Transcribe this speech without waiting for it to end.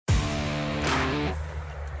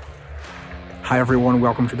Hi, everyone.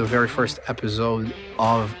 Welcome to the very first episode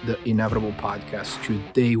of the Inevitable Podcast.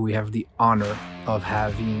 Today, we have the honor of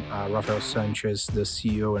having Rafael Sanchez, the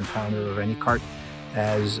CEO and founder of Anycart,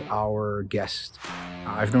 as our guest.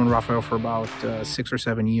 I've known Rafael for about 6 or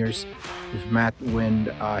 7 years. We've met when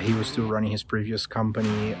he was still running his previous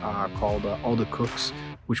company called All the Cooks,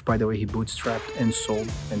 which, by the way, he bootstrapped and sold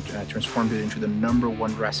and transformed it into the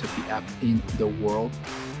 #1 recipe app in the world.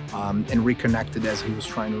 And reconnected as he was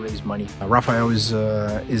trying to raise money. Rafael is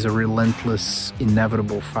a relentless,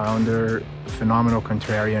 inevitable founder, a phenomenal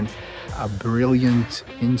contrarian, a brilliant,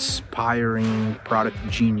 inspiring product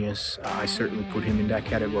genius. I certainly put him in that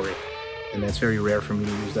category, and that's very rare for me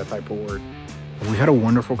to use that type of word. We had a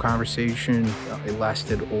wonderful conversation. It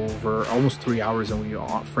lasted over almost 3 hours, and we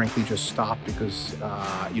frankly just stopped because,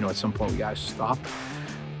 at some point we got to stop.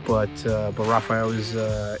 But Rafael has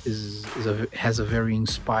a very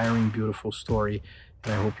inspiring, beautiful story,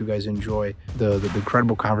 and I hope you guys enjoy the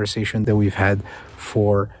incredible conversation that we've had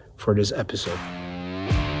for this episode.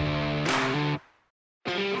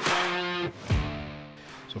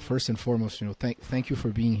 So first and foremost, thank you for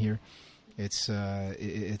being here. It's a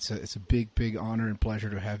big honor and pleasure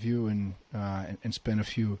to have you and spend a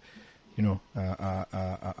few,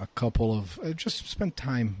 a couple of just spend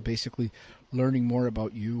time basically learning more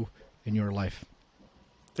about you and your life.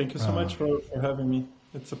 Thank you so much for having me.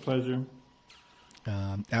 It's a pleasure.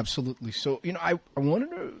 Absolutely. So, I wanted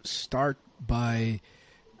to start by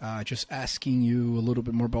just asking you a little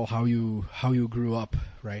bit more about how you grew up,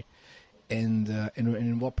 right? And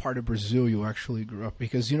in what part of Brazil you actually grew up.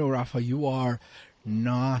 Because, Rafa, you are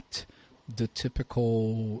not the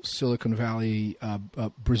typical Silicon Valley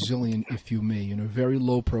Brazilian, if you may, very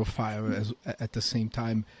low profile at the same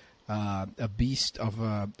time. A beast of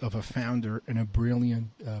a founder and a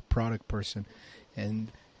brilliant product person,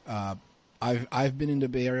 and I've been in the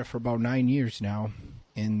Bay Area for about 9 years now,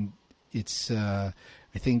 and it's I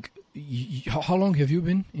think how long have you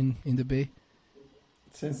been in the Bay?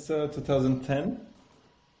 Since 2010.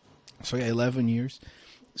 So 11 years.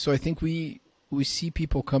 So I think we see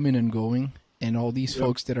people coming and going. And all these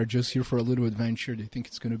folks that are just here for a little adventure, they think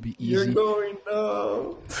it's going to be easy. You're going,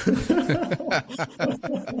 no.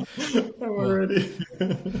 I'm already.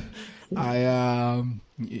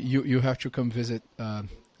 You have to come visit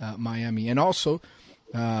Miami, and also,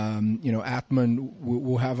 Atman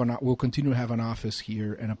will continue to have an office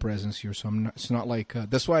here and a presence here. So it's not like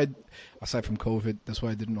that's why, aside from COVID, that's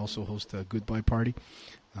why I didn't also host a goodbye party.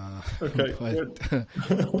 Okay.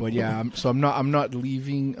 But yeah, so I'm not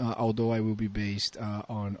leaving. Although I will be based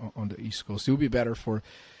on the East Coast. It will be better for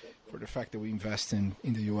the fact that we invest in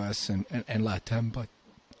the U.S. and LATAM. But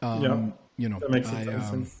that makes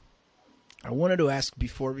sense. I wanted to ask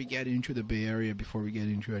before we get into the Bay Area, before we get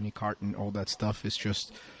into Anycart and all that stuff, is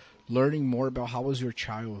just learning more about how was your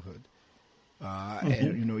childhood.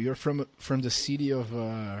 And you're from the city of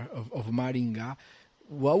Maringá.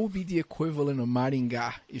 What would be the equivalent of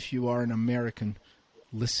Maringá if you are an American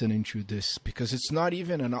listening to this? Because it's not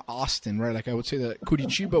even an Austin, right? Like I would say that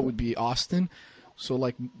Curitiba would be Austin. So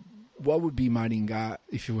like, what would be Maringá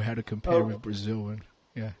if you had to compare with Brazil? And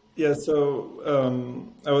Yeah, so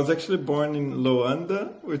I was actually born in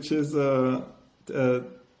Loanda, which is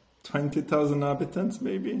 20,000 inhabitants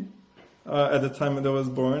maybe at the time that I was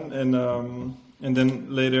born. And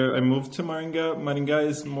then later I moved to Maringá. Maringá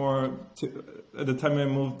is more... At the time I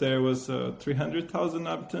moved there was 300,000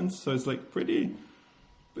 inhabitants, so it's like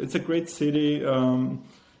it's a great city. And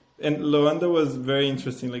Loanda was very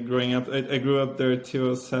interesting, like growing up. I grew up there till I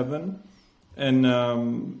was 7, and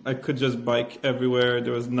I could just bike everywhere.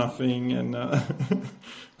 There was nothing, and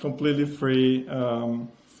completely free. And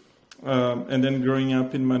then growing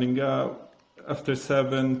up in Maringá, after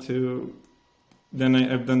 7 to... Then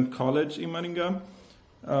I've done college in Maringá.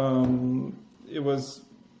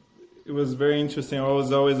 It was very interesting. I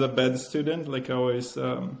was always a bad student. Like I always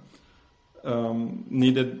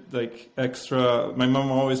needed like extra. My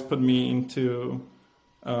mom always put me into,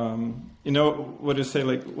 what do you say?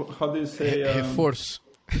 Like, how do you say? Force.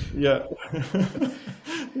 Yeah.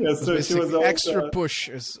 Yeah. So she was always, extra push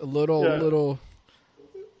is a little.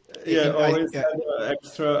 Yeah, always had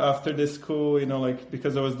extra after the school, like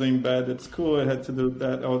because I was doing bad at school, I had to do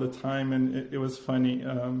that all the time, and it was funny.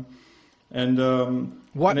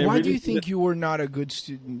 Why do you think you were not a good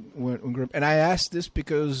student when growing up? And I asked this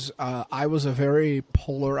because I was a very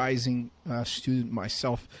polarizing student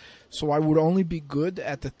myself, so I would only be good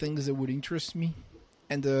at the things that would interest me,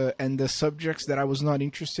 and the subjects that I was not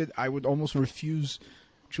interested, I would almost refuse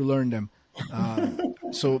to learn them.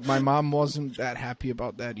 So my mom wasn't that happy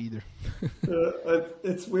about that either.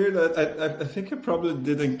 It's weird. I think I probably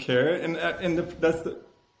didn't care, and that's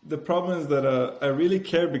the problem is that I really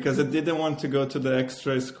cared because I didn't want to go to the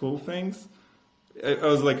extra school things. I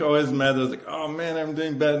was like always mad. I was like, oh man, I'm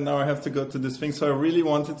doing bad now. I have to go to this thing. So I really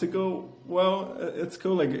wanted to go. Well, it's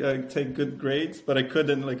cool. Like I take good grades, but I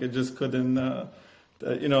couldn't. Like I just couldn't. I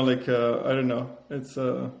don't know.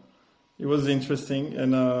 It was interesting,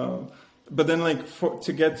 and but then like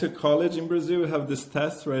to get to college in Brazil, we have this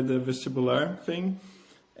test, right? The vestibular thing.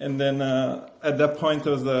 And then at that point, I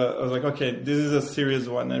was like, okay, this is a serious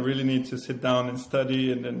one. I really need to sit down and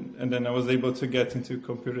study. And then I was able to get into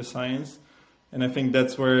computer science. And I think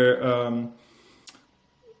that's where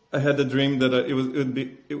I had the dream that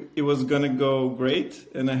it was gonna go great,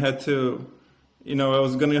 and I had to, I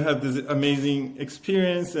was gonna have this amazing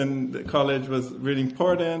experience, and the college was really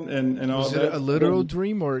important, and all that. Was it a literal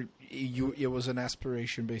dream, or it was an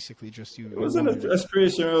aspiration, basically? Just you. It was an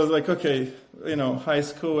aspiration. I was like, okay, high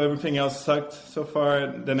school, everything else sucked so far.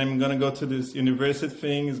 Then I'm gonna go to this university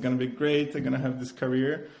thing. It's gonna be great. I'm gonna have this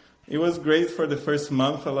career. It was great for the first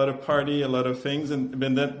month, a lot of party, a lot of things,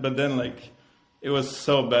 but then like it was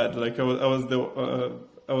so bad. Like I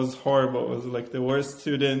was horrible. I was like the worst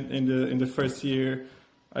student in the first year.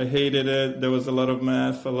 I hated it. There was a lot of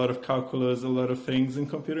math, a lot of calculus, a lot of things in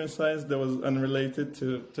computer science that was unrelated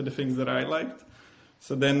to the things that I liked.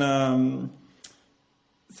 So then I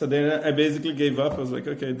basically gave up. I was like,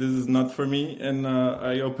 okay, this is not for me, and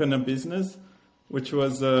I opened a business, which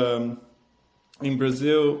was in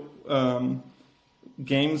Brazil.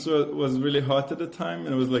 Games was really hot at the time,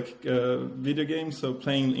 and it was like video games, so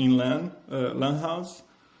playing in LAN house.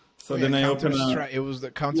 So then I opened it was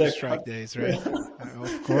the Counter-Strike days, right?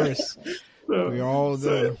 Of course. We all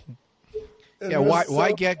do. Yeah,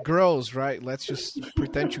 why get girls, right? Let's just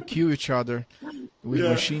pretend to kill each other with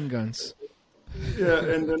machine guns. Yeah,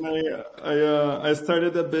 and then I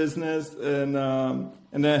started a business, and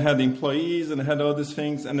then I had employees, and I had all these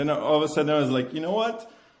things, and then all of a sudden I was like, you know what?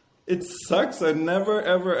 It sucks. I never,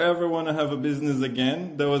 ever, ever want to have a business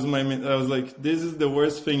again. I was like, this is the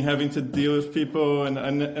worst thing, having to deal with people. And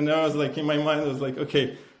I was like, in my mind, I was like,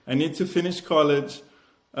 okay, I need to finish college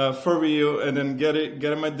for real, and then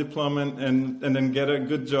get my diploma, and then get a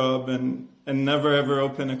good job, and never, ever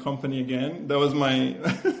open a company again. That was my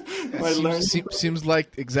learning. Seems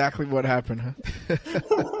like exactly what happened, huh?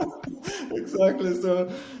 Exactly.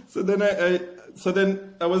 So then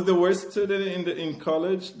I was the worst student in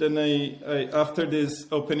college. Then I after this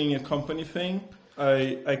opening a company thing,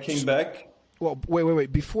 I came back. Well,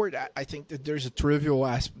 wait. Before that, I think that there's a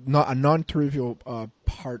non-trivial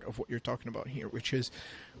part of what you're talking about here, which is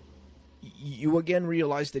you again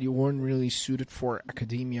realized that you weren't really suited for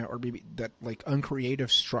academia, or maybe that like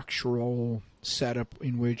uncreative structural setup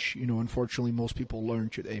in which unfortunately most people learn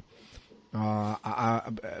today.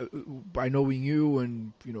 By knowing you,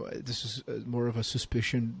 and this is more of a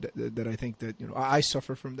suspicion that I think that I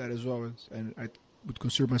suffer from that as well, and I would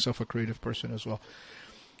consider myself a creative person as well.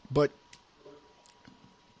 But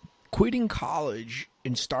quitting college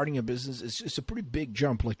and starting a business is a pretty big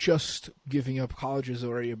jump. Like just giving up college is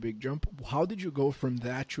already a big jump. How did you go from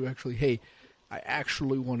that to actually, hey, I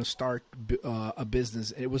actually want to start a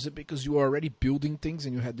business? And was it because you were already building things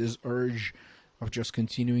and you had this urge of just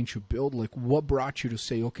continuing to build? Like, what brought you to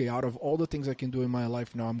say, okay, out of all the things I can do in my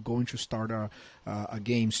life now, I'm going to start a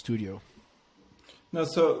game studio? No,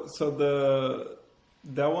 so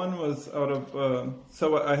that one was out of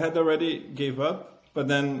so I had already gave up, but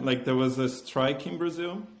then like there was a strike in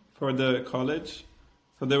Brazil for the college,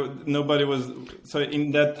 so nobody was. So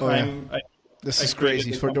in that time, this is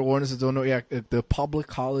crazy for the ones that don't know. Yeah, the public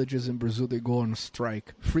colleges in Brazil, they go on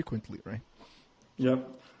strike frequently, right? Yep.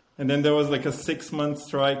 And then there was like a 6-month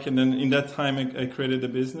strike, and then in that time I created a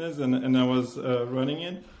business, and I was running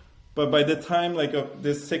it. But by the time like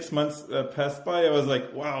this 6 months passed by, I was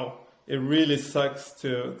like, wow, it really sucks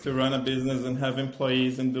to run a business and have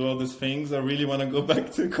employees and do all these things. I really want to go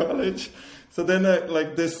back to college. So then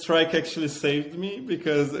this strike actually saved me,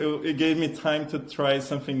 because it gave me time to try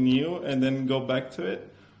something new and then go back to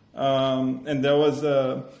it. And that was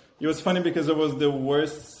it was funny because I was the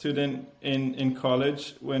worst student in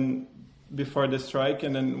college before the strike,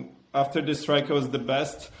 and then after the strike I was the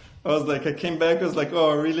best. I came back, I was like,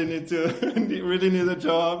 oh, I really need a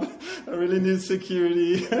job. I really need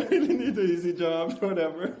security. I really need an easy job,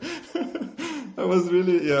 whatever. I was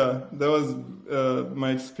really, that was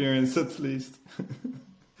my experience at least.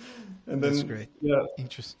 And then, that's great. Yeah.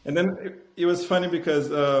 Interesting. And then it was funny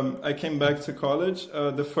because I came back to college.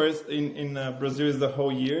 The first in Brazil is the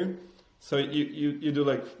whole year. So you do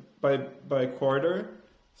like by quarter.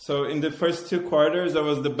 So in the first 2 quarters, I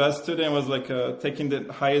was the best student. I was like taking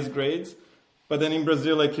the highest grades. But then in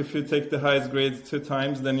Brazil, like if you take the highest grades 2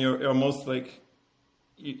 times, then you're almost like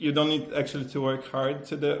you don't need actually to work hard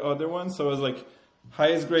to the other one. So I was like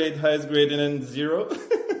highest grade, and then 0.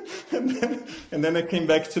 and then I came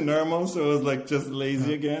back to normal. So I was like just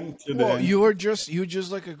lazy again. You're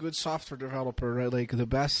just like a good software developer, right? Like the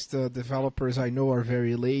best developers I know are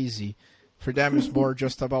very lazy. For them, it's more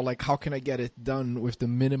just about like how can I get it done with the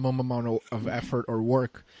minimum amount of effort or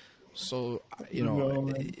work. So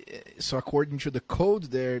so according to the code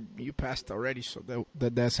there, you passed already. So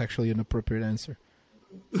that's actually an appropriate answer.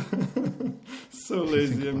 So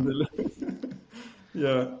lazy,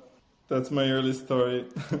 yeah, that's my early story.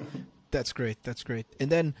 That's great. And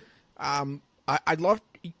then I'd love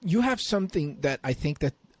you have something that I think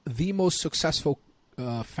that the most successful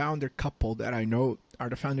founder couple that I know are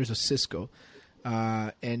the founders of Cisco,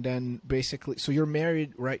 and then basically, so you're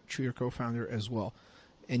married, right, to your co-founder as well,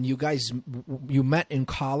 and you guys you met in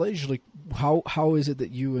college. Like how is it that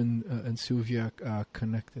you and Sylvia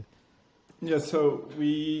connected? Yeah, so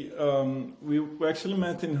we actually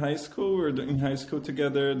met in high school. We were in high school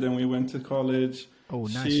together. Then we went to college. Oh,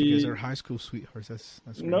 nice! You guys are high school sweethearts. That's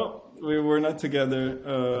great. No, we were not together.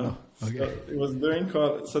 Okay. So it was during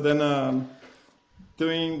college. So then,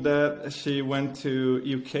 doing that, she went to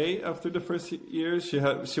UK after the first year.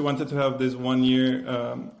 She wanted to have this 1 year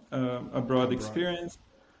abroad experience.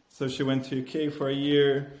 So she went to UK for a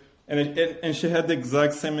year. And she had the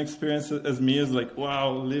exact same experience as me. It's like,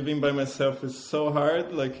 wow, living by myself is so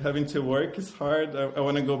hard. Like having to work is hard. I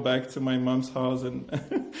want to go back to my mom's house and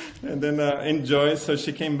and then enjoy. So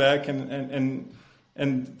she came back and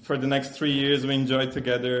for the next 3 years we enjoyed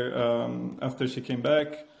together. After she came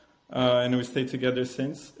back, and we stayed together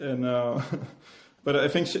since. And but I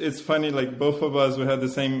think it's funny. Like both of us, we had the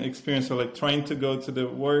same experience. So like trying to go to the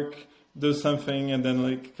work, do something, and then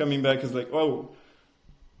like coming back is like, oh.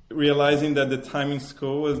 Realizing that the time in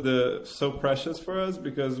school was so precious for us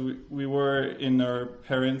because we were in our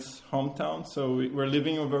parents' hometown. So we were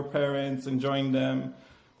living with our parents, enjoying them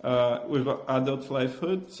with adult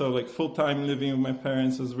lifehood. So like full-time living with my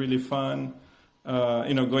parents was really fun.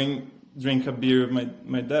 Going drink a beer with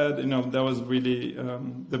my dad, that was really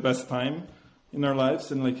the best time in our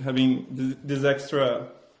lives. And like having this extra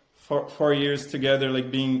 4 years together,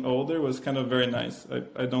 like being older was kind of very nice.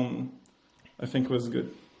 I think it was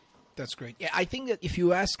good. That's great. Yeah, I think that if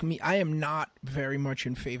you ask me, I am not very much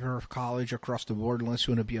in favor of college across the board unless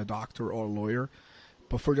you want to be a doctor or a lawyer.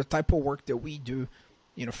 But for the type of work that we do,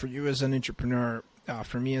 for you as an entrepreneur,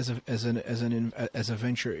 for me as a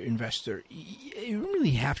venture investor, you don't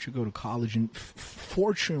really have to go to college. And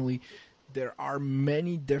fortunately, there are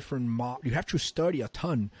many different you have to study a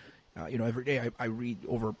ton. Every day I read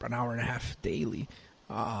over an hour and a half daily,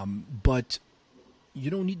 but you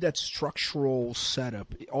don't need that structural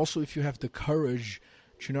setup. Also, if you have the courage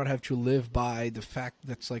to not have to live by the fact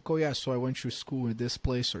that's like, oh yeah, so I went to school in this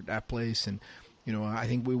place or that place, and I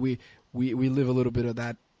think we live a little bit of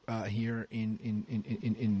that here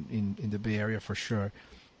in the Bay Area for sure.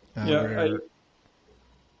 I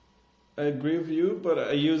agree with you,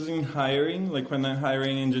 but using hiring, like when I'm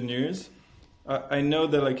hiring engineers, I know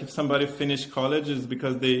that like if somebody finished college is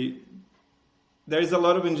because there's a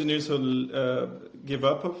lot of engineers who give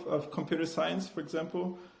up of computer science, for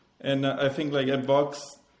example. And I think like I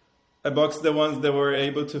box the ones that were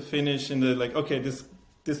able to finish in the like, okay, this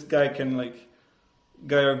guy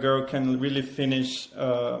or girl can really finish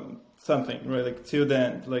something, right? Like till the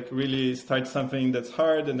end, like really start something that's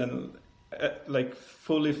hard and then like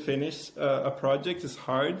fully finish a project is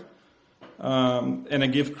hard. And I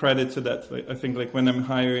give credit to that. Like, I think like when I'm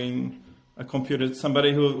hiring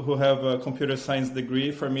somebody who have a computer science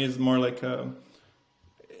degree, for me is more like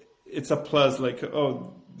it's a plus, like,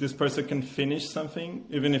 oh, this person can finish something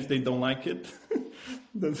even if they don't like it.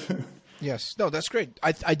 Yes, no, that's great.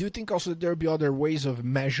 I do think also that there'll be other ways of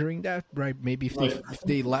measuring that, right? Maybe if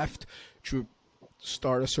they left to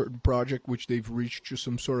start a certain project which they've reached to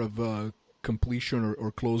some sort of completion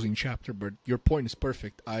or closing chapter. But your point is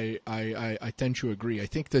perfect. I tend to agree. I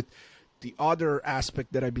think that the other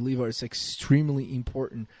aspect that I believe is extremely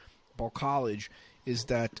important about college is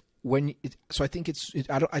that I think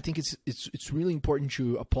it's really important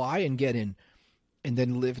to apply and get in, and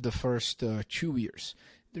then live the first 2 years.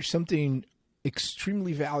 There's something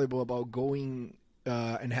extremely valuable about going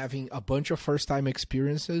and having a bunch of first-time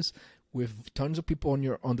experiences with tons of people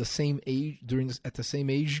on the same age at the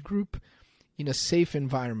same age group in a safe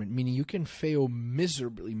environment. Meaning you can fail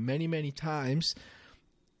miserably many times,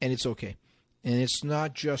 and it's okay. And it's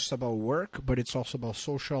not just about work, but it's also about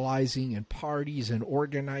socializing and parties and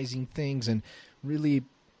organizing things and really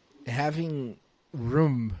having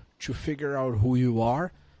room to figure out who you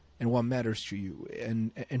are and what matters to you,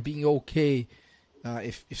 and being okay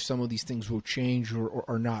if some of these things will change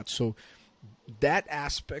or not. So that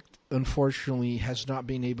aspect, unfortunately, has not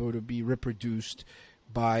been able to be reproduced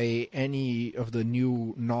by any of the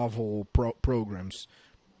new novel programs.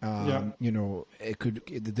 You know, could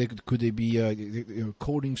they be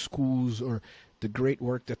coding schools or the great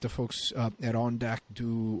work that the folks at OnDeck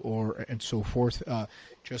do, and so forth.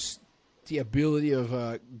 Just the ability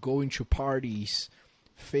of going to parties,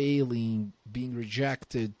 failing, being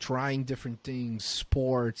rejected, trying different things,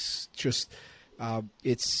 sports. Just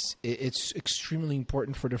it's extremely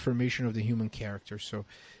important for the formation of the human character. So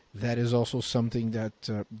that is also something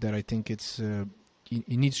that I think it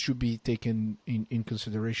needs to be taken in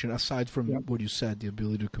consideration, aside from what you said, the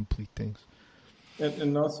ability to complete things.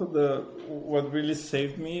 And also what really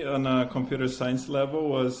saved me on a computer science level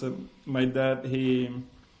was my dad.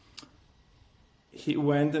 He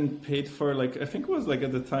went and paid for, like, I think it was like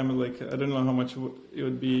at the time, like, I don't know how much it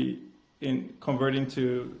would be in converting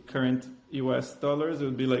to current US dollars. It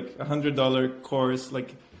would be like $100 course,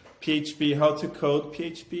 like PHP, how to code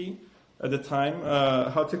PHP. At the time,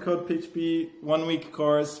 how to code PHP 1 week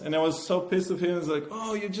course, and I was so pissed with him. I was like,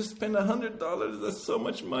 "Oh, you just spent $100. That's so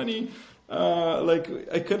much money. Like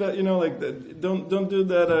I could, like don't do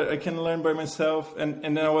that. I can learn by myself." And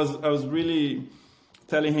then I was really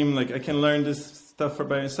telling him, like, I can learn this stuff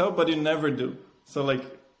by myself, but you never do. So like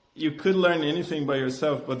you could learn anything by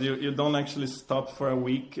yourself, but you don't actually stop for a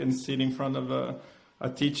week and sit in front of a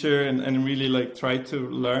teacher and really like try to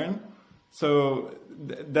learn. So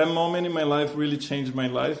that moment in my life really changed my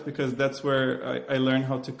life, because that's where I learned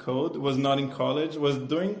how to code. It was not in college. It was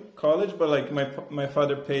during college, but like my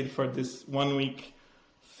father paid for this 1 week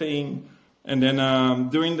thing. And then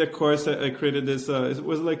during the course, I created this. It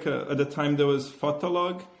was like at the time there was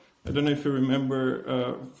Fotolog. I don't know if you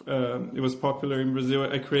remember. It was popular in Brazil.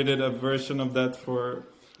 I created a version of that for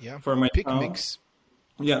my town.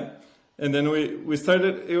 Yeah. And then we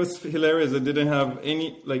started. It was hilarious. I didn't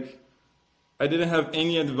have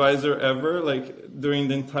any advisor ever, like during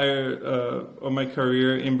the entire of my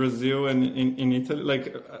career in Brazil and in Italy,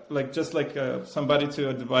 like just like somebody to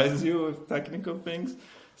advise you with technical things.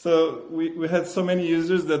 So we had so many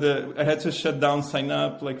users that I had to shut down sign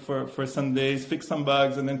up like for some days, fix some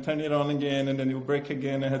bugs, and then turn it on again, and then it would break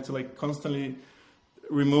again. I had to like constantly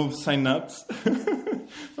remove sign-ups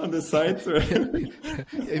on the site.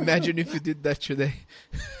 Imagine if you did that today.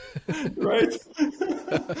 Right.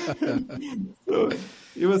 So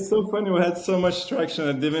it was so funny. We had so much traction.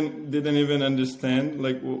 I didn't even understand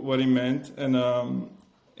like what it meant, and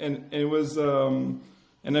it was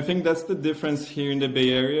and I think that's the difference here in the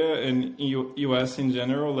Bay Area and US in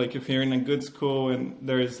general. Like if you're in a good school and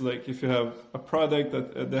there is like, if you have a product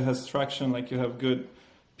that has traction, like you have good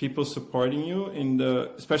people supporting you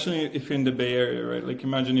especially if you're in the Bay Area, right? Like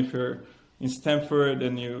imagine if you're in Stanford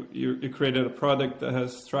and you created a product that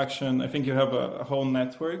has traction. I think you have a whole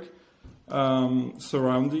network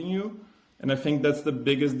surrounding you. And I think that's the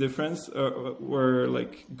biggest difference where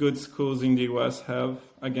like good schools in the US have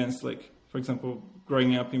against like, for example,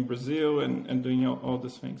 growing up in Brazil and doing all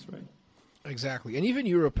these things, right? Exactly. And even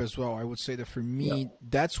Europe as well. I would say that for me,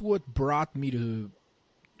 that's what brought me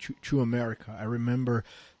to America. I remember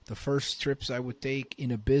the first trips I would take in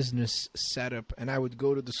a business setup, and I would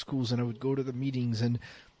go to the schools and I would go to the meetings, and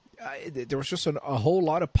there was just a whole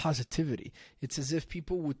lot of positivity. It's as if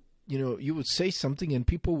people would, you would say something and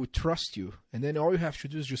people would trust you, and then all you have to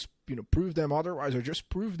do is just, prove them otherwise, or just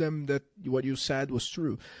prove them that what you said was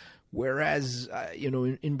true. Whereas,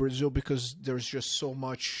 in Brazil, because there's just so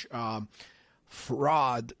much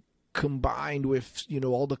fraud combined with,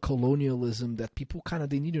 all the colonialism, that people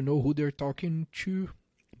they need to know who they're talking to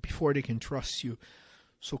before they can trust you.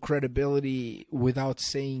 So credibility without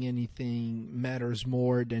saying anything matters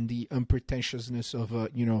more than the unpretentiousness of a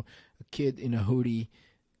kid in a hoodie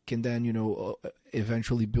can then,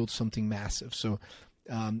 eventually build something massive. So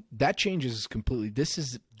that changes completely.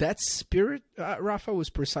 That spirit, Rafa, was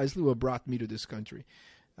precisely what brought me to this country.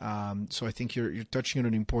 So I think you're touching on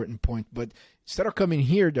an important point. But instead of coming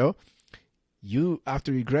here, though,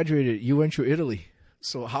 after you graduated, you went to Italy.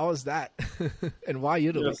 So how was that, and why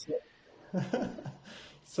Italy? Yes.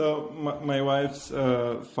 So my wife's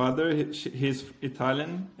father, he's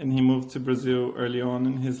Italian, and he moved to Brazil early on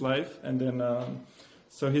in his life, and then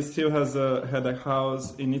so he still had a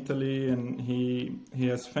house in Italy, and he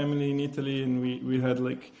has family in Italy, and we had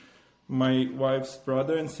like my wife's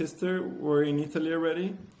brother and sister were in Italy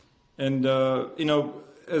already. And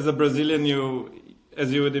as a Brazilian,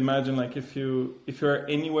 as you would imagine, like if you're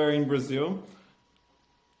anywhere in Brazil,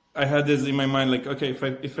 I had this in my mind, like, okay,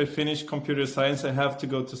 if I finish computer science, I have to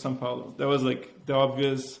go to São Paulo. That was like the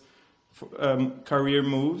obvious career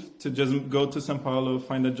move, to just go to São Paulo,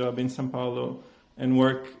 find a job in São Paulo, and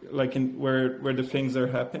work like in where the things are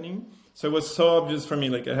happening. So it was so obvious for me,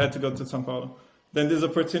 like I had to go to São Paulo. Then this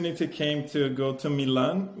opportunity came to go to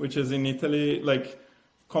Milan, which is in Italy. Like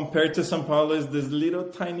compared to São Paulo, is this little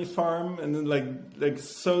tiny farm, and then like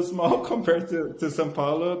so small compared to São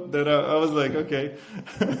Paulo that I was like, okay,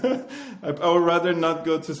 I would rather not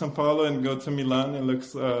go to São Paulo and go to Milan. It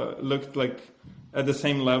looked like at the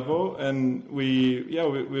same level, and we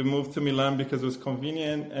moved to Milan because it was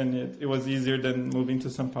convenient and it was easier than moving to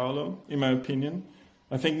São Paulo, in my opinion.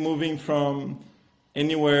 I think moving from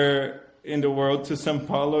anywhere in the world to São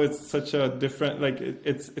Paulo, it's such a different, like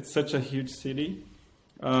it's such a huge city.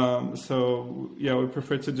 So we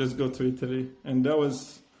prefer to just go to Italy, and that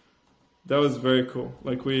was very cool.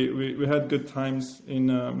 Like we had good times in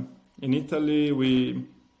Italy. We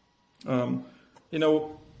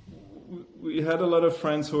had a lot of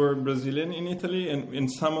friends who were Brazilian in Italy,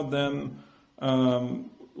 and some of them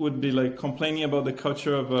would be like complaining about the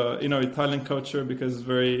culture of Italian culture, because it's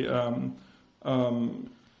very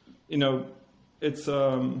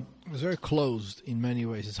it's very closed in many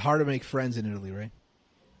ways. It's hard to make friends in Italy, right?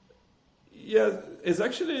 Yeah, it's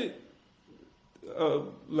actually,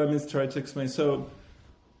 let me try to explain. So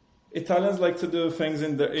Italians like to do things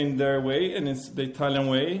in their way, and it's the Italian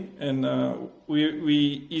way. And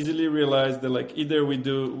we easily realize that, like, either we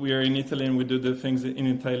are in Italy and we do the things in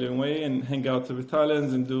Italian way and hang out with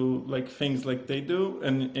Italians and do like things like they do,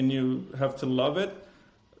 and you have to love it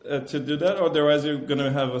to do that. Otherwise, you're gonna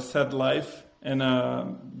have a sad life and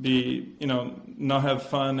not have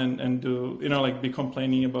fun and do, be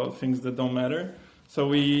complaining about things that don't matter. So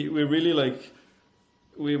we really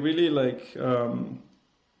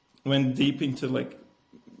went deep into like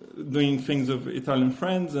doing things with Italian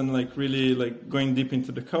friends, and like really like going deep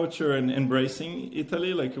into the culture and embracing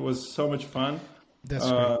Italy. Like it was so much fun. That's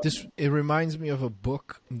great. It reminds me of a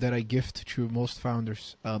book that I gift to most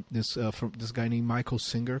founders. From this guy named Michael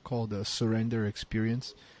Singer, called The Surrender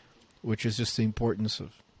Experience, which is just the importance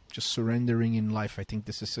of just surrendering in life. I think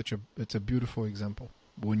this is it's a beautiful example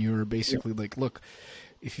when you're basically like, look,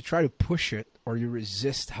 if you try to push it or you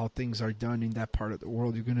resist how things are done in that part of the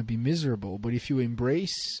world, you're going to be miserable. But if you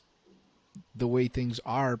embrace the way things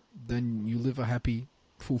are, then you live a happy,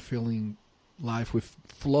 fulfilling life with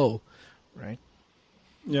flow, right?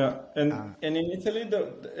 Yeah, and in Italy,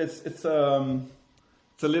 it's a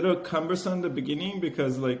little cumbersome in the beginning,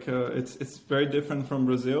 because like it's very different from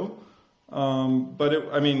Brazil. But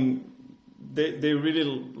they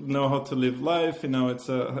really know how to live life. It's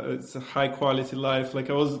a high quality life.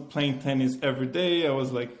 Like I was playing tennis every day. I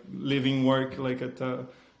was like leaving work like at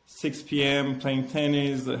 6 p.m. playing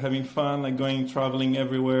tennis, having fun, like traveling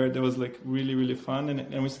everywhere. That was like really, really fun.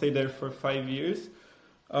 And we stayed there for 5 years.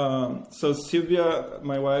 So Sylvia,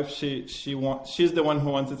 my wife, she's the one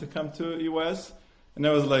who wanted to come to US. And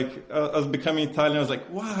I was like, I was becoming Italian. I was like,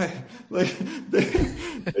 why? Like, they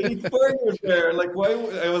eat burgers there. Like, why?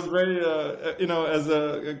 I was very, I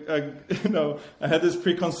had this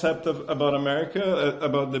preconcept about America,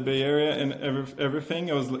 about the Bay Area and everything.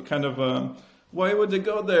 I was like, kind of, why would they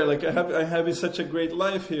go there? Like, I have such a great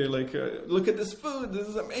life here. Like, look at this food. This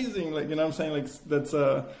is amazing. Like, what I'm saying? Like, that's,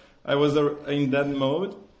 I was in that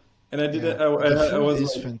mode. And I did it. I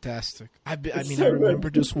was like, fantastic. I remember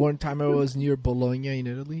just one time I was near Bologna in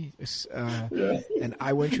Italy, and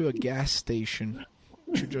I went to a gas station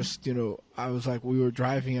to just, I was like, we were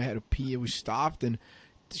driving, I had to pee, and we stopped, and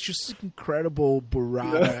it's just incredible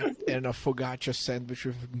burrata and a focaccia sandwich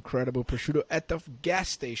with incredible prosciutto at the gas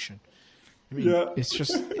station. I mean, it's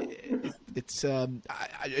just, this,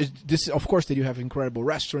 of course, that you have incredible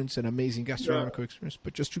restaurants and amazing gastronomical experience,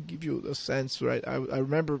 but just to give you a sense, right? I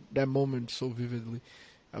remember that moment so vividly.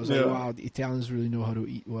 I was like, wow, the Italians really know how to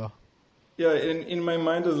eat well. Yeah, in my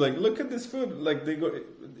mind, I was like, look at this food. Like, they go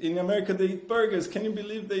in America, they eat burgers. Can you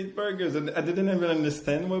believe they eat burgers? And I didn't even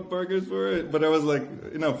understand what burgers were, but I was like,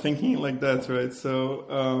 thinking like that, right?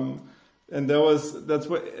 So, and that's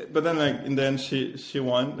what. But then, like in the end, she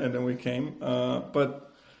won, and then we came.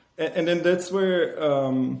 And then that's where,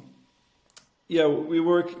 we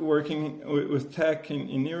working with tech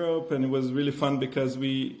in Europe, and it was really fun because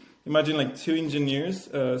we imagine like two engineers,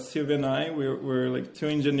 Sylvia and I, we're like two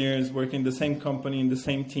engineers working in the same company, in the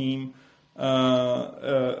same team,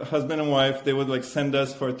 husband and wife. They would like send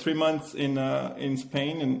us for 3 months in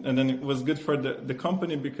Spain, and then it was good for the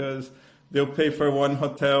company because they'll pay for one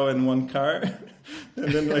hotel and one car,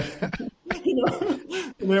 and then like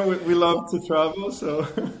and then we love to travel. So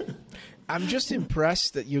I'm just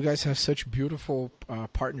impressed that you guys have such beautiful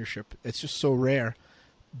partnership. It's just so rare,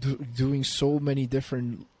 doing so many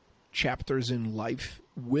different chapters in life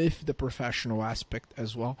with the professional aspect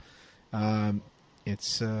as well.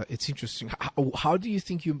 It's interesting. How do you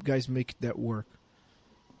think you guys make that work?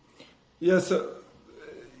 Yeah, so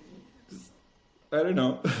I don't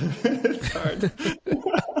know. It's hard.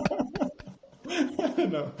 I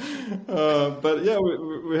don't know. But yeah,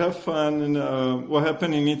 we have fun. And what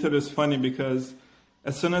happened in Italy is funny because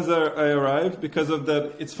as soon as I arrived, because of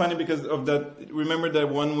that, it's funny because of that. Remember that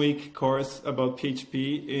 1 week course about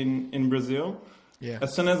PHP in Brazil? Yeah.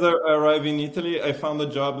 As soon as I arrived in Italy, I found a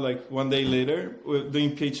job like 1 day later with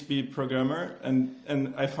doing PHP programmer,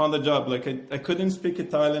 and I found a job. Like I couldn't speak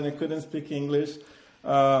Italian, I couldn't speak English,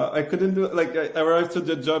 I couldn't do like I arrived to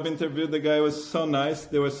the job interview. The guy was so nice.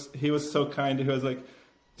 He was so kind. He was like,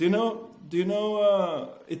 "Do you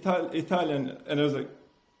know Italian?" And I was like,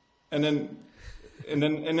 and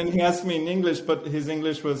then he asked me in English, but his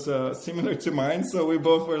English was similar to mine, so we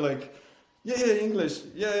both were like, yeah, English,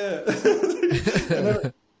 yeah. And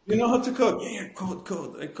then, you know how to code? Yeah, code.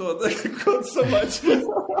 I code so much.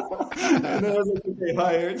 And I was like, okay,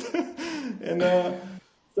 hired. And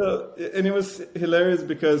it was hilarious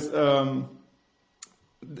because,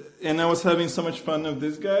 and I was having so much fun with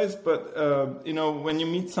these guys. But when you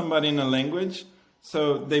meet somebody in a language,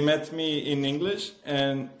 so they met me in English,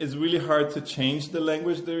 and it's really hard to change the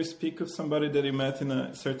language they speak of somebody that you met in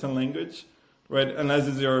a certain language. Right, unless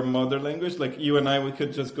it's your mother language, like you and I, we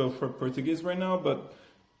could just go for Portuguese right now. But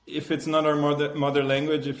if it's not our mother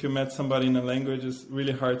language, if you met somebody in a language, it's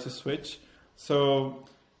really hard to switch. So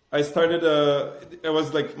I started. It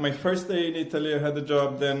was like my first day in Italy. I had a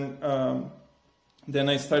job. Then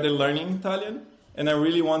I started learning Italian, and I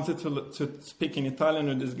really wanted to speak in Italian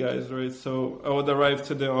with these guys. Right, so I would arrive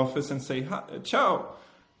to the office and say "Hi, ciao,"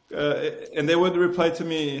 and they would reply to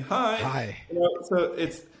me "Hi." Hi. So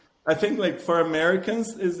it's. I think like for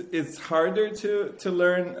Americans it's harder to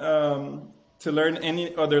learn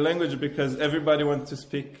any other language because everybody wants to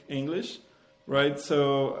speak English, right?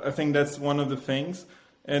 So I think that's one of the things,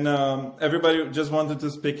 and everybody just wanted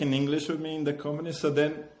to speak in English with me in the company. So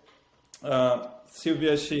then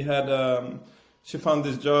Sylvia, she found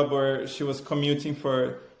this job where she was commuting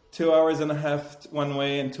for 2 hours and a half one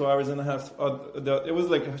way and 2 hours and a half. It was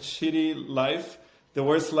like a shitty life. The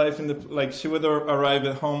worst life she would arrive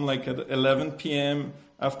at home like at 11 p.m.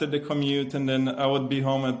 after the commute, and then I would be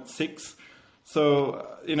home at 6. So,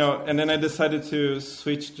 and then I decided to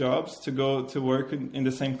switch jobs to go to work in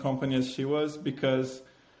the same company as she was because,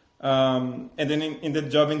 and then in the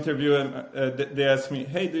job interview, they asked me,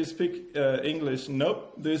 "Hey, do you speak English?"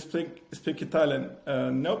 "Nope." "Do you speak Italian?"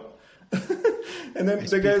 "Nope." And then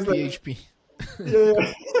the guy's like, PHP.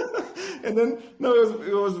 Yeah. And then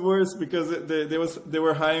it was worse because they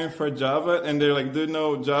were hiring for Java, and they're like, "Do you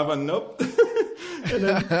know Java?" "Nope." And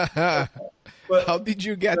then, but, how did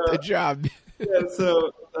you get the job? Yeah,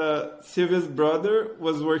 so Sylvia's brother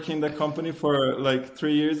was working in the company for like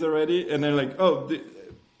 3 years already, and they're like,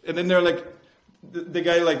 and then they're like, the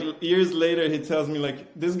guy like years later he tells me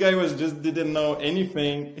like this guy didn't know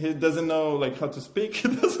anything. He doesn't know like how to speak. He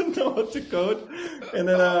doesn't know how to code. And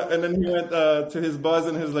then he went to his boss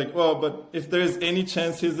and he was like, "Well, but if there's any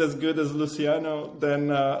chance he's as good as Luciano, then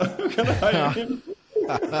I'm gonna hire him."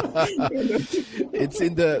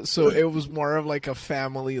 So it was more of like a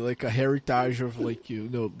family, like a heritage of like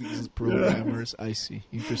these programmers. Yeah. I see.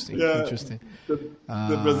 Interesting.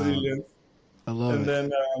 The Brazilians. I love it. And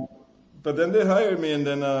then. But then they hired me, and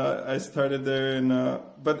then I started there.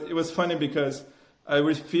 But it was funny because I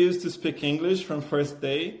refused to speak English from first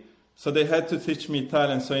day, so they had to teach me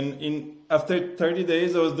Italian. So after 30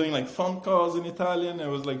 days, I was doing like phone calls in Italian. I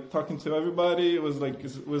was like talking to everybody. It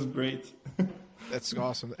was great. That's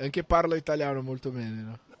awesome. Anche parlo italiano molto bene,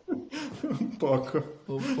 no? Un poco,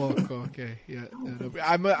 okay. Yeah.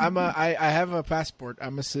 I have a passport.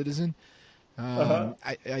 I'm a citizen.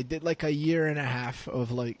 I did like a year and a half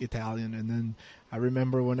of like Italian, and then I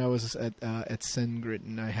remember when I was at SendGrid,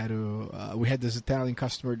 and we had this Italian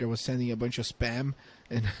customer that was sending a bunch of spam,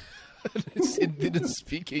 and it didn't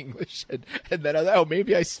speak English, and then I thought,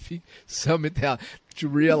 maybe I speak some Italian, to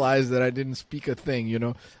realize that I didn't speak a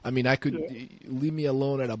thing. I mean, I could leave me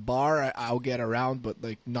alone at a bar, I'll get around, but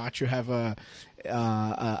like not to have a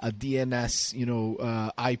DNS,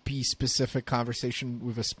 IP specific conversation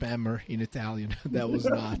with a spammer in Italian. That was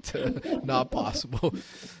not possible.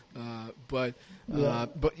 But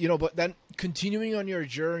then continuing on your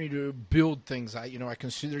journey to build things, I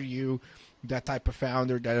consider you that type of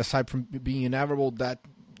founder that, aside from being inevitable, that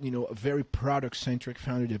a very product centric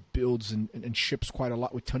founder that builds and ships quite a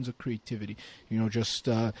lot with tons of creativity. You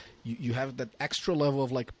have that extra level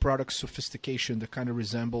of like product sophistication that kind of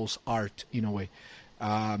resembles art in a way,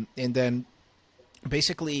 and then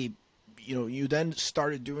basically. You then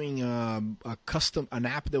started doing an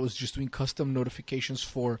app that was just doing custom notifications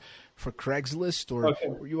for Craigslist, or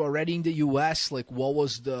were you already in the U.S.? Like, what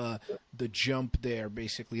was the jump there,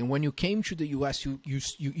 basically? And when you came to the U.S.,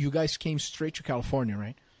 you guys came straight to California,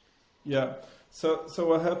 right? Yeah. So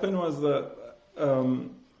what happened was that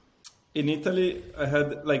in Italy, I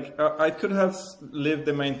had I could have lived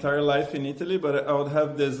my entire life in Italy, but I would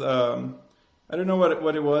have this. I don't know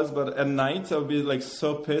what it was, but at night I'll be like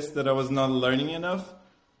so pissed that I was not learning enough.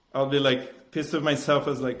 I'll be like pissed with myself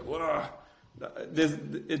as like, wow, I'm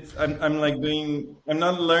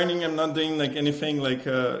not learning. I'm not doing like anything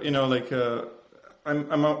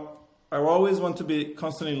I always want to be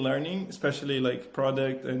constantly learning, especially like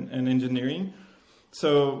product and engineering.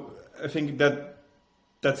 So I think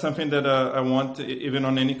that's something that I want, even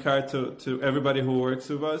on any car, to everybody who works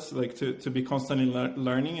with us, like to be constantly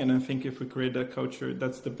learning. And I think if we create that culture,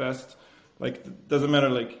 that's the best. Like, doesn't matter.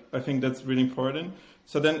 Like, I think that's really important.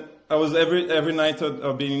 So then I was every night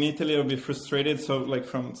I'll be in Italy. I'll be frustrated. So like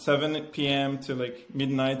from 7 p.m. to like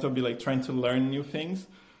midnight, I'll be like trying to learn new things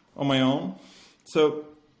on my own. So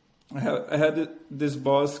I had this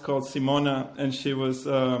boss called Simona, and she was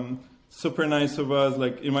super nice of us.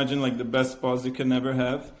 Like, imagine like the best boss you can ever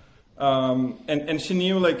have. And she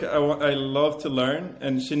knew like I love to learn,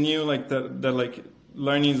 and she knew like that like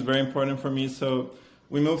learning is very important for me. So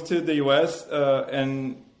we moved to the US,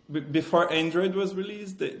 and before Android was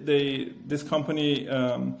released, this company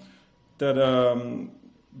that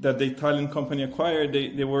the Italian company acquired,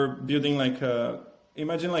 they were building like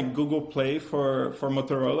imagine like Google Play for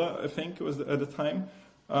Motorola, I think it was at the time.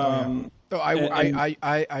 I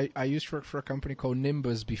used to work for a company called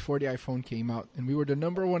Nimbus before the iPhone came out, and we were the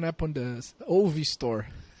 #1 app on the Ovi store,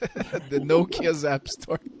 the Nokia's app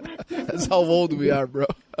store. That's how old we are, bro.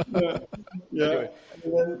 Yeah.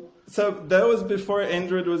 Anyway. So that was before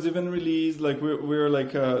Android was even released. Like we were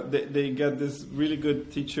like they got this really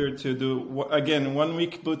good teacher to do again 1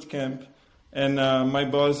 week boot camp, and my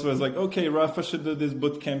boss was like, okay, Rafa should do this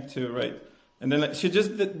boot camp too, right? And then she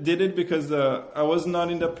just did it because I was not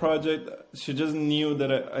in the project. She just knew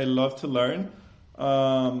that I love to learn.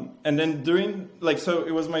 And then so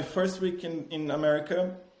it was my first week in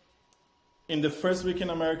America. In the first week in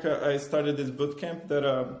America, I started this boot camp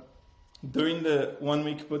that during the 1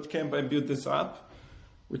 week boot camp, I built this app,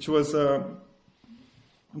 which was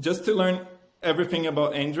just to learn everything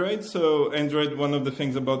about Android. So Android, one of the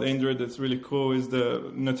things about Android that's really cool is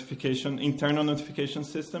the internal notification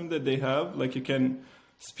system that they have. Like you can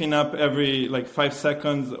spin up every like 5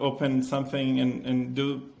 seconds, open something and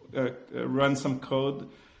do run some code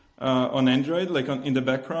on Android, like in the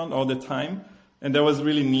background all the time. And that was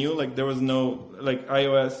really new. Like there was no like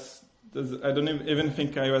iOS. I don't even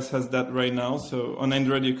think iOS has that right now. So on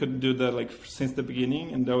Android you could do that like since the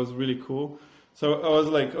beginning, and that was really cool. So I was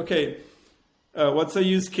like, okay. What's a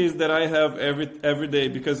use case that I have every day?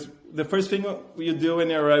 Because the first thing you do when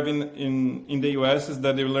you arrive in the US is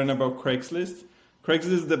that you learn about Craigslist.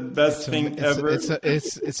 Craigslist is the best thing ever.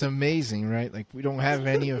 It's amazing, right? Like we don't have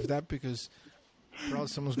any of that because probably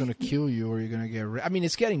someone's going to kill you or you're going to get. I mean,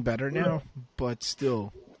 it's getting better now, but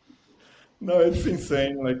still. No, it's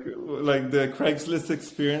insane. Like the Craigslist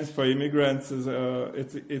experience for immigrants is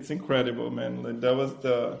it's incredible, man. Like that was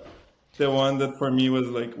the one that for me was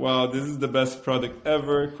like, wow, this is the best product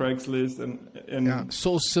ever, Craigslist, and yeah,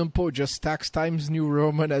 so simple, just text Times New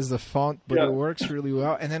Roman as the font, but it works really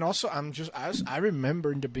well. And then also, I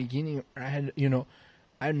remember in the beginning, I had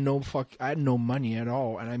no money at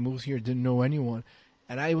all, and I moved here, didn't know anyone,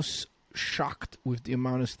 and I was shocked with the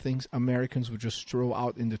amount of things Americans would just throw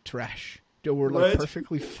out in the trash. They were like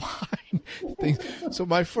perfectly fine things. So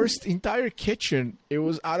my first entire kitchen, it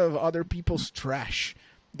was out of other people's trash.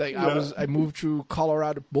 Like I moved to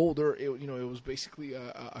Colorado Boulder. It was basically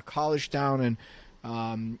a college town, and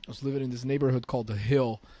I was living in this neighborhood called The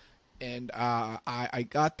Hill. And I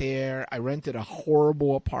got there. I rented a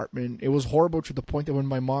horrible apartment. It was horrible to the point that when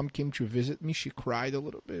my mom came to visit me, she cried a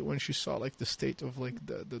little bit when she saw like the state of like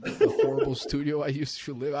the horrible studio I used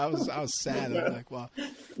to live. I was sad. I was like, well, I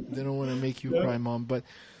didn't want to make you cry, Mom, but.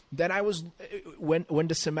 Then I was when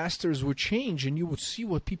the semesters would change and you would see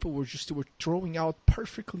what people were throwing out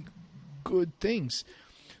perfectly good things.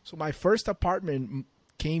 So my first apartment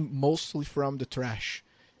came mostly from the trash.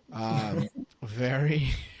 Very,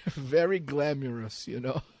 very glamorous, you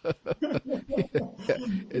know.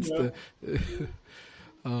 It's the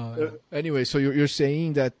anyway. So you're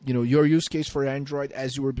saying that your use case for Android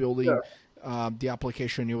as you were building the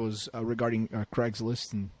application, it was regarding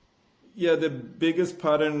Craigslist and. Yeah, the biggest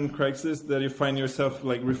pattern in Craigslist that you find yourself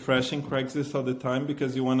like refreshing Craigslist all the time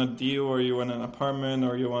because you want a deal or you want an apartment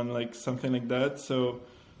or you want like something like that. So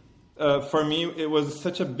for me, it was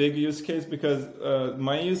such a big use case because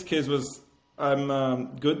my use case was I'm a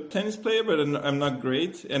good tennis player, but I'm not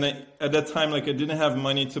great. And at that time, like I didn't have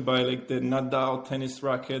money to buy like the Nadal tennis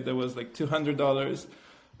racket that was like $200.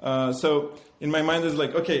 So in my mind, it's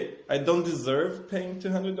like, okay, I don't deserve paying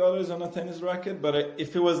 $200 on a tennis racket, but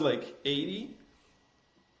if it was like 80,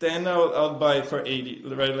 then I'll buy it for 80,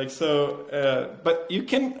 right? Like so, but you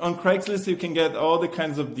can on Craigslist you can get all the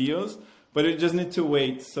kinds of deals, but you just need to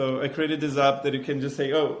wait. So I created this app that you can just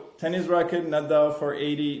say, oh, tennis racket Nadal for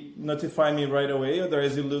 80, notify me right away,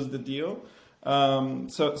 otherwise you lose the deal.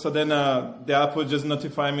 So then the app would just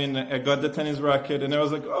notify me, and I got the tennis racket, and I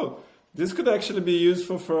was like, oh, this could actually be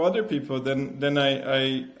useful for other people. Then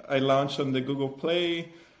I launched on the Google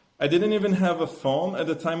Play. I didn't even have a phone at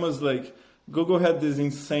the time. Was like Google had this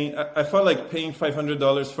insane. I felt like paying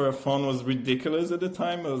 $500 for a phone was ridiculous at the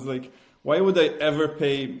time. I was like, why would I ever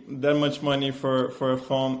pay that much money for a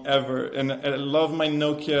phone ever? And I love my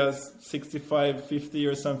Nokia 6550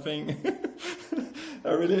 or something.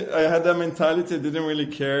 I had that mentality. I didn't really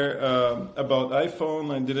care about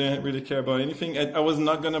iPhone. I didn't really care about anything. I was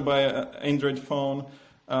not going to buy an Android phone.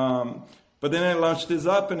 But then I launched this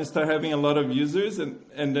app and I started having a lot of users.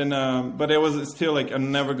 And then, but I was still like,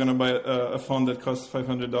 I'm never going to buy a phone that costs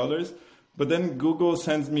 $500. But then Google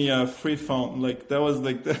sends me a free phone. Like that was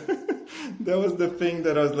like that was the thing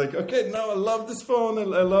that I was like, okay, now I love this phone.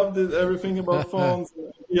 I love everything about phones.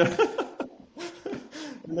 Yeah.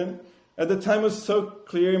 And then, at the time, it was so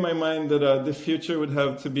clear in my mind that the future would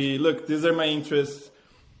have to be, look, these are my interests.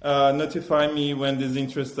 Notify me when these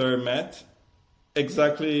interests are met,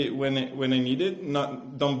 exactly when I need it.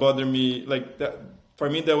 Don't bother me like that. For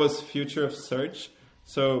me, that was future of search.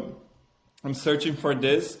 So I'm searching for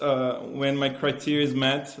this. When my criteria is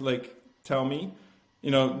met, like tell me.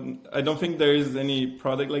 I don't think there is any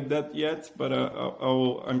product like that yet, but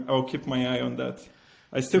I'll keep my eye on that.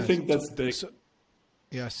 I still think that's big.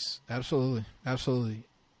 Yes, absolutely. Absolutely.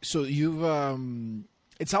 So you've,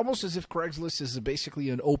 it's almost as if Craigslist is basically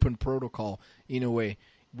an open protocol in a way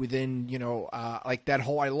within, like that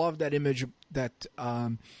whole, I love that image that,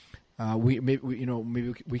 maybe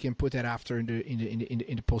we can put that after in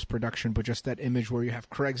the post-production, but just that image where you have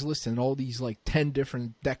Craigslist and all these like 10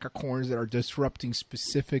 different decacorns that are disrupting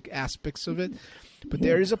specific aspects of it. But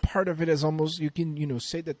there is a part of it as almost, you can,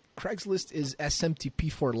 say that Craigslist is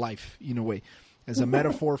SMTP for life in a way. As a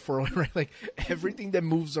metaphor for like everything that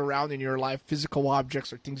moves around in your life, physical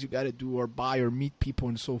objects or things you got to do or buy or meet people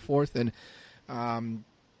and so forth. And the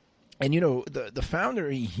founder,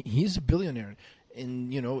 he's a billionaire,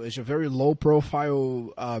 and is a very low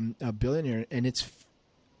profile billionaire, and it's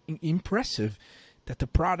impressive that the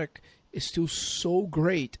product is still so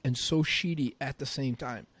great and so shitty at the same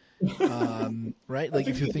time. Right? Like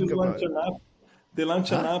if you think about it. They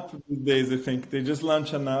launch an app these days, I think. They just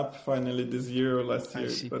launched an app finally this year or last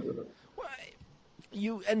year. But,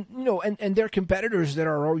 and their competitors that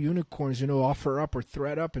are all unicorns, OfferUp or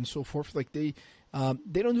ThreadUp and so forth, like they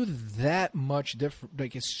don't do that much different.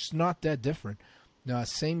 Like it's not that different.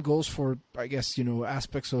 Same goes for, I guess,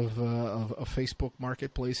 aspects of Facebook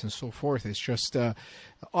Marketplace and so forth. It's just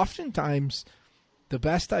oftentimes the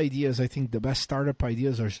best ideas, I think the best startup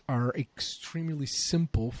ideas are extremely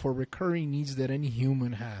simple for recurring needs that any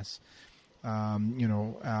human has.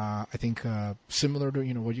 I think similar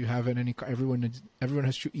to what you have in everyone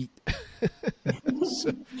has to eat.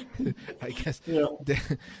 So I guess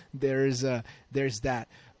there's that.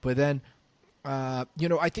 But then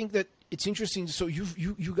I think that it's interesting. So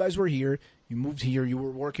you guys were here. You moved here. You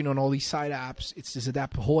were working on all these side apps. It's this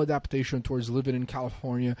whole adaptation towards living in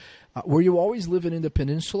California. Were you always living in the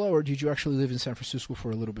peninsula, or did you actually live in San Francisco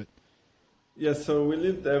for a little bit? Yeah, so we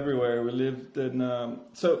lived everywhere. We lived in...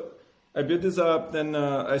 so I built this app. Then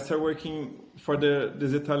I started working for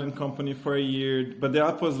this Italian company for a year. But the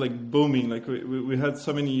app was like booming. Like we had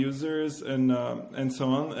so many users and so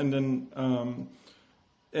on. And then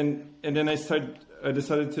and then I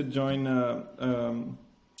decided to join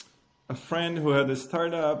a friend who had a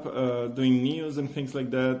startup doing news and things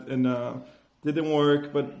like that, and didn't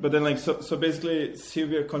work. But then so basically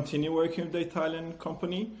Silvia continued working with the Italian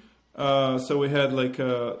company, So we had like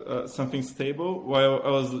something stable while I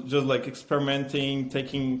was just like experimenting,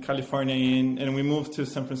 taking California in, and we moved to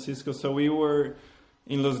San Francisco. So we were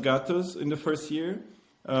in Los Gatos in the first year.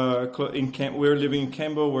 We were living in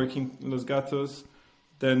Campbell, working in Los Gatos.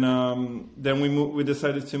 Then we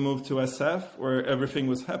decided to move to SF where everything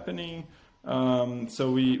was happening.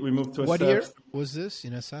 So we moved to SF. What year was this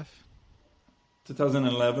in SF?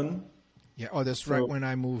 2011. Yeah. Oh, that's right when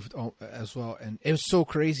I moved as well. And it was so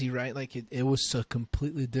crazy, right? Like it was a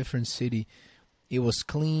completely different city. It was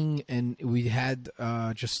clean, and we had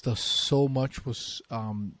just so much was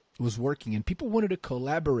working, and people wanted to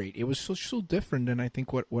collaborate. It was so different than I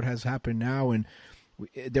think what has happened now. And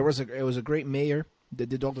it was a great mayor that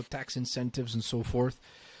did all the tax incentives and so forth.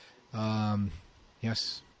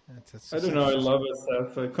 Yes. I don't know. I love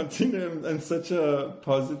SF. I continue. I'm such a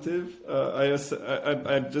positive. I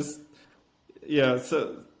just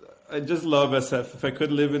love SF. If I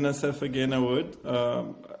could live in SF again, I would.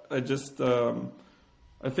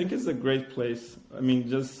 I think it's a great place. I mean,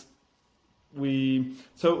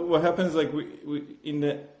 so what happens? Like we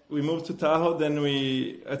moved to Tahoe. Then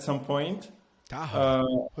at some point.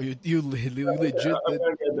 Tahoe. You legit.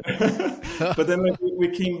 But then we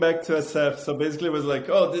came back to SF. So basically, it was like,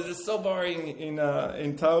 oh, this is so boring in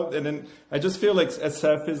Tahoe. And then I just feel like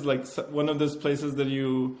SF is like one of those places that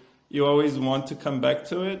you always want to come back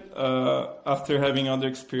to it after having other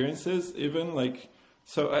experiences. Even like,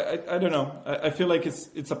 so I don't know. I feel like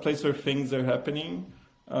it's a place where things are happening.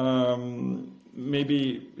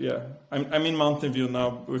 Maybe, yeah. I'm in Mountain View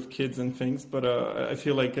now with kids and things, but I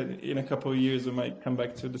feel like in a couple of years we might come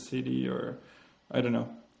back to the city, or I don't know.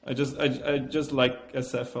 I just like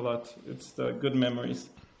SF a lot. It's good memories,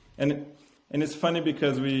 and it's funny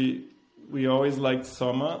because we always liked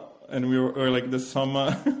Soma, and we were like the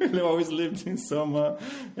Soma. We always lived in Soma,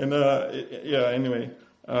 and Anyway,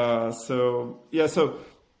 so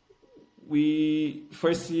we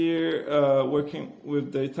first year working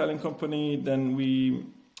with the Italian company. Then we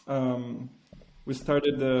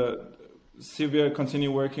started Silvia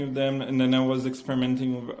continued working with them, and then I was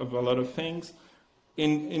experimenting with a lot of things.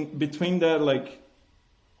 In between that, like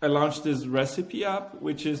I launched this recipe app,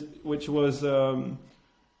 which was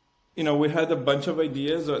we had a bunch of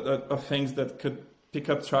ideas of things that could pick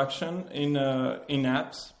up traction in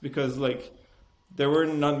apps, because like there were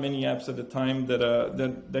not many apps at the time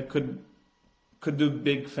that could do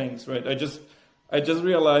big things, right? I just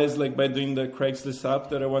realized, like, by doing the Craigslist app,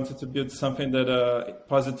 that I wanted to build something that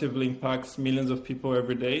positively impacts millions of people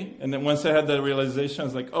every day. And then once I had that realization, I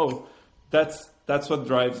was like, oh, that's what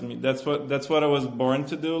drives me. That's what I was born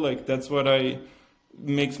to do. Like, that's what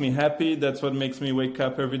makes me happy. That's what makes me wake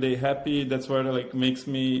up every day happy. That's what like makes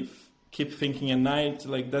me keep thinking at night.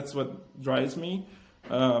 Like, that's what drives me.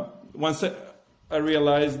 Once I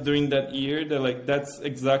realized during that year that like that's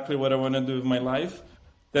exactly what I want to do with my life.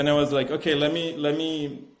 Then I was like, okay,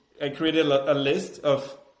 I created a list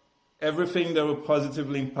of everything that will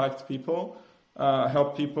positively impact people,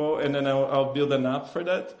 help people, and then I'll build an app for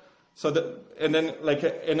that.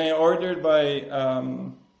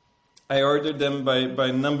 I ordered them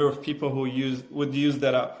by number of people who would use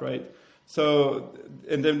that app, right? So,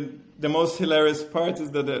 and then the most hilarious part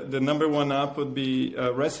is that the number one app would be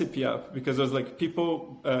a recipe app, because it was like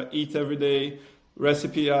people eat every day.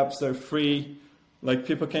 Recipe apps are free. Like,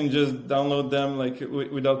 people can just download them like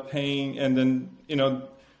without paying, and then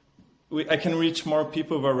I can reach more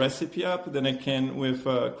people with a recipe app than I can with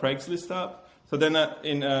a Craigslist app. So then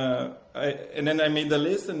I made the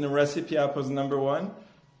list, and the recipe app was number one,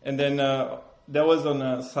 and then that was on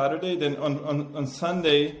a Saturday. Then on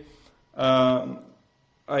Sunday,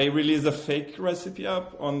 I released a fake recipe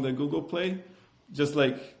app on the Google Play, just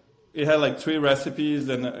like it had like 3 recipes,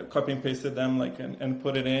 and copy and pasted them like and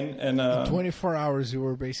put it in. And in 24 hours, you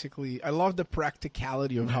were basically. I love the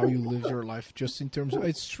practicality of how you live your life. Just in terms of,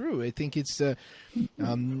 it's true. I think it's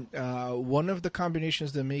one of the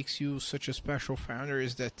combinations that makes you such a special founder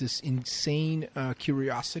is that this insane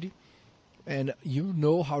curiosity, and you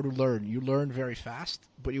know how to learn. You learn very fast,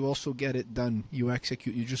 but you also get it done. You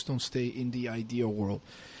execute. You just don't stay in the idea world.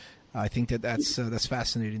 I think that's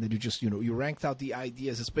fascinating that you just you ranked out the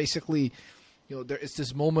ideas. It's basically there is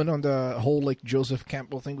this moment on the whole like Joseph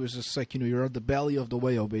Campbell thing was just like you're at the belly of the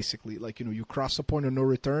whale, basically, like you cross the point of no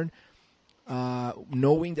return,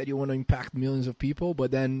 knowing that you want to impact millions of people,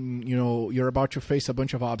 but then you're about to face a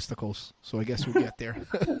bunch of obstacles. So I guess we'll get there.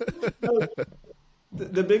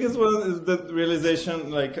 The biggest one is the realization.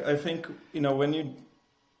 Like, I think when you,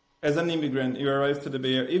 as an immigrant, you arrive to the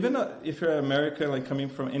Bay Area, even if you're American, like coming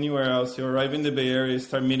from anywhere else, you arrive in the Bay Area, you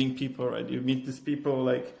start meeting people, right? You meet these people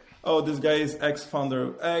like oh, this guy is ex-founder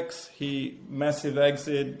of X, he massive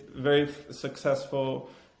exit, very successful.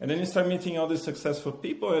 And then you start meeting all these successful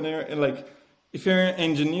people, and like, if you're an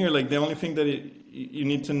engineer, like the only thing that you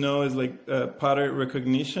need to know is like pattern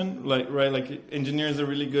recognition, like, right? Like engineers are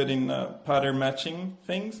really good in pattern matching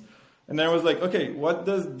things. And then I was like, okay, what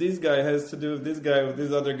does this guy has to do with this guy, with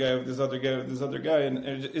this other guy, with this other guy, with this other guy? And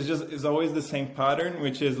it's always the same pattern,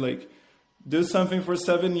 which is like, do something for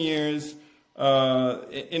 7 years,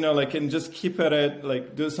 like, and just keep at it,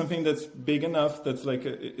 like do something that's big enough, that's like,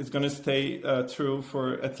 it's going to stay true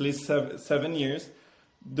for at least 7 years.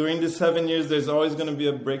 During these 7 years, there's always going to be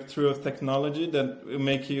a breakthrough of technology that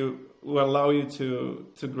will allow you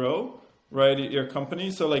to grow, right, your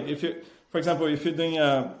company. So like for example, if you're doing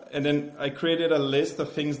and then I created a list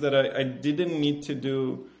of things that I didn't need to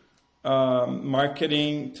do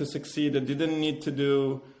marketing to succeed. I didn't need to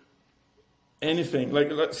do anything.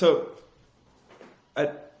 So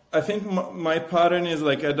I think my pattern is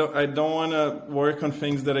like I don't want to work on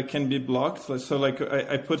things that can be blocked. So like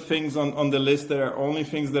I put things on the list that are only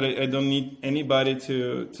things that I don't need anybody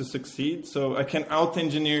to succeed. So I can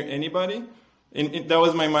out-engineer anybody. And that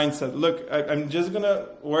was my mindset. Look, I'm just going to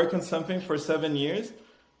work on something for 7 years.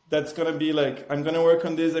 That's going to be like, I'm going to work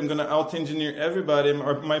on this. I'm going to out-engineer everybody.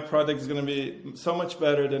 Or my product is going to be so much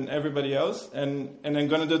better than everybody else. And I'm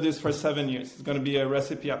going to do this for 7 years. It's going to be a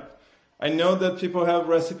recipe app. I know that people have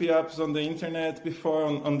recipe apps on the internet before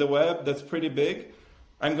on the web. That's pretty big.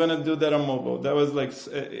 I'm going to do that on mobile. That was like,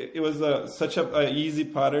 it was such a easy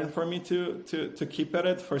pattern for me to keep at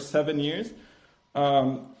it for 7 years.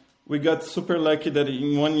 We got super lucky that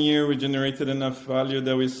in 1 year we generated enough value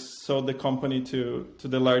that we sold the company to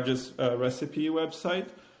the largest recipe website.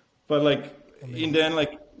 But like in the end,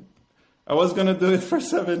 like I was gonna do it for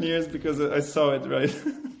 7 years because I saw it, right?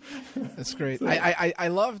 That's great. So, I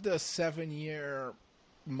love the 7-year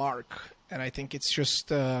mark, and I think it's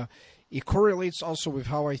just it correlates also with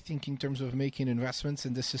how I think in terms of making investments,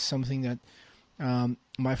 and this is something that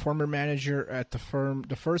my former manager at the firm,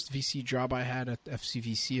 the first VC job I had at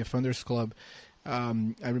FCVC, a Funders Club,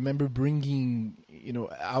 I remember bringing,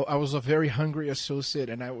 I was a very hungry associate,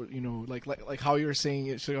 and I would, like how you're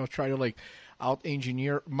saying, so I'll try to like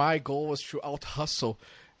out-engineer. My goal was to out-hustle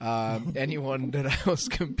anyone that I was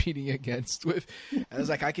competing against with. And I was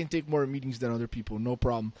like, I can take more meetings than other people, no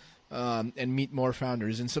problem, and meet more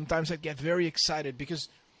founders. And sometimes I get very excited because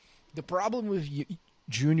the problem with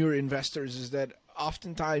junior investors is that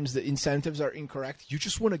oftentimes the incentives are incorrect. You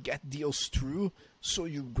just want to get deals through so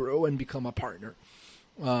you grow and become a partner.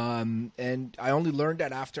 And I only learned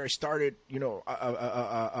that after I started,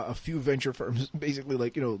 a few venture firms, basically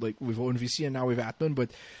like with ONVC and now with Atman.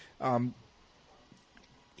 But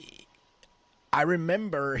I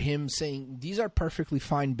remember him saying, these are perfectly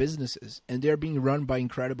fine businesses and they're being run by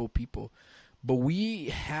incredible people. But we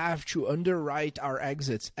have to underwrite our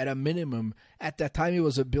exits at a minimum. At that time, it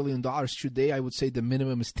was $1 billion. Today, I would say the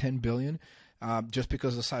minimum is $10 billion, just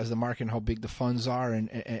because of the size of the market and how big the funds are, and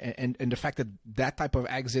the fact that that type of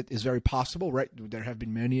exit is very possible. Right? There have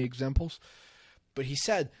been many examples. But he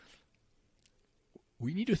said,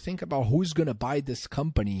 we need to think about who's going to buy this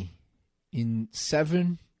company in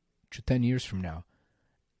 7 to 10 years from now.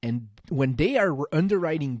 And when they are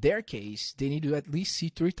underwriting their case, they need to at least see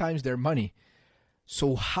 3 times their money.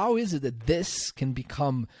 So how is it that this can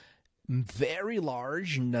become very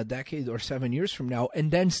large in a decade or 7 years from now,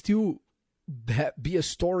 and then still be a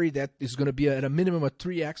story that is going to be at a minimum of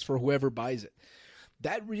 3x for whoever buys it?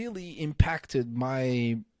 That really impacted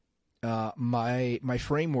my my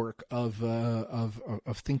framework of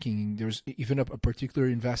thinking. There's even a particular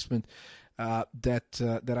investment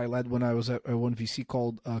that I led when I was at one VC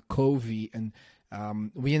called Covey, and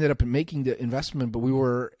we ended up making the investment, but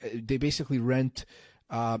they basically rent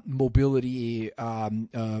mobility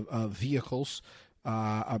vehicles,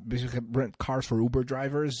 basically rent cars for Uber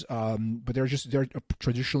drivers, but they're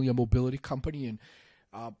traditionally a mobility company, and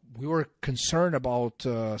we were concerned about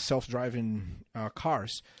self-driving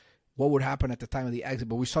cars. What would happen at the time of the exit?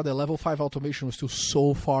 But we saw that level 5 automation was still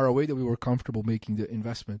so far away that we were comfortable making the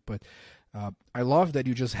investment. But I love that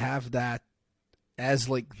you just have that as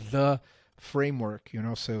like the framework,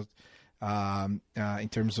 so in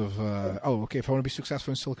terms of if I want to be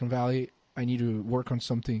successful in Silicon Valley, I need to work on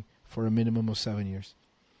something for a minimum of 7 years.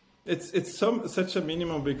 It's such a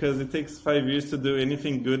minimum because it takes 5 years to do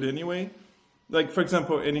anything good anyway. Like for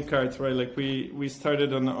example, Anycart, right? Like we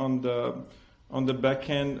started on the back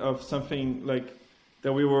end of something like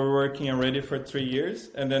that we were working already for 3 years,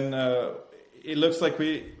 and then it looks like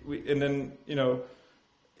we and then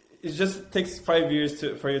it just takes 5 years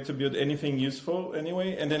for you to build anything useful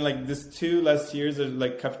anyway. And then like these 2 last years are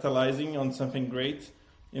like capitalizing on something great.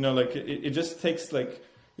 Like it just takes like,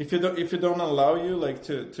 if you don't allow you like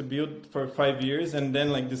to build for 5 years and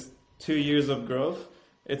then like this 2 years of growth,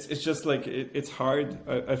 it's just like it's hard.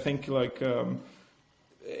 I think like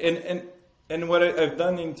and what I've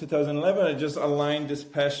done in 2011, I just aligned this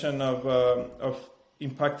passion of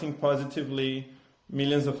impacting positively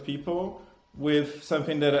millions of people with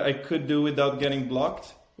something that I could do without getting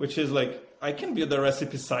blocked, which is like, I can build a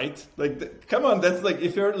recipe site. Like, come on, that's like,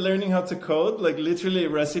 if you're learning how to code, like literally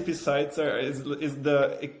recipe sites is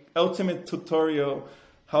the ultimate tutorial.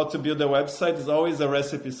 How to build a website is always a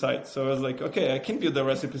recipe site. So I was like, okay, I can build a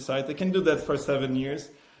recipe site. I can do that for 7 years.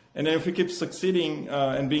 And then if we keep succeeding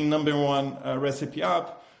and being number one recipe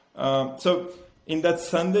app. So in that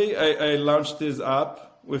Sunday, I launched this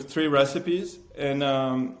app with 3 recipes. And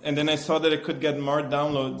then I saw that I could get more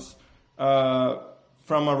downloads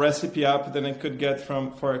from a recipe app than I could get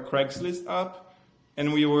for a Craigslist app.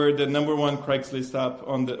 And we were the number one Craigslist app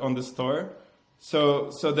on the store. So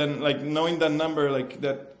then like knowing that number, like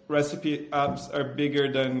that recipe apps are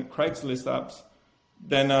bigger than Craigslist apps,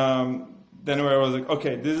 then where I was like,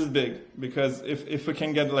 okay, this is big, because if we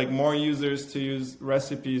can get like more users to use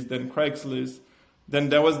recipes than Craigslist, then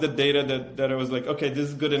that was the data that I was like, okay, this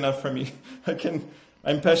is good enough for me.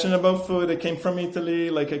 I'm passionate about food. I came from Italy.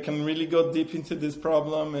 Like I can really go deep into this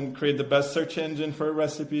problem and create the best search engine for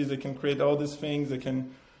recipes. I can create all these things. I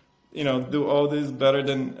can, do all this better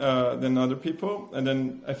than other people. And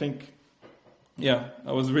then I think, I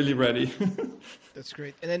was really ready. That's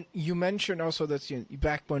great. And then you mentioned also that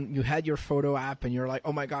back when you had your photo app and you're like,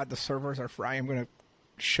 oh my God, the servers are fry. I'm going to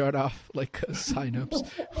shut off like signups,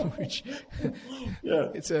 which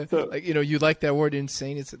it's you like that word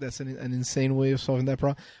insane. That's an insane way of solving that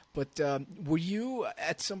problem. But will you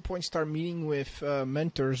at some point start meeting with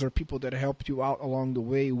mentors or people that helped you out along the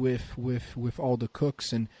way with all the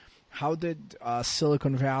cooks, and how did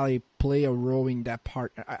Silicon Valley play a role in that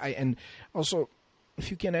part? And also,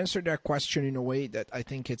 if you can answer that question in a way that I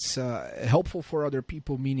think it's helpful for other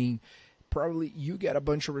people, meaning probably you get a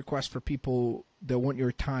bunch of requests for people that want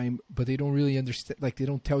your time, but they don't really understand, like they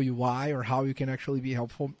don't tell you why or how you can actually be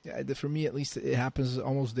helpful. For me, at least, it happens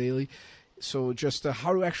almost daily. So just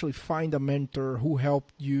how to actually find a mentor who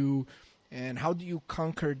helped you, and how do you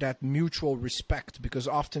conquer that mutual respect? Because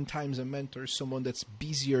oftentimes a mentor is someone that's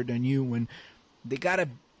busier than you, and they got to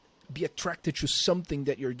be attracted to something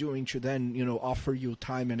that you're doing to then, offer you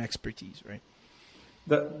time and expertise, right?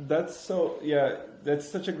 That's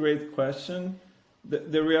such a great question.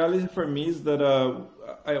 The reality for me is that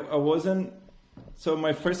I wasn't. So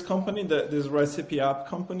my first company, this recipe app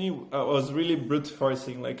company, was really brute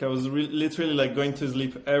forcing. Like I was literally like going to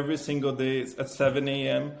sleep every single day at 7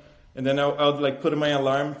 a.m. And then I would like put my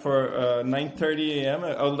alarm for 9:30 a.m.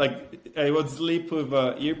 I would sleep with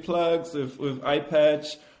earplugs, with eye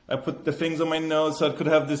patch. I put the things on my nose so I could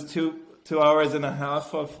have this 2 hours and a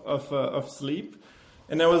half of sleep.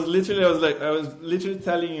 And I was literally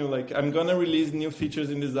telling you, like, I'm gonna release new features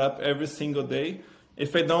in this app every single day.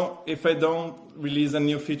 If I don't release a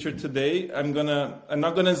new feature today, I'm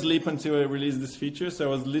not gonna sleep until I release this feature. So I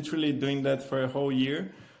was literally doing that for a whole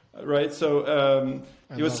year, right? So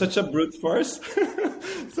it was such a brute force.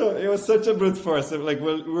 So it was such a brute force. Like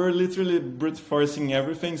we were literally brute forcing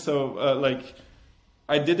everything. So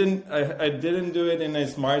I didn't do it in a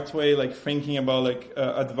smart way, like thinking about like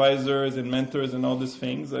advisors and mentors and all these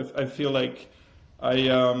things. I feel like I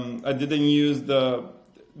didn't use the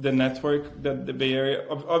network that the Bay Area.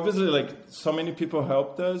 Obviously, like so many people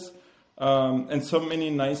helped us, and so many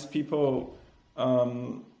nice people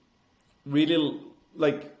really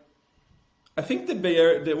like. I think the Bay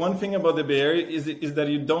Area. The one thing about the Bay Area is that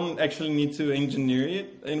you don't actually need to engineer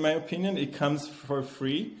it. In my opinion, it comes for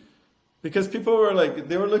free. Because people were like,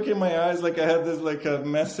 they were looking in my eyes like I had this like a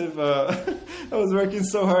massive, I was working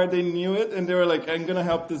so hard, they knew it. And they were like, I'm going to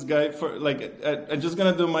help this guy for like, I'm just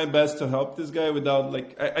going to do my best to help this guy without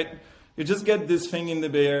like, you just get this thing in the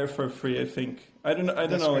Bay Area for free, I think. I don't know,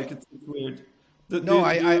 Right. like it's weird.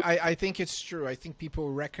 I think it's true. I think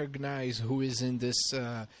people recognize who is in this,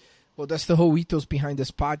 well, that's the whole ethos behind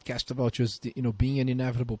this podcast about just, being an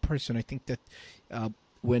inevitable person. I think that,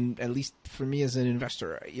 when, at least for me as an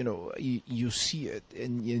investor, you see it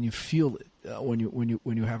and you feel it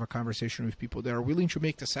when you have a conversation with people that are willing to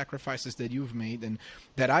make the sacrifices that you've made and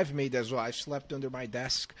that I've made as well. I've slept under my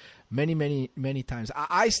desk many, many, many times.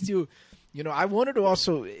 I still, I wanted to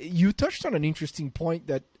also. You touched on an interesting point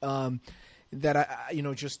that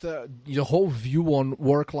just the whole view on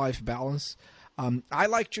work-life balance. I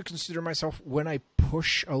like to consider myself, when I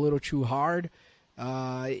push a little too hard,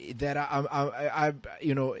 that I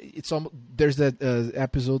it's almost, there's that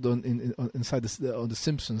episode inside on the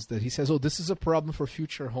Simpsons that he says, "Oh, this is a problem for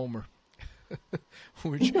future Homer."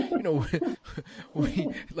 Which,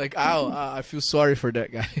 I feel sorry for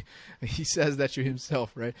that guy. He says that to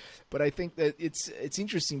himself, right? But I think that it's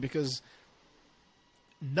interesting because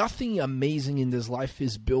nothing amazing in this life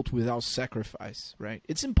is built without sacrifice, right?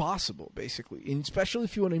 It's impossible, basically. And especially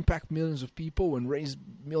if you want to impact millions of people and raise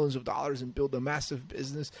millions of dollars and build a massive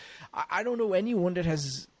business. I don't know anyone that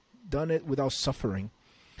has done it without suffering.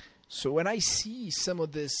 So when I see some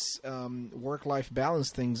of this work-life balance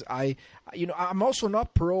things, I'm also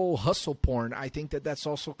not pro hustle porn. I think that that's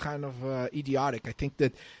also kind of idiotic. I think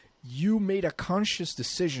that you made a conscious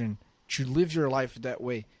decision to live your life that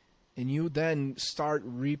way, and you then start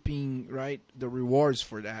reaping, right, the rewards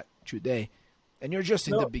for that today. And you're just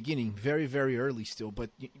in the beginning, very, very early still.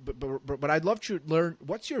 But I'd love to learn,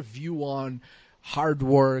 what's your view on hard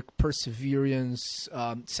work, perseverance,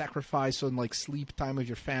 sacrifice on like sleep time with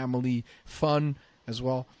your family, fun as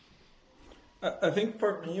well? I think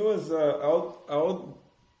for me it was I would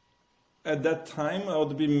at that time I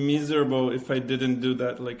would be miserable if I didn't do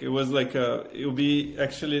that. Like it was like it would be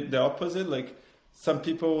actually the opposite. Like some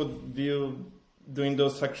people would view doing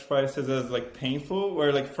those sacrifices as like painful,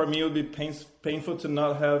 where like for me it would be painful to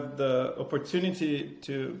not have the opportunity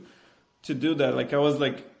to do that. Like I was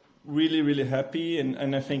like really, really happy,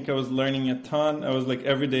 and I think I was learning a ton. I was like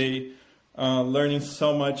every day learning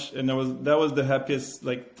so much, and that was the happiest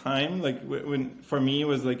like time. Like when for me it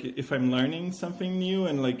was like if I'm learning something new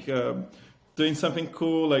and like doing something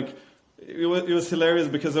cool. Like it was hilarious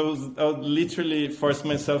because I would literally force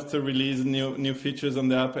myself to release new features on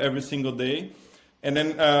the app every single day, and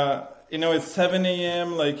then it's 7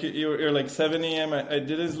 a.m. Like you're like 7 a.m. I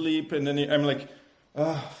didn't sleep, and then I'm like,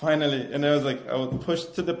 oh, finally. And I was like, I would push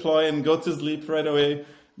to deploy and go to sleep right away.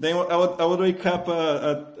 Then I would wake up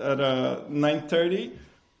at 9:30,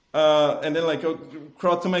 and then like I would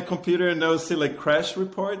crawl to my computer and I would see like crash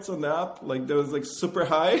reports on the app. Like that was like super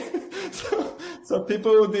high. so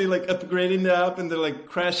people would be like upgrading the app and they're like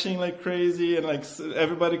crashing like crazy and like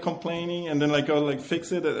everybody complaining. And then like I would like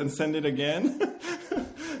fix it and send it again.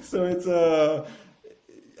 So it's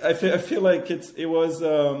I feel like I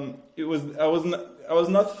was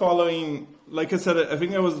not following, like I said, I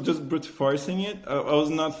think I was just brute forcing it. I was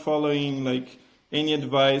not following like any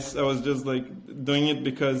advice. I was just like doing it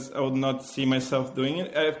because I would not see myself doing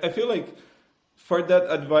it. I feel like for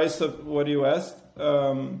that advice of what you asked,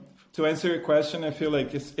 to answer your question, I feel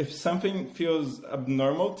like if something feels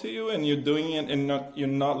abnormal to you and you're doing it and you're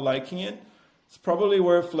not liking it, it's probably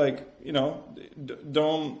worth like,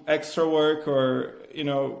 don't extra work or,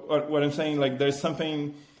 what I'm saying, like there's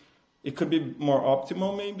something, it could be more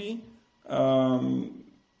optimal maybe. I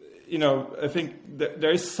think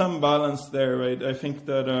there is some balance there, right? I think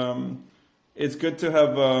that it's good to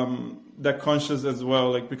have that conscious as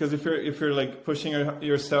well, like because if you're like pushing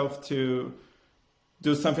yourself to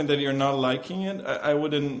do something that you're not liking it, I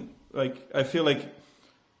wouldn't like. I feel like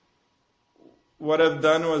what I've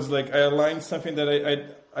done was like I aligned something that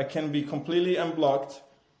I can be completely unblocked.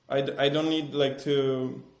 I don't need like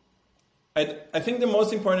to. I think the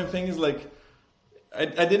most important thing is like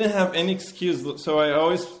I didn't have any excuse. So I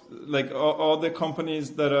always like all the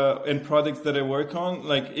companies that and products that I work on,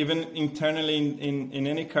 like even internally in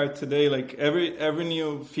Anycart today, like every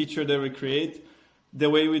new feature that we create, the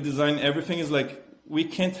way we design everything is like we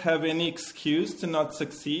can't have any excuse to not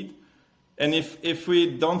succeed. And if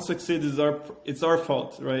we don't succeed, it's our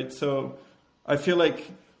fault, right? So I feel like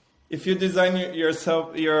if you design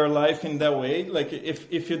your life in that way, like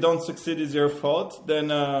if you don't succeed is your fault,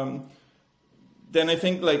 then I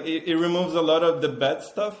think like it removes a lot of the bad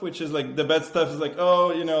stuff, which is like the bad stuff is like,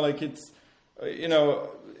 like it's,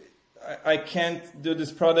 I can't do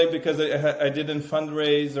this product because I didn't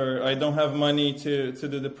fundraise, or I don't have money to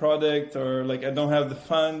do the product, or like I don't have the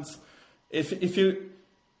funds. If you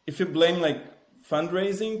blame like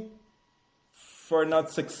fundraising for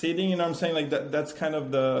not succeeding, you know what I'm saying? Like that's kind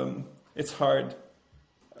of it's hard.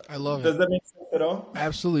 I love it. Does that make sense at all?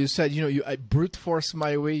 Absolutely. You said, I brute force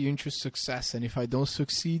my way into success, and if I don't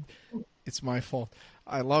succeed, it's my fault.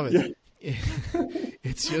 I love it. Yeah.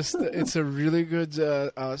 It's a really good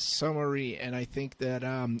summary, and I think that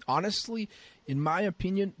honestly, in my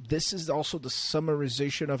opinion, this is also the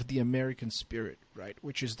summarization of the American spirit, right?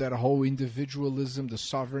 Which is that whole individualism, the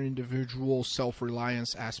sovereign individual,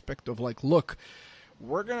 self-reliance aspect of like, look,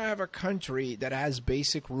 we're going to have a country that has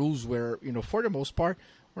basic rules where, for the most part,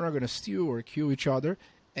 we're not going to steal or kill each other.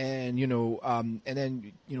 and and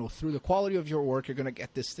then through the quality of your work, you're gonna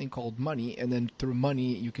get this thing called money, and then through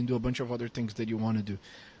money, you can do a bunch of other things that you want to do.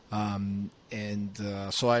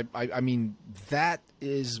 So I mean, that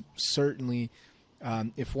is certainly,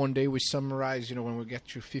 if one day we summarize, when we get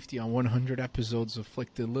to 50 on 100 episodes of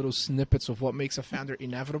like the little snippets of what makes a founder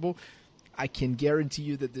inevitable, I can guarantee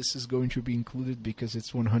you that this is going to be included because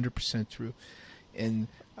it's 100% true. And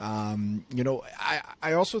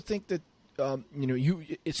I also think that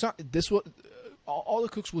it's not this what All the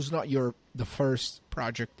Cooks was not the first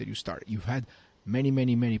project that you started. You've had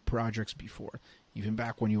many projects before, even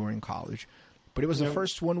back when you were in college, but it was the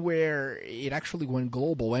first one where it actually went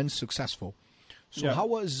global and successful. So how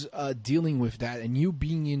was dealing with that? And you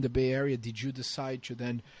being in the Bay Area, did you decide to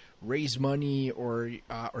then raise money or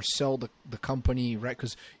sell the company, right?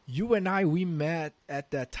 Because you and we met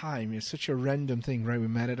at that time. It's such a random thing, right? We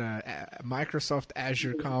met at a Microsoft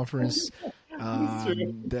Azure conference. I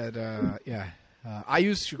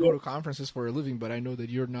used to go to conferences for a living, but I know that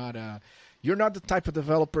you're not the type of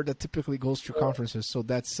developer that typically goes to conferences. So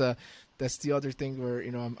that's the other thing where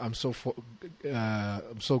I'm so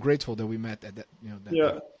grateful that we met at that.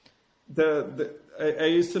 I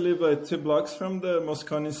used to live 2 blocks from the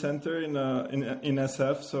Moscone Center in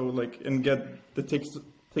SF, so and get the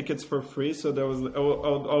tickets for free. So I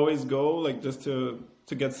would always go just to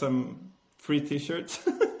get some free T-shirts.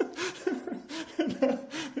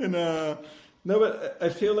 No, but I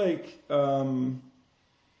feel like the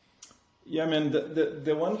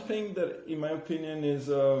one thing that, in my opinion, is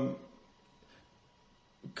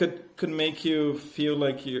could make you feel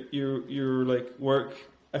like you're like work.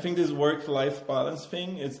 I think this work-life balance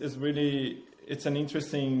thing is really, it's an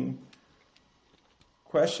interesting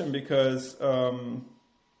question because, for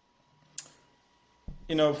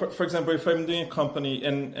example, if I'm doing a company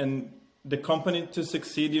and the company to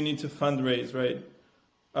succeed, you need to fundraise, right?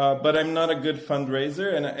 But I'm not a good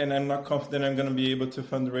fundraiser and I'm not confident I'm going to be able to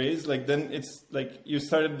fundraise. Then it's like you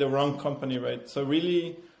started the wrong company, right? So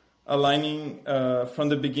really aligning from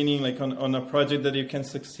the beginning, on a project that you can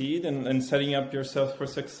succeed and setting up yourself for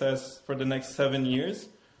success for the next 7 years,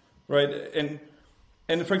 right?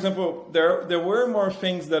 And for example, there were more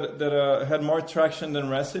things that had more traction than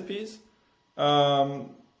recipes.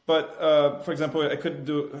 But for example, I could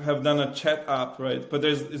have done a chat app, right? But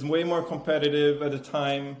it's way more competitive at the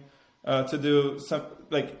time to do some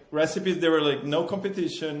recipes. There were no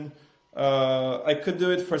competition. I could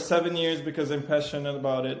do it for 7 years because I'm passionate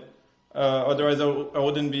about it. Otherwise, I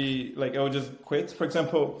wouldn't be I would just quit. For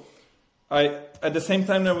example, at the same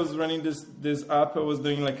time I was running this app, I was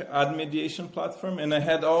doing ad mediation platform, and I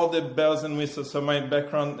had all the bells and whistles. So my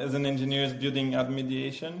background as an engineer is building ad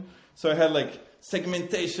mediation. So I had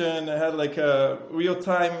segmentation, I had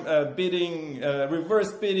real-time bidding,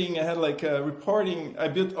 reverse bidding, I had reporting. I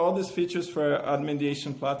built all these features for ad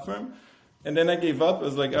mediation platform. And then I gave up. I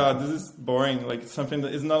was like, this is boring. Something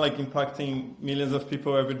that is not impacting millions of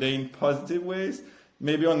people every day in positive ways.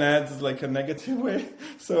 Maybe on ads is a negative way.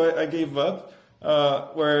 So I gave up.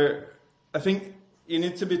 Where I think you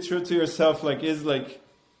need to be true to yourself. Is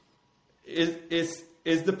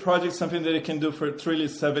the project something that you can do for truly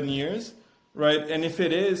 7 years, right? And if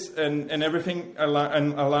it is, and everything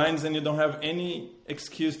aligns, and you don't have any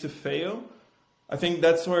excuse to fail, I think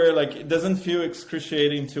that's where it doesn't feel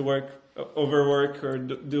excruciating to overwork or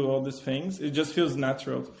do all these things. It just feels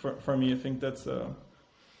natural for me. I think that's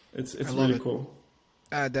it's really cool.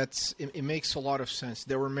 It makes a lot of sense.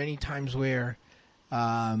 There were many times where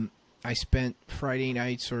I spent Friday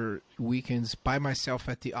nights or weekends by myself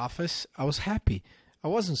at the office. I was happy. I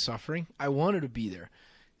wasn't suffering. I wanted to be there.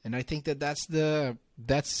 And I think that's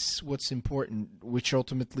what's important, which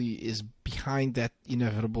ultimately is behind that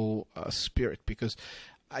inevitable spirit. Because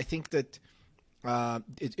I think that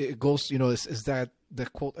it goes, is that the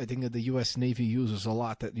quote I think that the U.S. Navy uses a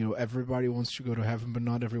lot, that everybody wants to go to heaven, but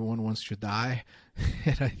not everyone wants to die.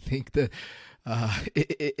 And I think that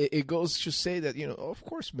it goes to say that of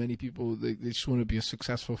course many people they just want to be a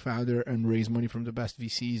successful founder and raise money from the best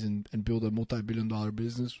VCs and build a multi-billion-dollar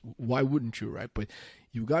business. Why wouldn't you, right? But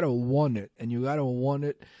you gotta want it, and you gotta want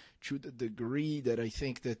it to the degree that I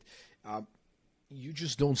think that you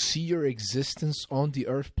just don't see your existence on the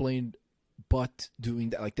earth plane but doing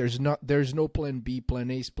that. There's no plan B, plan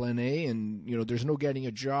A is plan A, and there's no getting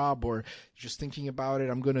a job or just thinking about it.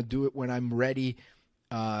 I'm gonna do it when I'm ready.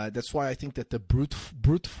 That's why I think that the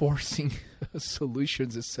brute forcing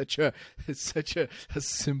solutions is such a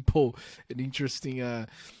simple and interesting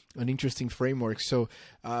framework. So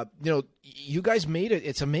you guys made it.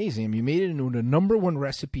 It's amazing. You made it into the #1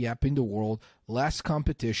 recipe app in the world. Last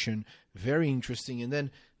competition, very interesting. And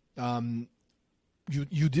then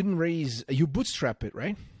you didn't raise, you bootstrap it,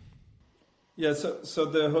 right? Yeah. So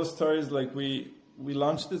the whole story is like we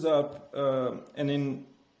launched this up, and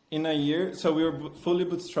in a year, so we were fully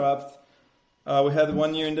bootstrapped. We had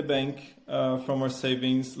 1 year in the bank from our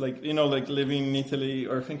savings, like living in Italy,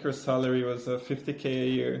 or I think our salary was 50K a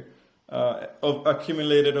year,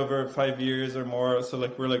 accumulated over 5 years or more. So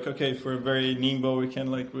like we're like, okay, if we're very nimble, we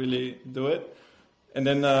can like really do it. And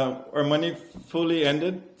then our money fully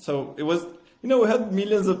ended. So it was, we had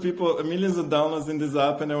millions of people, millions of downloads in this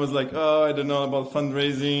app, and I was like, oh, I don't know about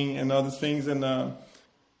fundraising and all these things, and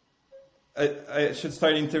I should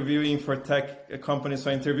start interviewing for tech companies.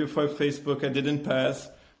 So I interviewed for Facebook. I didn't pass.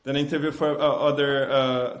 Then I interviewed for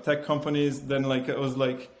other tech companies. Then like I was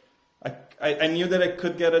like, I knew that I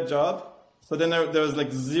could get a job. So then there was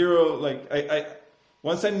like zero. Like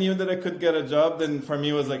once I knew that I could get a job, then for me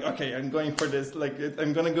it was like, okay, I'm going for this. Like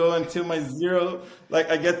I'm gonna go until my zero. Like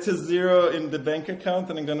I get to zero in the bank account,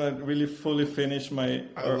 and I'm gonna really fully finish my.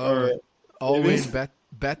 I love it. Always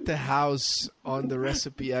bet the house on the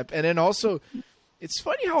recipe app. And then also, it's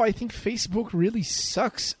funny how I think Facebook really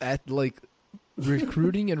sucks at like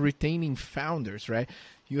recruiting and retaining founders, right?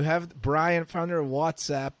 You have Brian, founder of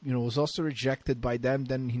WhatsApp, was also rejected by them.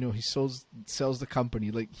 Then, he sells the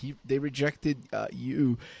company. Like they rejected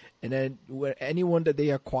you. And then anyone that they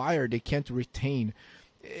acquire, they can't retain.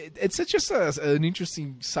 It's just an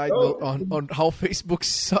interesting side note on how Facebook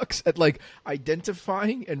sucks at like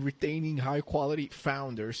identifying and retaining high quality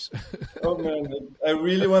founders. Oh man, I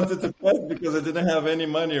really wanted to pass because I didn't have any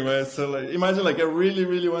money, right? So like, imagine like I really,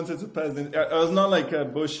 really wanted to pass. I was not like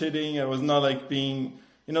bullshitting. I was not like being,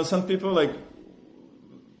 some people like,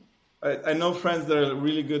 I know friends that are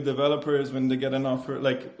really good developers. When they get an offer,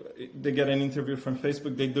 like they get an interview from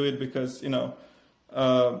Facebook, they do it because,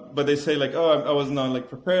 but they say like, oh, I was not like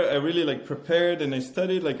prepared. I really like prepared and I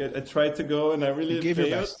studied. Like I tried to go and I really you gave failed.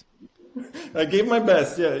 your best. I gave my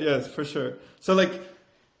best. Yeah, yes, for sure. So like,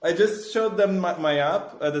 I just showed them my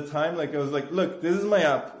app at the time. Like I was like, look, this is my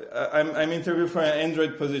app. I'm interviewing for an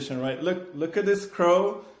Android position, right? Look at this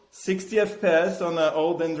Crow, 60 FPS on an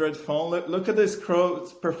old Android phone. Look at this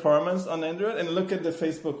Crow's performance on Android, and look at the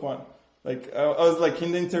Facebook one. Like I was like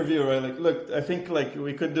in the interview, right? Like, look, I think like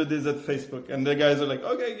we could do this at Facebook, and the guys are like,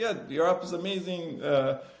 okay, yeah, your app is amazing,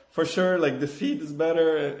 for sure. Like the feed is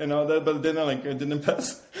better and all that, but then I didn't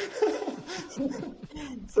pass.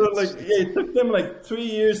 So like, yeah, it took them like 3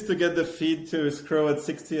 years to get the feed to scroll at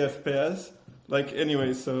 60 FPS. Like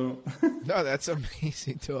anyway, so no, that's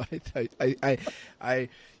amazing too.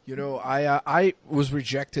 I was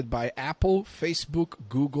rejected by Apple, Facebook,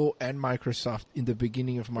 Google, and Microsoft in the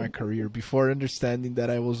beginning of my career before understanding that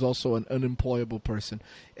I was also an unemployable person.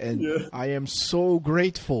 And yeah. I am so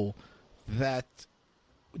grateful that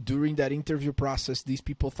during that interview process, these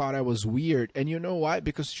people thought I was weird. And you know why?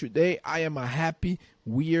 Because today I am a happy,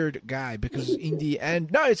 weird guy. Because in the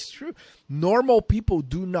end, no, it's true. Normal people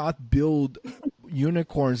do not build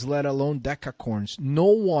unicorns, let alone decacorns. No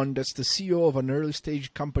one that's the CEO of an early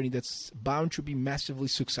stage company that's bound to be massively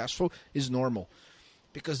successful is normal.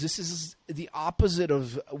 Because this is the opposite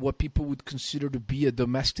of what people would consider to be a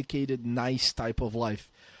domesticated, nice type of life.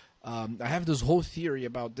 I have this whole theory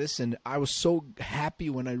about this, and I was so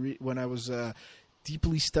happy when I was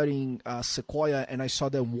deeply studying Sequoia, and I saw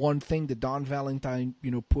that one thing that Don Valentine,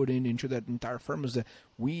 put into that entire firm is that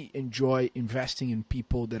we enjoy investing in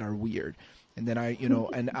people that are weird. And then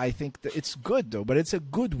and I think that it's good though, but it's a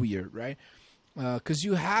good weird, right? Because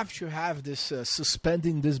you have to have this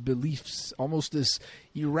suspending these beliefs, almost this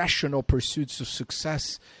irrational pursuits of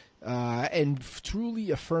success. And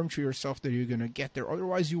truly affirm to yourself that you're going to get there.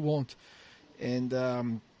 Otherwise, you won't. And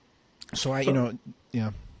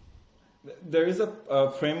yeah. There is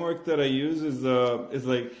a framework that I use is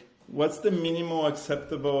like, what's the minimal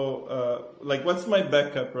acceptable, like what's my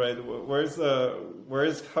backup, right?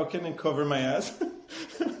 How can I cover my ass?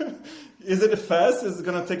 Is it fast? Is it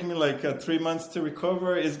going to take me like 3 months to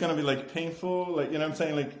recover? Is it going to be like painful? Like, what I'm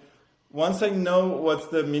saying? Like, once I know what's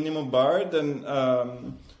the minimum bar, then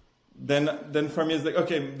for me it's like,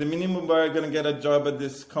 okay, the minimum bar, I'm going to get a job at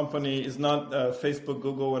this company is not Facebook,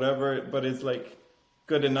 Google, whatever, but it's like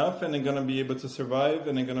good enough and I'm going to be able to survive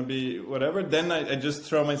and I'm going to be whatever. Then I just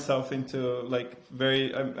throw myself into like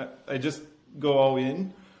I just go all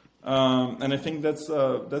in. And I think that's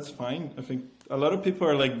fine. I think a lot of people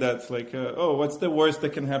are like that. It's like, oh, what's the worst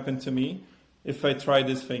that can happen to me if I try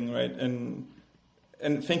this thing, right? And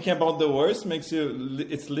thinking about the worst makes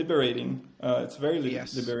it's liberating. It's very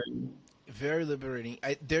liberating. Very liberating.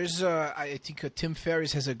 I think Tim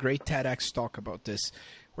Ferriss has a great TEDx talk about this,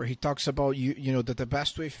 where he talks about that the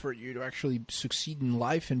best way for you to actually succeed in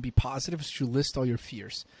life and be positive is to list all your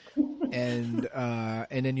fears, and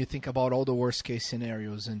then you think about all the worst case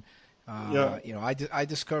scenarios. And I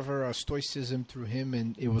discover stoicism through him,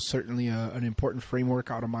 and it was certainly an important framework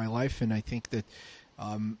out of my life. And I think that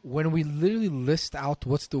when we literally list out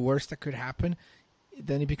what's the worst that could happen,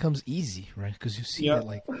 then it becomes easy, right? Because you see that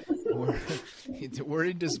like we're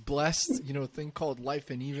in this blessed thing called life,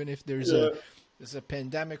 and even if there's a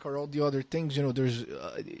pandemic or all the other things, there's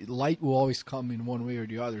light will always come in one way or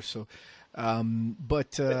the other. So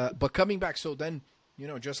but coming back, so then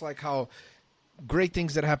just like how great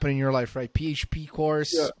things that happen in your life, right? PHP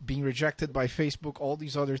course, being rejected by Facebook, all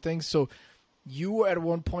these other things. So you at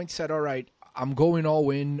one point said, all right, I'm going all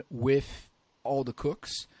in with all the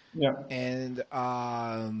cooks. Yeah. And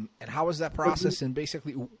how was that process? And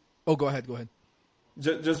basically, go ahead.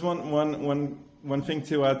 Just one thing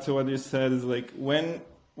to add to what you said is like when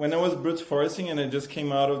I was brute forcing and I just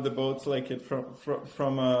came out of the boat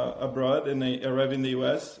from abroad and I arrived in the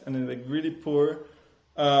US and I'm like really poor.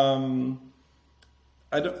 I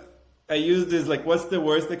used this like what's the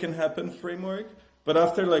worst that can happen framework. But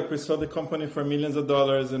after like we sold the company for millions of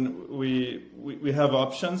dollars and we have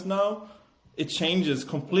options now, it changes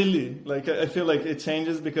completely. Like I feel like it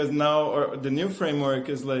changes because now the new framework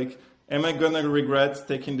is like, am I gonna regret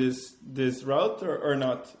taking this route or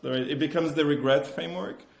not? Right? It becomes the regret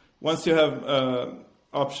framework. Once you have a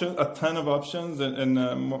ton of options and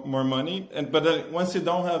more money, but then once you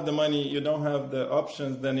don't have the money, you don't have the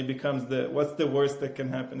options. Then it becomes what's the worst that can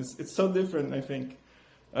happen? It's so different. I think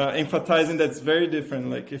emphasizing that's very different.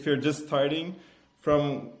 Like if you're just starting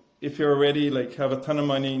from. If you already like have a ton of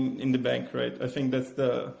money in the bank, right? I think that's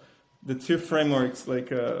the two frameworks, like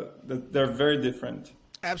that they're very different.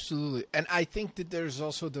 Absolutely. And I think that there's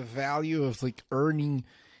also the value of like earning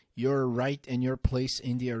your right and your place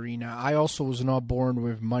in the arena. I also was not born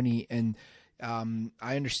with money, and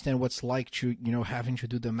I understand what's like to, having to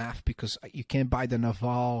do the math because you can't buy the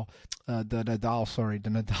Nadal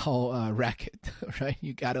racket, right?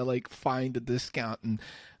 You gotta like find the discount, and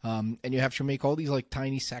you have to make all these like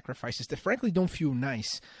tiny sacrifices that frankly don't feel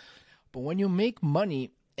nice. But when you make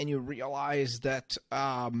money and you realize that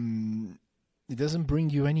it doesn't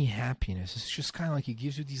bring you any happiness, it's just kind of like it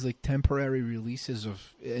gives you these like temporary releases and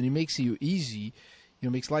it makes you easy.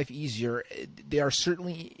 Makes life easier. They are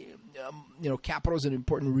certainly, capital is an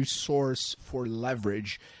important resource for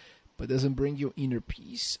leverage, but doesn't bring you inner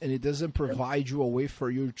peace, and it doesn't provide you a way for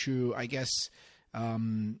you to, I guess,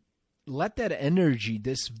 let that energy,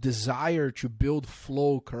 this desire to build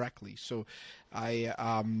flow correctly. So,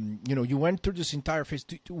 you went through this entire phase.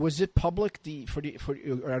 Was it public? I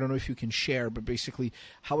don't know if you can share, but basically,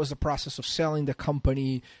 how was the process of selling the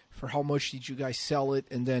company? For how much did you guys sell it?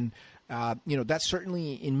 And then, that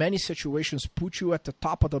certainly in many situations put you at the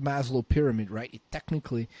top of the Maslow pyramid, right?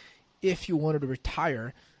 Technically, if you wanted to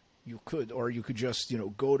retire, you could, or you could just,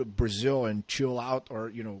 go to Brazil and chill out, or,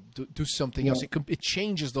 do something else. It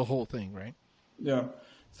changes the whole thing, right? Yeah.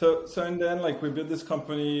 So and then like we built this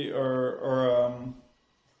company or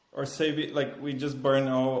save it, like we just burned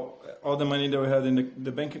all the money that we had in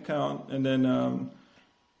the bank account, and then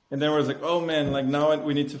it was like, oh man, like now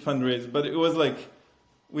we need to fundraise. But it was like,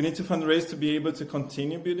 we need to fundraise to be able to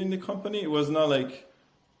continue building the company. It was not like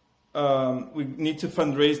we need to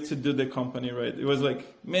fundraise to do the company, right? It was like,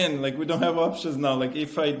 man, like we don't have options now. Like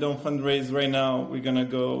if I don't fundraise right now, we're gonna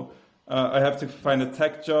go. I have to find a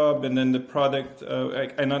tech job, and then the product.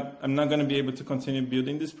 I'm not gonna be able to continue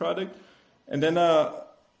building this product. And then all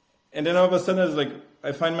of a sudden, it's like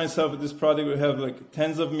I find myself with this product. We have like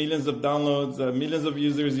tens of millions of downloads, millions of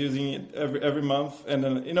users using it every month, and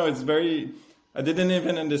then it's very. I didn't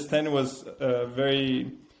even understand it was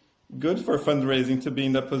very good for fundraising to be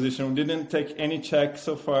in that position. We didn't take any check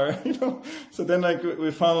so far, So then, like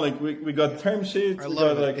we found, like we got term sheets. I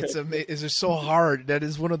love it. It's just so hard. That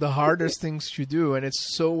is one of the hardest things to do, and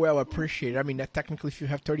it's so well appreciated. I mean, technically, if you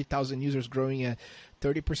have 30,000 users growing at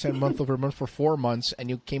 30% month over month for 4 months, and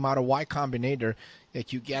you came out of Y Combinator,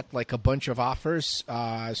 that you get like a bunch of offers.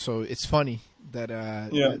 So it's funny that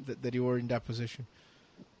that you were in that position.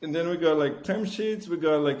 And then we got like term sheets. We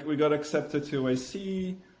got accepted to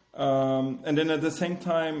YC. And then at the same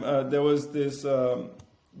time, there was this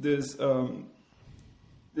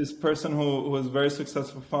person who was very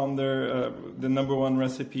successful founder, the #1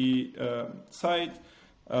 recipe site.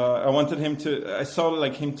 I wanted him to. I saw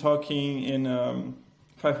like him talking in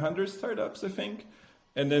 500 startups, I think,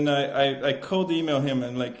 and then I cold email him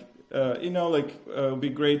and like it would be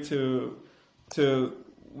great to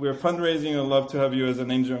we're fundraising. I'd love to have you as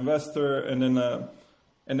an angel investor. And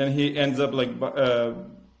then he ends up like,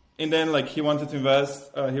 and then like he wanted to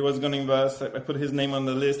invest. He was going to invest. I put his name on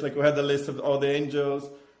the list. Like we had the list of all the angels.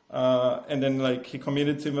 And then like he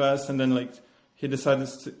committed to invest, and then like he decided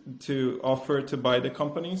to offer to buy the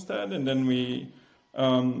company instead. And then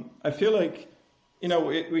I feel like,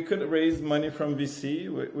 we could raise money from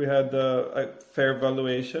VC. We had a fair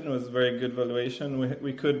valuation. It was a very good valuation.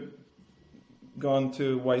 We could go on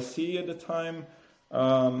to YC at the time.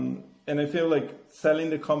 And I feel like selling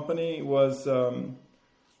the company was, and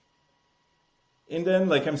then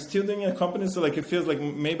like I'm still doing a company. So like it feels like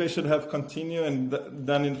maybe I should have continued and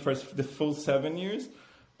done it for the full 7 years.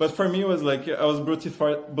 But for me, it was like I was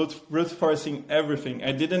brute forcing everything.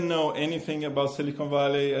 I didn't know anything about Silicon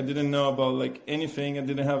Valley. I didn't know about like anything. I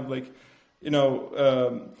didn't have like,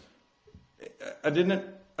 I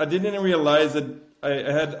didn't realize that I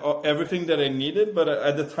had everything that I needed. But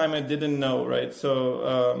at the time, I didn't know, right?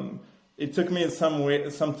 So it took me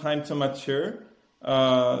some time to mature.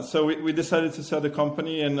 So we decided to sell the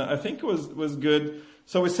company, and I think it was good.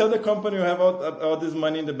 So we sell the company, we have all this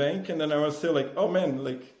money in the bank, and then I was still like, oh man,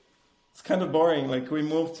 like it's kind of boring. Like we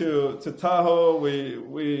moved to Tahoe, we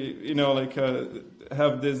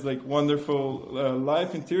have this like wonderful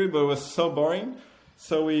life in theory, but it was so boring.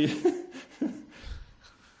 So we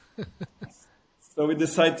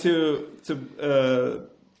decided to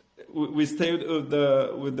we stayed with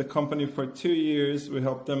the company for 2 years. We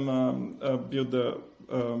helped them build the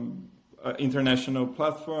international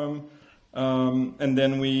platform. And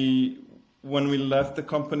then when we left the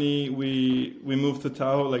company, we moved to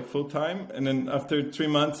Tahoe like full time. And then after 3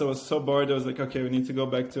 months, I was so bored. I was like, okay, we need to go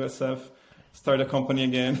back to SF, start a company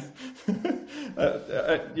again.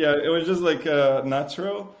 It was just like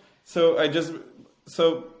natural. So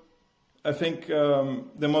I think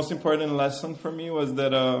the most important lesson for me was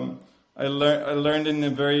that I learned in a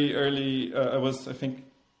very early, I was, I think,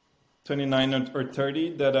 29 or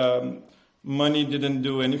 30, that money didn't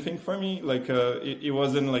do anything for me. Like it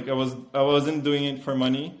wasn't like I wasn't doing it for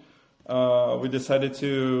money. We decided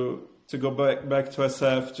to go back to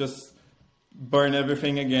SF, just burn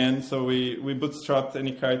everything again. So we bootstrapped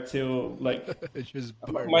Anycart till like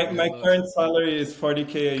my current salary is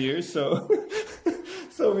 $40K a year. So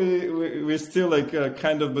so we're still like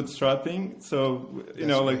kind of bootstrapping. So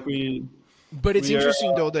But it's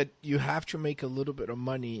interesting though that you have to make a little bit of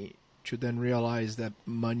money to then realize that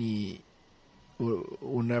money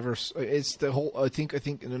will never. It's the whole. I think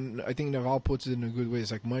Naval puts it in a good way.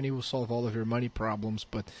 It's like money will solve all of your money problems,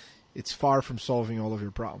 but it's far from solving all of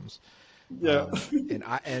your problems. Yeah.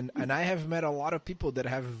 And I have met a lot of people that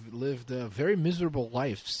have lived very miserable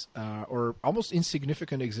lives or almost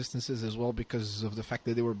insignificant existences as well because of the fact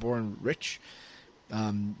that they were born rich.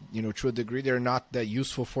 To a degree, they're not that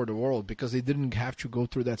useful for the world because they didn't have to go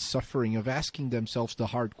through that suffering of asking themselves the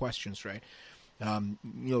hard questions, right?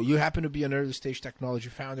 You happen to be an early stage technology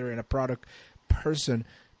founder and a product person,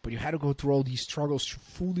 but you had to go through all these struggles to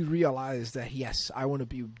fully realize that, yes, I want to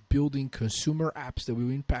be building consumer apps that will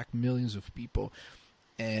impact millions of people.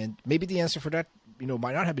 And maybe the answer for that,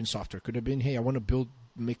 might not have been software. Could have been, hey, I want to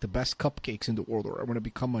make the best cupcakes in the world, or I want to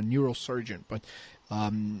become a neurosurgeon. But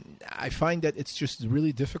I find that it's just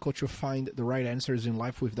really difficult to find the right answers in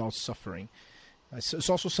life without suffering. It's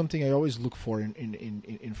also something I always look for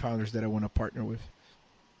in founders that I want to partner with.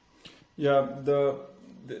 Yeah,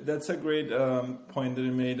 that's a great point that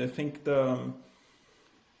you made. I think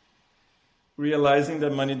realizing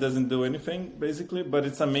that money doesn't do anything, basically, but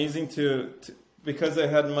it's amazing to because I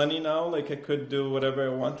had money now, like I could do whatever I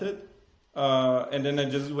wanted. And then I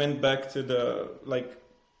just went back to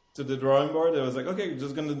the drawing board. I was like, okay,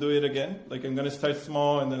 just going to do it again. Like I'm going to start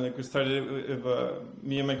small. And then we started with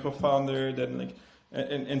me and my co-founder, then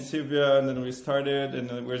and Sylvia, and then we started, and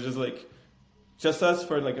then we're just us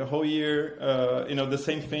for like a whole year, the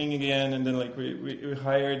same thing again. And then we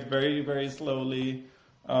hired very, very slowly,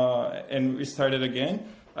 and we started again.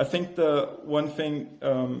 I think the one thing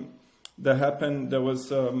that happened that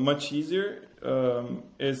was much easier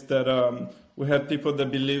is that we had people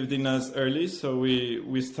that believed in us early. So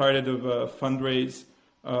we started with a fundraise.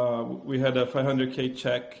 We had a $500K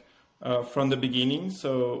check from the beginning.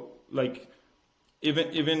 So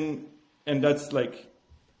even and that's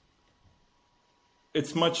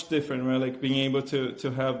it's much different, right? Like being able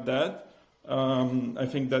to have that. I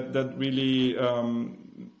think that really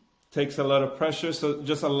takes a lot of pressure. So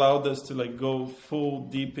just allowed us to go full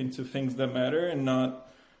deep into things that matter and not,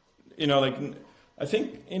 I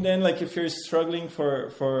think in the end, if you're struggling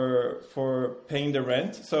for paying the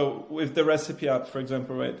rent. So with the recipe app, for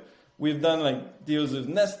example, right? we've done like deals with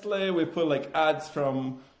Nestle. We put like ads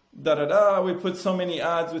from da da da. We put so many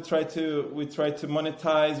ads. We try to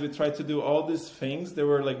monetize. We try to do all these things. There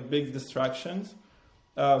were like big distractions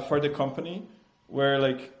for the company, where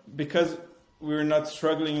like because we were not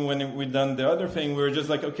struggling when we done the other thing, we were just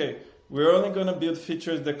like, okay, we're only gonna build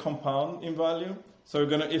features that compound in value. So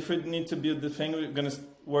we're gonna, if we need to build the thing, we're gonna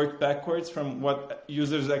work backwards from what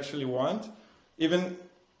users actually want. Even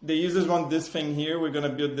the users want this thing here, we're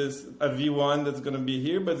gonna build this a V1 that's gonna be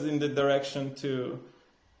here, but it's in the direction to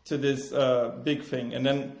this big thing.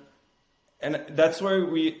 And that's where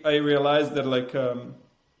I realized that like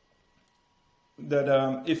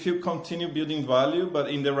if you continue building value but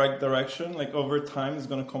in the right direction, like over time it's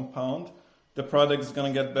gonna compound. The product is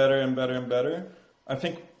gonna get better and better and better. I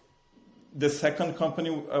think the second company,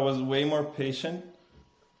 I was way more patient.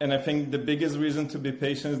 And I think the biggest reason to be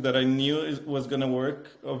patient is that I knew it was going to work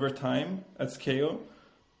over time at scale,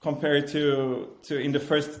 compared to in the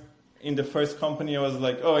first company, I was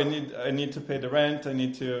like, oh, I need to pay the rent. I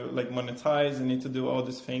need to like monetize. I need to do all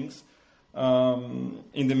these things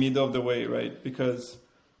in the middle of the way, right? Because,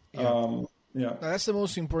 yeah. That's the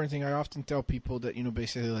most important thing. I often tell people that,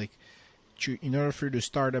 basically like, in order for you to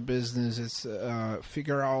start a business, it's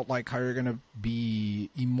figure out like how you're gonna be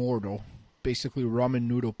immortal, basically ramen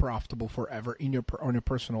noodle profitable forever on your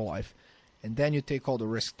personal life, and then you take all the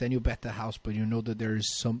risk. Then you bet the house, but you know that there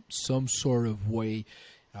is some sort of way.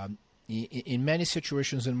 In many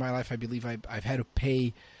situations in my life, I believe I've had to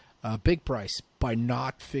pay a big price by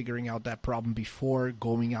not figuring out that problem before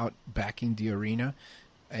going out back in the arena,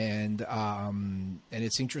 and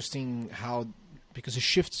it's interesting how. Because it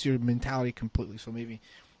shifts your mentality completely. So maybe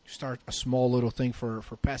you start a small little thing for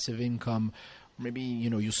passive income. Maybe,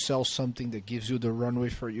 you sell something that gives you the runway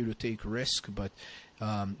for you to take risk. But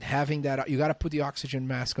having that, you got to put the oxygen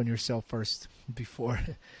mask on yourself first before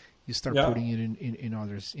you start putting it in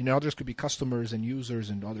others. Others could be customers and users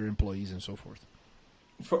and other employees and so forth.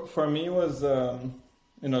 For me, it was,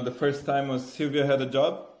 the first time was Sylvia had a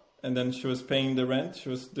job. And then she was paying the rent. She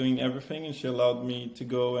was doing everything, and she allowed me to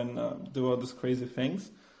go and do all these crazy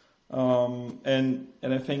things. And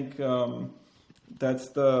I think that's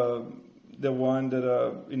the one that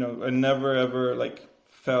I never ever like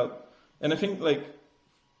felt. And I think like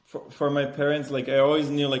for my parents, like I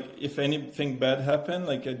always knew like if anything bad happened,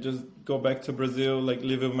 like I just go back to Brazil, like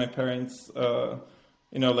live with my parents. Like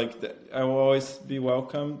I will always be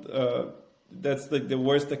welcomed. That's like the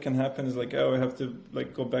worst that can happen is like, oh, I have to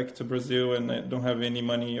like go back to Brazil and I don't have any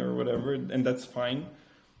money or whatever, and that's fine.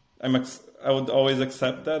 I would always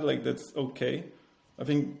accept that, like that's okay. I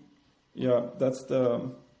think, that's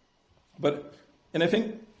and I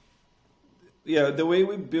think, the way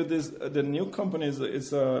we built the new company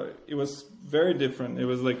it was very different. It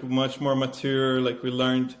was like much more mature. Like we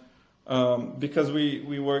learned because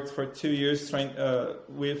we worked for 2 years trying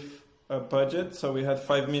with a budget, so we had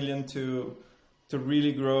 5 million to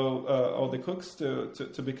really grow all the cooks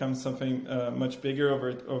to become something much bigger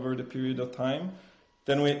over the period of time.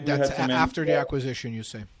 Then we had to after the acquisition, you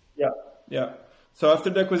say? Yeah. So after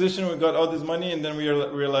the acquisition, we got all this money, and then we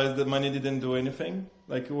realized that money didn't do anything.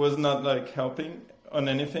 Like it was not like helping on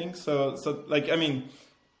anything. So like I mean,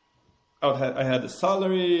 I had a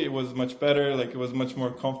salary. It was much better. Like it was much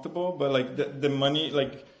more comfortable. But like the money,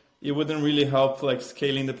 like. It wouldn't really help like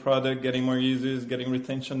scaling the product, getting more users, getting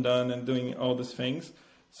retention done, and doing all these things.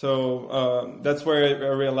 So that's where I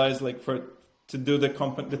realized like to do the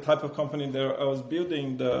type of company that I was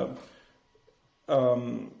building, the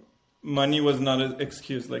money was not an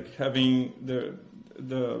excuse. Like having the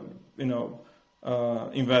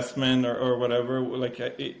investment or whatever, like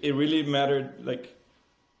it really mattered like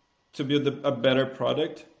to build a better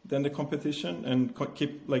product than the competition, and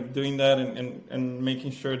keep like doing that and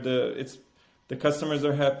making sure that the customers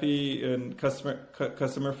are happy and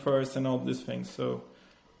customer first and all these things. So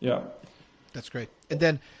that's great. And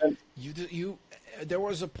then you there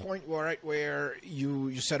was a point where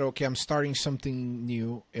you said, okay, I'm starting something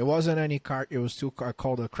new. It wasn't any cart, it was still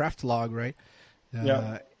called a craft log, right?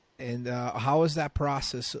 And how was that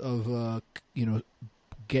process of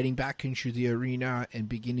getting back into the arena and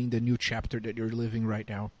beginning the new chapter that you're living right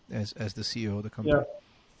now as the CEO of the company? Yeah.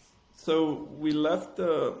 So we left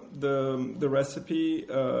the recipe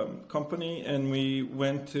company and we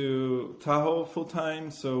went to Tahoe full time.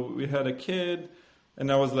 So we had a kid, and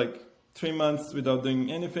I was like 3 months without doing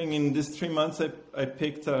anything. In these 3 months, I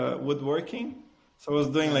picked woodworking. So I was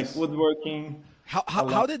doing like woodworking.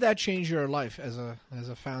 How did that change your life as a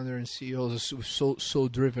founder and CEO, so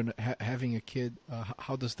driven, having a kid?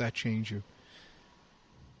 How does that change you?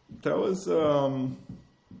 That was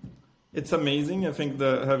it's amazing. I think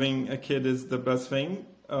that having a kid is the best thing.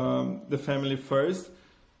 The family first.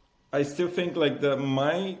 I still think like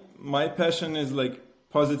my passion is like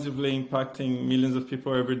positively impacting millions of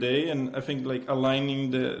people every day, and I think like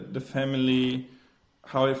aligning the family,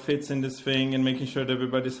 how it fits in this thing, and making sure that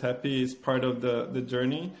everybody's happy is part of the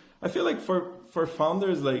journey. I feel like for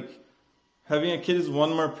founders, like having a kid is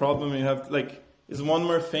one more problem you have, like is one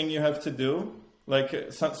more thing you have to do.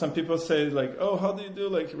 Like some people say like, oh, how do you do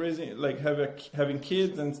like raising, like having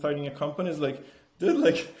kids and starting a company? Is like, dude,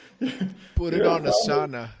 like put it on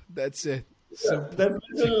Asana. That's it. Yeah, that's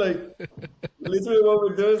literally what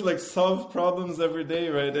we do is like solve problems every day,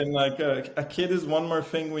 right? And like a kid is one more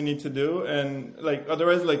thing we need to do, and like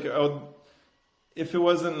otherwise, like if it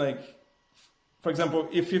wasn't like, for example,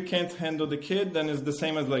 if you can't handle the kid, then it's the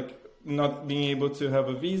same as like not being able to have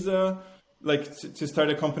a visa. Like to start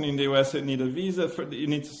a company in the US, you need a visa. You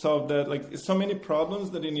need to solve that. Like so many problems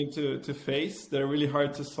that you need to face that are really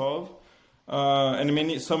hard to solve.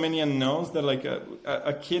 And so many unknowns that like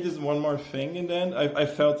a kid is one more thing in the end. I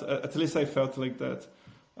felt, at least I felt like that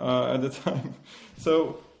at the time.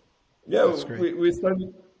 So yeah, we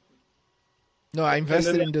started. No, I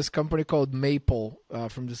invested in this company called Maple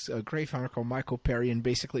from this great founder called Michael Perry, and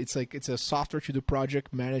basically it's a software to do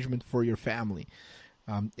project management for your family.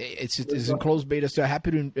 It's in closed beta, so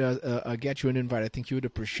happy to get you an invite. I think you would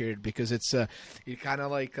appreciate it because it's you kind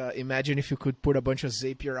of like imagine if you could put a bunch of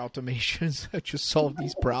Zapier automations to solve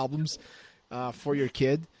these problems for your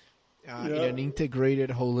kid in an integrated,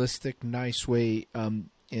 holistic, nice way.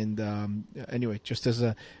 Anyway, just as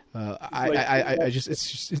a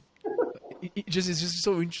it's just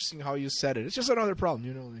so interesting how you said it. It's just another problem,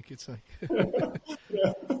 you know, like it's like.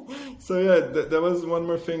 Yeah. So yeah, that was one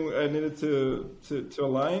more thing I needed to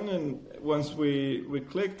align. And once we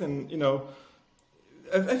clicked, and you know,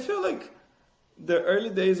 I feel like the early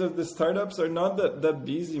days of the startups are not that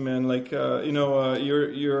busy, man. Like you know,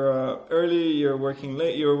 you're early, you're working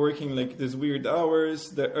late, you're working like these weird hours.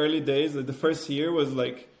 The early days, like the first year was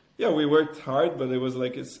like, yeah, we worked hard, but it was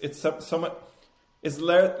like it's somewhat. It's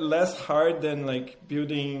less hard than like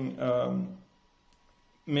building.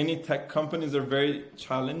 Many tech companies are very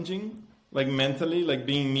challenging, like mentally, like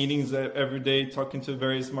being meetings every day, talking to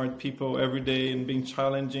very smart people every day, and being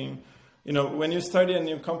challenging. You know, when you're starting a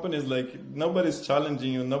new company, it's like nobody's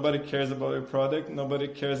challenging you, nobody cares about your product, nobody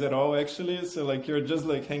cares at all actually. So like you're just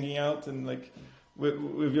like hanging out and like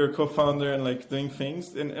with your co-founder and like doing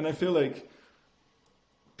things, and I feel like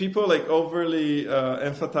people like overly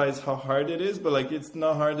emphasize how hard it is, but like it's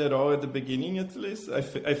not hard at all at the beginning. At least I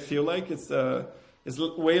feel like it's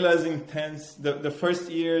way less intense. The first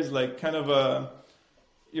year is like kind of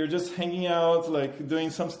you're just hanging out, like doing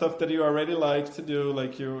some stuff that you already like to do,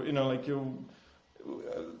 like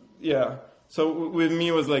yeah. So with me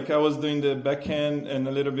it was like I was doing the back end and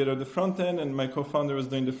a little bit of the front end, and my co-founder was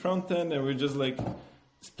doing the front end, and we're just like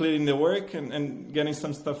splitting the work and getting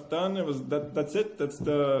some stuff done. It was that's it. That's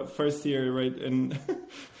the first year, right? And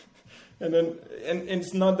and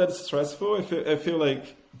it's not that stressful. I feel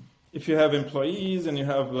like if you have employees and you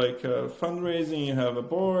have like fundraising, you have a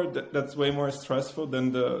board, that's way more stressful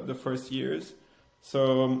than the first years.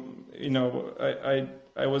 So you know,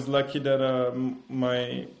 I was lucky that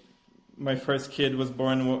my first kid was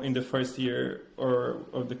born in the first year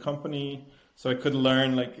of the company, so I could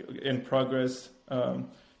learn like in progress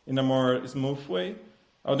in a more smooth way.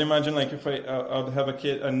 I would imagine like if I'd have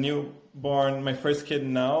a newborn, my first kid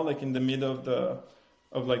now, like in the middle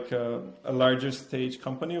of like a larger stage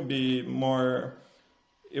company, it'll be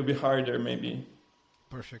harder maybe.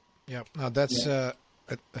 Perfect. Yeah. Now that's I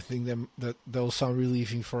think that will sound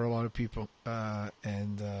relieving for a lot of people. But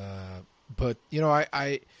you know,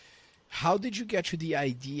 how did you get to the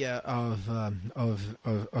idea of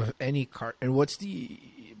Anycart, and what's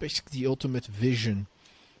basically the ultimate vision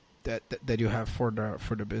that you have for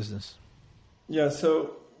the business? Yeah.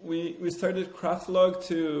 So we started Craftlog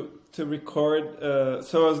to record.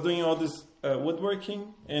 So I was doing all this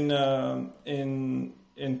woodworking in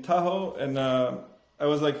Tahoe, and I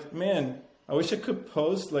was like, man, I wish I could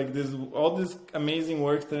post like all this amazing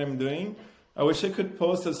work that I'm doing. I wish I could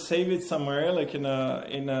post or save it somewhere, like in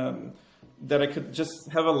a that I could just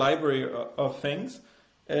have a library of things.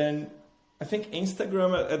 And I think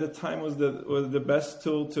Instagram at the time was the best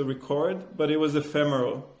tool to record, but it was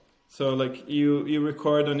ephemeral. So like you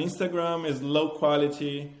record on Instagram is low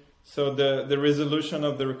quality, so the resolution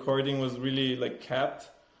of the recording was really like capped.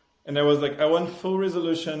 And I was like, I want full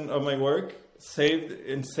resolution of my work, saved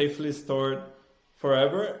and safely stored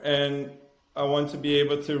forever, and I want to be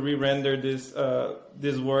able to re-render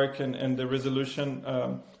this work and the resolution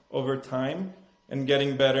over time, and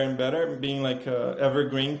getting better and better, being like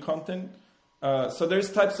evergreen content. So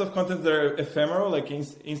there's types of content that are ephemeral, like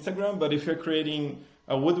Instagram. But if you're creating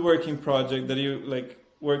a woodworking project that you like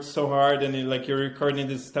work so hard and you're recording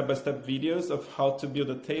these step-by-step videos of how to build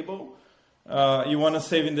a table, you want to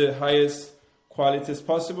save in the highest quality as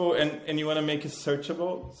possible, and you want to make it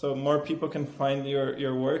searchable so more people can find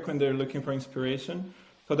your work when they're looking for inspiration.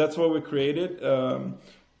 So that's what we created.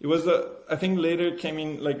 It was I think later it came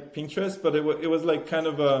in like Pinterest, but it was like kind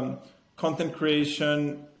of content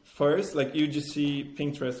creation first, like UGC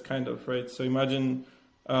Pinterest kind of, right? So imagine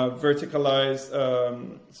verticalized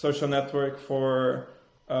social network for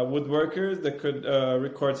woodworkers that could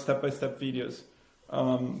record step-by-step videos.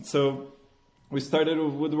 So we started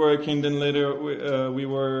with woodworking, then later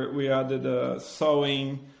we added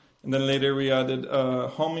sewing, and then later we added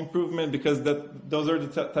home improvement, because those are the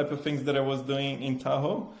type of things that I was doing in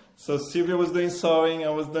Tahoe. So Silvia was doing sewing,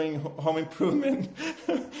 I was doing home improvement,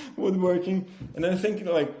 woodworking, and then I think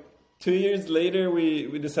like 2 years later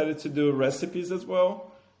we decided to do recipes as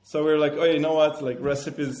well. So we're like, oh, you know what? Like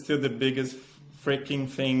recipes is still the biggest freaking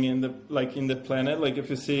thing in the planet. Like if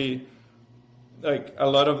you see, like a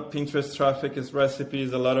lot of Pinterest traffic is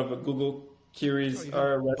recipes, a lot of Google queries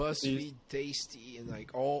are recipes. BuzzFeed, Tasty, and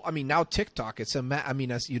like all. I mean, now TikTok. It's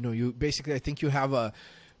as you know, you basically, I think you have a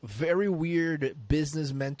very weird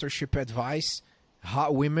business mentorship advice,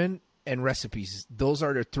 hot women, and recipes. Those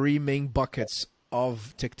are the three main buckets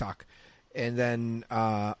of TikTok, and then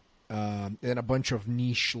a bunch of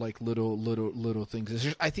niche like little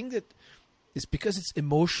things. I think that it's because it's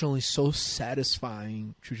emotionally so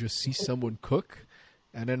satisfying to just see someone cook,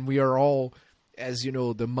 and then we are all, as you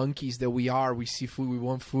know, the monkeys that we are. We see food, we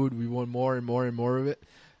want more and more and more of it.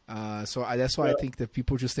 So that's why I think that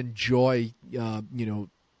people just enjoy,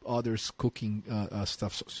 others cooking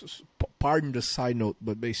stuff. So, pardon the side note,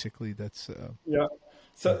 but basically that's yeah.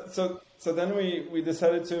 So then we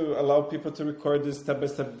decided to allow people to record these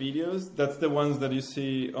step-by-step videos. That's the ones that you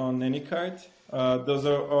see on AnyCart. Those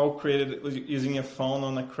are all created using a phone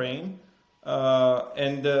on a crane.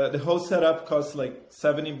 And the whole setup costs like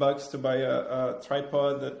 $70 to buy a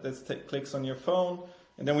tripod that clicks on your phone.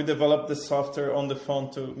 And then we developed the software on the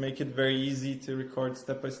phone to make it very easy to record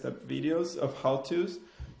step-by-step videos of how-tos.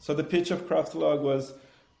 So the pitch of Craftlog was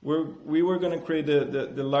we were going to create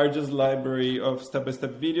the largest library of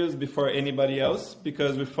step-by-step videos before anybody else,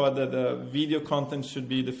 because we thought that video content should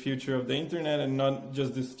be the future of the internet and not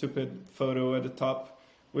just this stupid photo at the top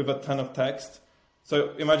with a ton of text.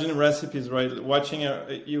 So imagine recipes, right? Watching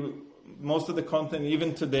most of the content,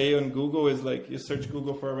 even today on Google, is like you search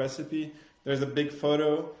Google for a recipe. There's a big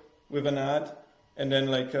photo with an ad, and then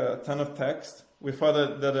like a ton of text. We thought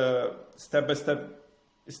that step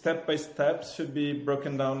by step should be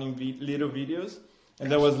broken down in little videos,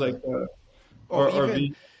 and that was like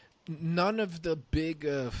none of the big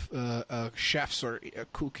chefs or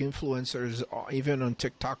cook influencers, even on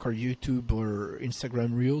TikTok or YouTube or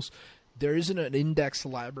Instagram Reels, there isn't an index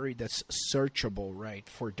library that's searchable, right,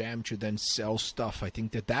 for them to then sell stuff. I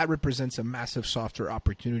think that represents a massive software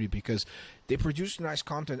opportunity, because they produce nice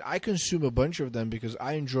content. I consume a bunch of them because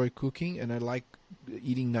I enjoy cooking and I like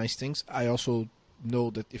eating nice things. I also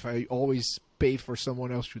know that if I always pay for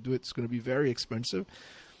someone else to do it, it's going to be very expensive.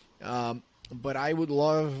 But I would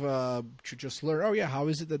love to just learn, oh yeah, how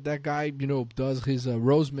is it that guy, does his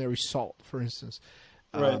rosemary salt, for instance.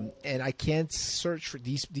 Right. And I can't search for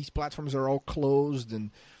these platforms are all closed.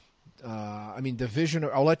 And the vision,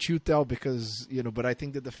 I'll let you tell, because, but I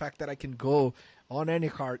think that the fact that I can go on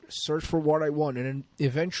AnyCart, search for what I want, and then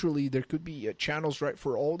eventually there could be channels, right,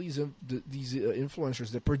 for all these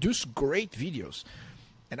influencers that produce great videos,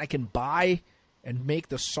 and I can buy and make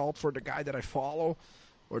the salt for the guy that I follow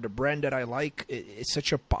or the brand that I like. It's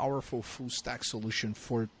such a powerful full stack solution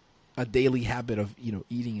for a daily habit of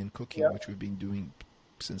eating and cooking, which we've been doing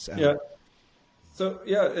since ever. Yeah. So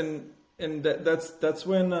and that's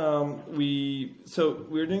when we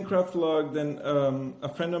were doing Craftlog. Then a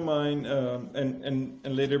friend of mine and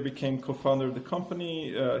later became co-founder of the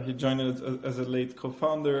company. He joined us as a late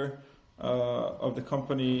co-founder of the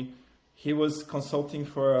company. He was consulting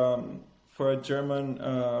for a German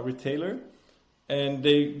retailer, and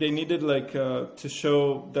they needed to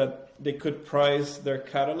show that they could price their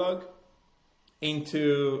catalog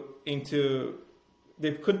into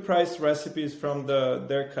they could price recipes from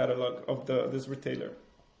their catalog of this retailer.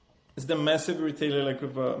 It's the massive retailer,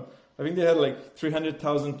 I think they had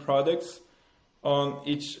 300,000 products on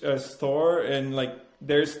each store, and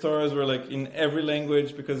their stores were in every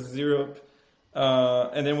language because it's Europe,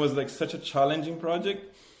 and it was such a challenging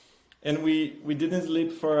project. And we didn't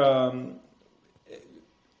sleep for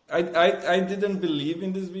I didn't believe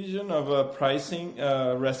in this vision of pricing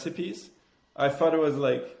recipes. I thought it was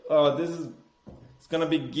like, oh, it's gonna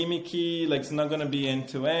be gimmicky, like it's not gonna be end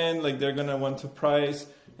to end, like they're gonna want to price.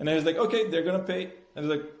 And I was like, okay, they're gonna pay. I was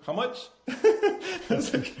like, how much? And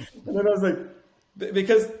then I was like,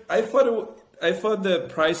 because I thought the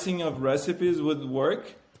pricing of recipes would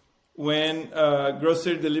work when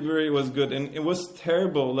grocery delivery was good, and it was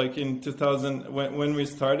terrible. Like in 2000, when we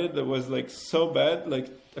started, it was like so bad. Like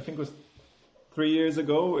I think it was 3 years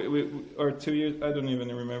ago, or 2 years. I don't even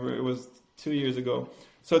remember. It was 2 years ago.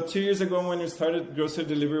 So 2 years ago when we started, grocery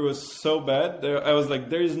delivery was so bad. I was like,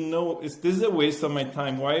 this is a waste of my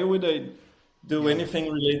time. Why would I do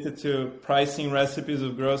anything related to pricing recipes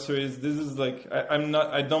of groceries? This is like,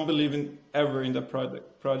 I don't believe in the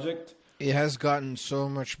project. It has gotten so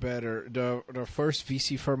much better. The first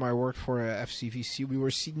VC firm I worked for, FCVC, we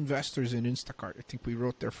were seed investors in Instacart. I think we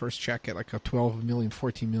wrote their first check at like a $12 million,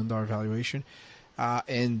 $14 million valuation.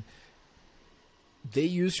 And they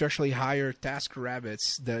used to actually hire task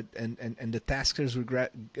rabbits and the taskers would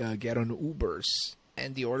get on Ubers.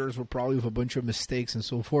 And the orders were probably with a bunch of mistakes and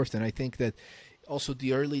so forth. And I think that also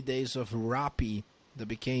the early days of Rappi, that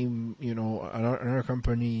became, another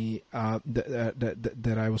company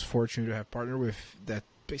that I was fortunate to have partnered with, that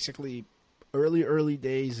basically early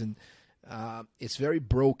days, and it's very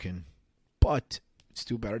broken, but it's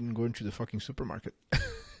still better than going to the fucking supermarket.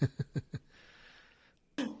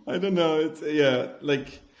 I don't know.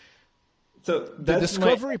 So the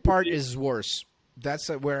discovery part is worse. That's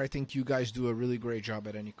where I think you guys do a really great job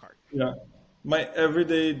at Anycart. Yeah. My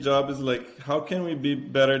everyday job is like, how can we be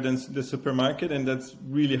better than the supermarket? And that's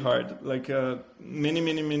really hard. Like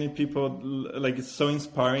many people, like it's so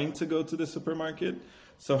inspiring to go to the supermarket.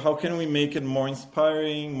 So how can we make it more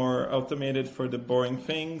inspiring, more automated for the boring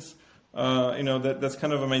things? That's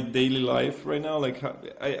kind of my daily life right now. Like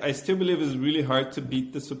I still believe it's really hard to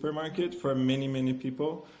beat the supermarket for many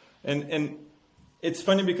people. And it's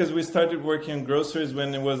funny because we started working on groceries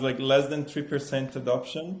when it was like less than 3%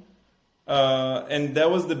 adoption. And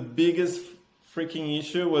that was the biggest freaking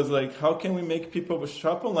issue, was like, how can we make people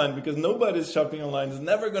shop online? Because nobody's shopping online. It's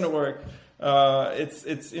never going to work.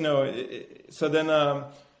 So then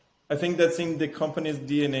I think that's in the company's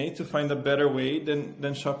DNA to find a better way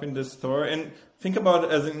than shopping in the store. And think about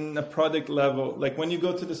it as in a product level. Like when you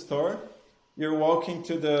go to the store, you're walking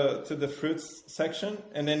to the fruits section,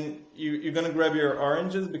 and then you're gonna grab your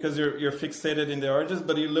oranges because you're fixated in the oranges.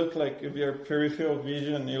 But you look like, if your peripheral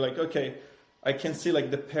vision, you're like, okay, I can see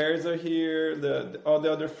like the pears are here, all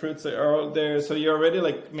the other fruits are all there. So you're already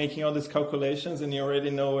like making all these calculations, and you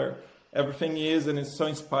already know where everything is, and it's so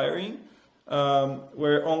inspiring.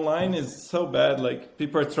 Where online is so bad, like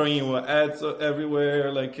people are throwing you ads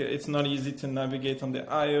everywhere. Like it's not easy to navigate on the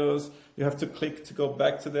aisles. You have to click to go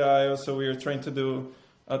back to the aisle. So we are trying to do,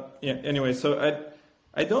 anyway. So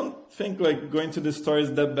I don't think like going to the store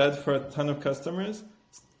is that bad for a ton of customers,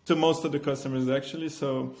 to most of the customers actually.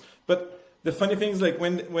 So, but the funny thing is like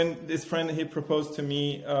when this friend, he proposed to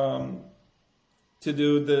me to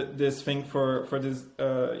do this thing for this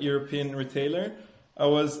European retailer. I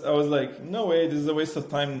was like, no way, this is a waste of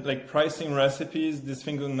time. Like pricing recipes, this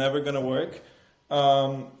thing is never gonna work.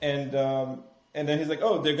 And then he's like,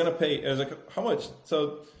 oh, they're gonna pay. I was like, how much?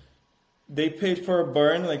 So they paid for a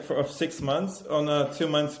burn of 6 months on a 2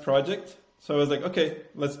 months project. So I was like, okay,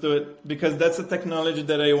 let's do it, because that's a technology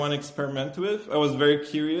that I want to experiment with. I was very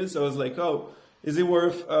curious. I was like, oh, is it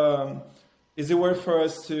worth for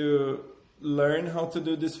us to learn how to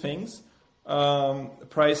do these things?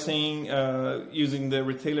 Pricing, using the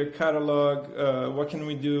retailer catalog, what can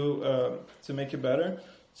we do to make it better?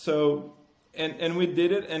 So, and we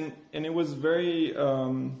did it, and it was very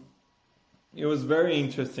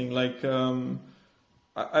interesting. Like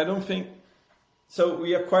I don't think so.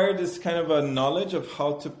 We acquired this kind of a knowledge of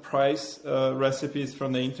how to price recipes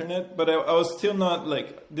from the internet, but I was still not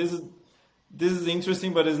like, this is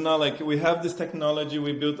interesting, but it's not like we have this technology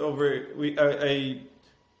we built over.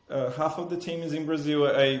 Half of the team is in Brazil.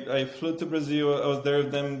 I flew to Brazil. I was there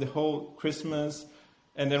with them the whole Christmas,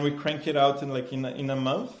 and then we crank it out in a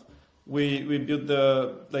month. We built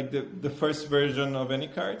the first version of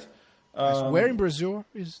Anycart. Where in Brazil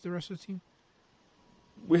is the rest of the team?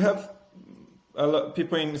 We have a lot of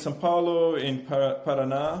people in São Paulo, in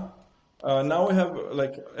Paraná. Now we have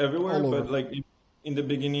like everywhere, but like in the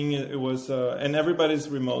beginning it was, and everybody's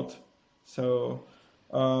remote. So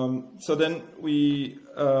then we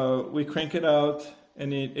crank it out,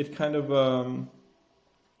 and it kind of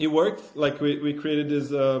it worked. Like we created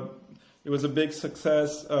this. It was a big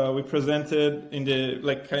success. We presented in the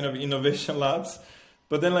like kind of innovation labs,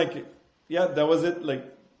 but then that was it. Like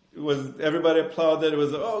was everybody applauded. It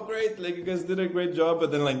was, oh great, like you guys did a great job.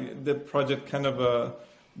 But then like the project kind of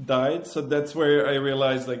died. So that's where I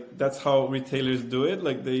realized like that's how retailers do it.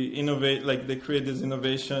 Like they innovate, like they create these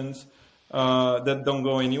innovations that don't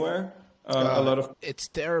go anywhere. A lot of it's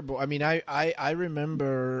terrible. I mean, I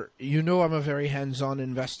remember, I'm a very hands-on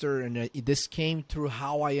investor, and this came through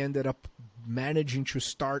how I ended up managing to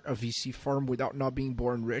start a VC firm without not being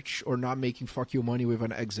born rich or not making fuck you money with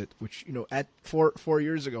an exit, which at 4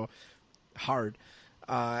 years ago, hard.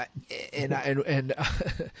 And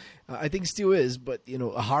I think still is, but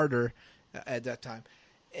harder at that time.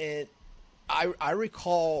 And I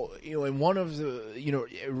recall, in one of the,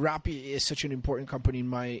 Rappi is such an important company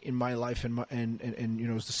in my life, and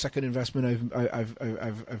it's the second investment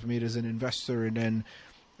I've made as an investor, and then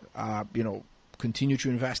continue to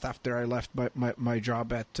invest after I left my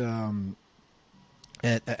job at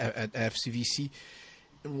FCVC.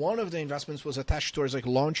 And one of the investments was attached towards like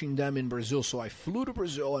launching them in Brazil. So I flew to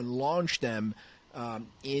Brazil and launched them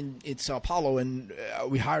in Sao Paulo, and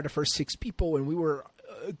we hired the first 6 people, and we were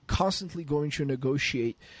constantly going to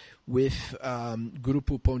negotiate with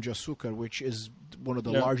Grupo Pão de Açúcar, which is one of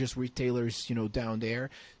the largest retailers, down there,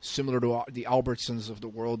 similar to the Albertsons of the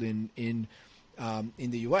world in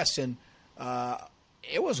the U.S. And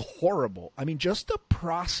it was horrible. I mean, just the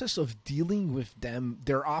process of dealing with them.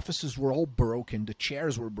 Their offices were all broken. The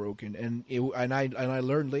chairs were broken, and I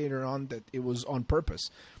learned later on that it was on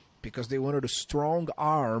purpose, because they wanted to strong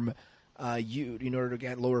arm you in order to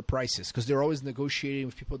get lower prices, because they're always negotiating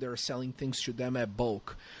with people that are selling things to them at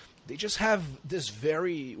bulk. They just have this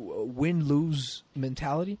very win-lose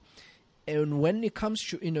mentality. And when it comes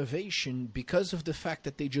to innovation, because of the fact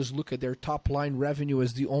that they just look at their top-line revenue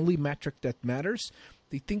as the only metric that matters,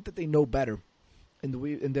 they think that they know better. And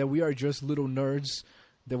that we are just little nerds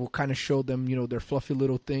that will kind of show them, their fluffy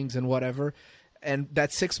little things and whatever. And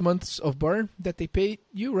that 6 months of burn that they paid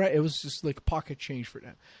you, right, it was just like pocket change for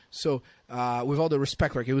them. So with all the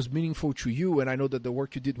respect, like, it was meaningful to you, and I know that the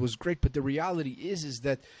work you did was great, but the reality is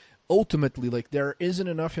that ultimately, like, there isn't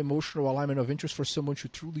enough emotional alignment of interest for someone to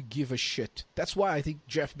truly give a shit. That's why I think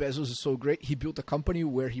Jeff Bezos is so great. He built a company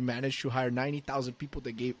where he managed to hire 90,000 people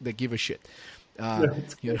that give a shit.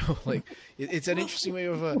 Like, it's an interesting way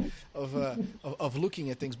of looking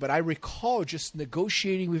at things. But I recall just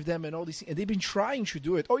negotiating with them and all these things, and they've been trying to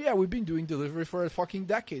do it. Oh yeah, we've been doing delivery for a fucking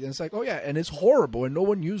decade, and it's like, oh yeah, and it's horrible, and no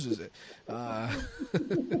one uses it.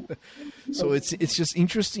 So it's just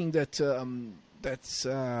interesting that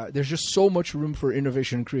there's just so much room for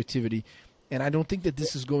innovation and creativity, and I don't think that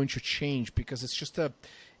this is going to change, because it's just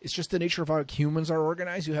the nature of how humans are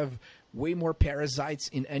organized. You have way more parasites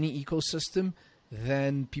in any ecosystem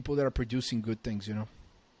than people that are producing good things,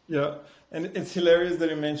 Yeah, and it's hilarious that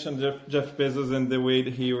you mentioned Jeff Bezos and the way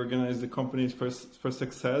that he organized the companies for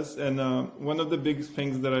success. And one of the big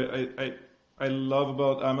things that I love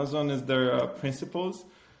about Amazon is their principles.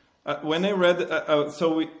 When I read,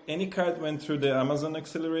 Anycart went through the Amazon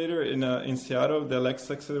Accelerator in Seattle, the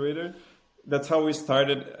Alexa Accelerator. That's how we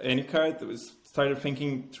started Anycart. We started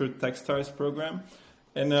thinking through Techstars program.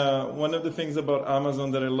 And one of the things about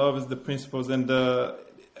Amazon that I love is the principles. And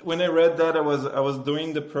when I read that, I was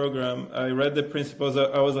doing the program. I read the principles.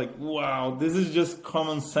 I was like, wow, this is just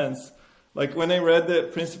common sense. Like, when I read the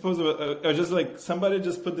principles, I was just like, somebody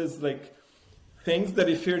just put this like things that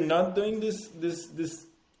if you're not doing this,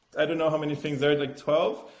 I don't know how many things there are, like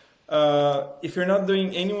 12. If you're not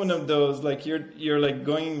doing any one of those, like you're like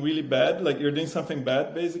going really bad, like you're doing something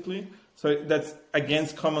bad basically. So that's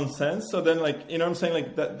against common sense. So then, like, what I'm saying,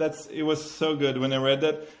 like it was so good when I read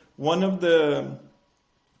that. One of the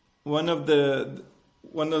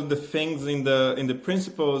things in the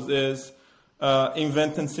principles is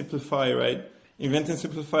invent and simplify, right? Invent and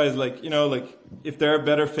simplify is like, like if there are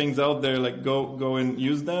better things out there, like go and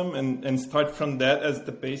use them and start from that as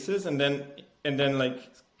the basis, and then like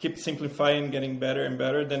keep simplifying, getting better and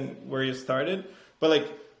better than where you started. But like,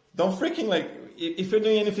 don't freaking like, if you're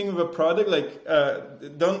doing anything with a product, like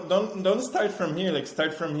don't start from here. Like,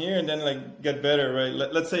 start from here and then like get better, right?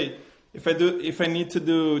 Let's say if I need to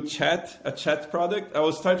do a chat product, I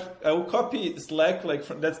will copy Slack, like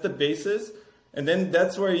that's the basis. And then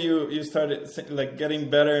that's where you started like getting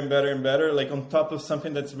better and better and better, like on top of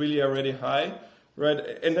something that's really already high, right?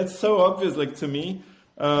 And that's so obvious, like to me,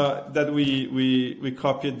 that we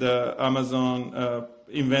copied the Amazon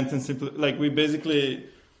invent and simplify. Like, we basically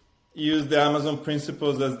use the Amazon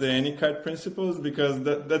principles as the Anycart principles, because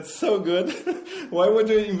that's so good. Why would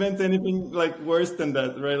you invent anything like worse than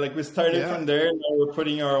that, right? Like, we started from there, and now we're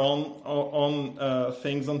putting our own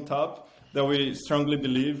things on top. that we strongly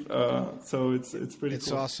believe. So it's pretty. It's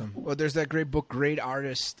cool. awesome. Well, there's that great book, Great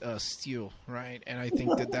Artists Steal, right? And I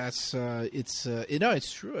think that's it's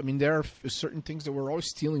true. I mean, there are certain things that we're always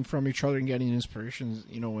stealing from each other and getting inspirations,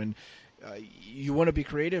 and you want to be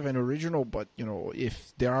creative and original, but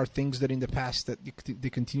if there are things that in the past that they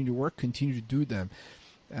continue to work, continue to do them.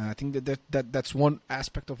 I think that's one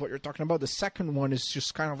aspect of what you're talking about. The second one is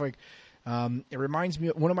just kind of like. It reminds me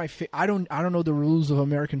of one of my. I don't know the rules of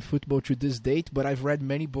American football to this date, but I've read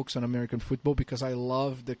many books on American football because I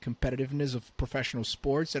love the competitiveness of professional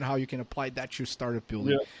sports and how you can apply that to startup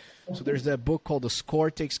building. Yeah. So there's that book called The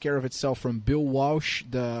Score Takes Care of Itself from Bill Walsh,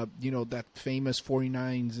 that famous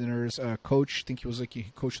 49ers coach. I think he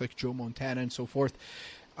coached like Joe Montana and so forth.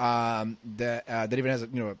 That even has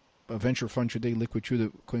a venture fund today, Liquid 2,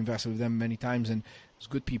 that co-invested with them many times, and it's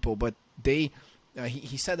good people, but they.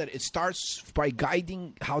 He said that it starts by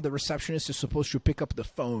guiding how the receptionist is supposed to pick up the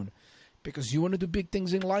phone. Because you want to do big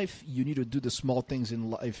things in life, you need to do the small things in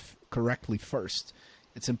life correctly first.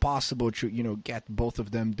 It's impossible to, get both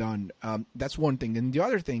of them done. That's one thing. And the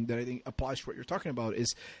other thing that I think applies to what you're talking about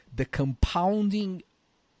is the compounding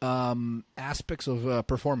aspects of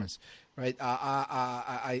performance, right?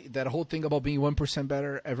 That whole thing about being 1%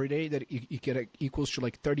 better every day, that you get equals to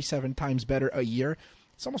like 37 times better a year.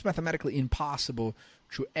 It's almost mathematically impossible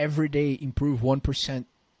to every day improve 1%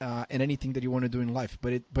 in anything that you want to do in life.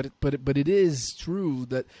 But it is true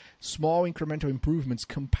that small incremental improvements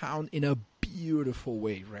compound in a beautiful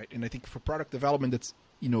way, right? And I think for product development, that's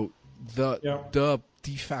the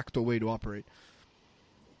de facto way to operate.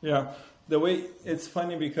 Yeah, the way it's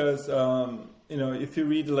funny because if you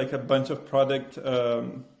read like a bunch of product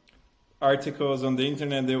articles on the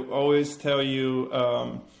internet, they always tell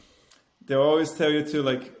you. They always tell you to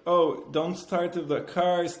like, oh, don't start with a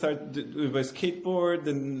car, start with a skateboard,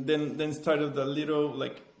 and then start with a little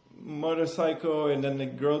like motorcycle, and then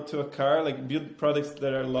like grow to a car. Like build products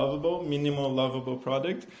that are lovable, minimal lovable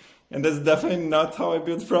product. And that's definitely not how I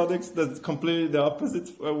build products. That's completely the opposite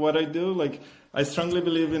of what I do. Like I strongly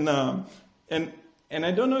believe in and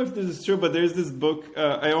I don't know if this is true, but there's this book.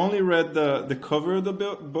 I only read the cover of the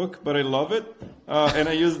book, but I love it, and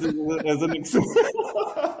I use it as an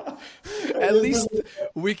example. At least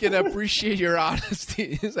we can appreciate your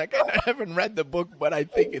honesty. It's like, I haven't read the book, but I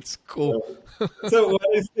think it's cool. So what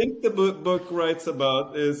I think the book writes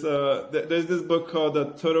about is there's this book called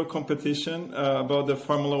Total Competition about the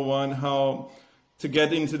Formula One, how to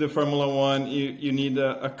get into the Formula One, you need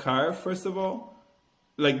a car, first of all.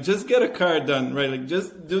 Like, just get a car done, right? Like,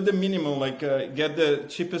 just do the minimum. Like, get the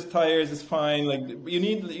cheapest tires is fine. Like, you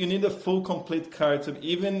need a full, complete car to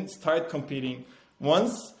even start competing.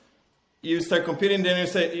 Once you start competing, then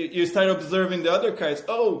you start observing the other cars.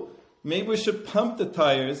 Oh, maybe we should pump the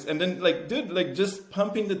tires. And then, like, dude, like, just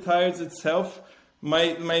pumping the tires itself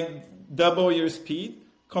might double your speed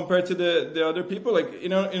compared to the other people. Like, you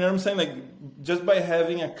know what I'm saying? Like, just by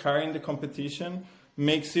having a car in the competition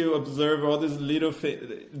makes you observe all these little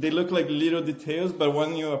they look like little details, but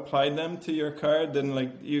when you apply them to your car, then like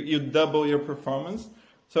you double your performance.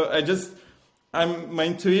 So my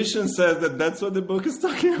intuition says that that's what the book is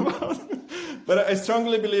talking about. But I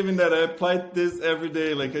strongly believe in that. I apply this every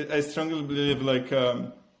day. Like I strongly believe like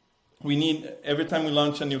we need, every time we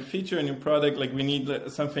launch a new feature, a new product, like we need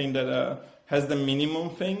something that has the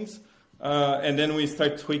minimum things, and then we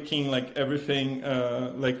start tweaking like everything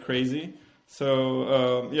like crazy.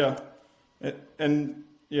 So and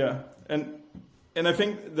I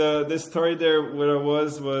think the story there where I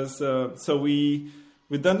was so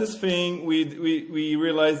we've done this thing. We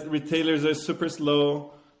realized retailers are super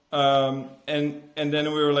slow, and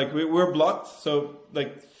then we were like we're blocked. So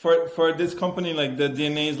like for this company, like the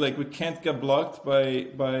DNA is like we can't get blocked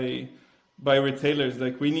by retailers.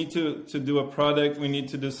 Like we need to do a product. We need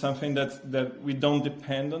to do something that we don't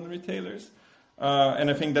depend on retailers. And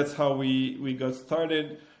I think that's how we got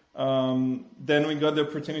started. Then we got the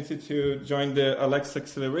opportunity to join the Alexa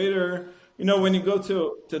Accelerator. You know, when you go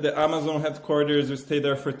to the Amazon headquarters, we stayed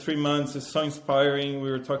there for 3 months. It's so inspiring. We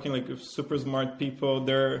were talking like with super smart people.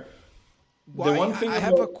 I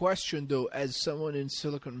have a question though, as someone in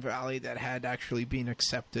Silicon Valley that had actually been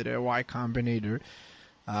accepted at Y Combinator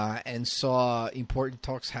and saw important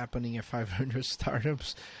talks happening at 500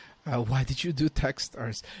 startups. Why did you do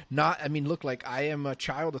Techstars? Look, like I am a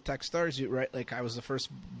child of Techstars, right? Like I was the first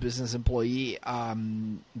business employee at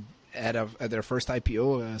their first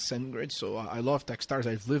IPO, SendGrid. So I love Techstars.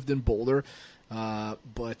 I've lived in Boulder,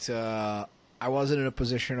 but I wasn't in a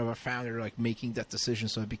position of a founder like making that decision.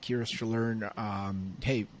 So I'd be curious to learn.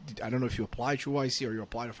 Hey, I don't know if you applied to YC or you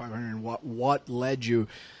applied to 500, and what led you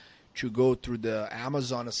to go through the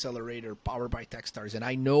Amazon Accelerator powered by Techstars, and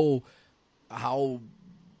I know how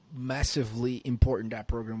massively important that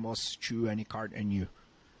program was to Anycart and you.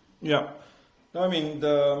 Yeah. No, I mean,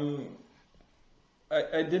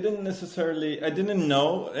 I didn't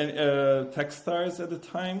know Techstars at the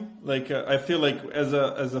time. Like, I feel like as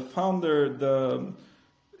a founder, going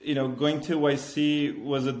to YC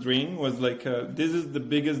was a dream. Was like, this is the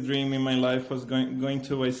biggest dream in my life. Was going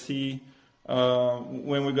to YC.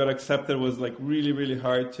 When we got accepted, was like really, really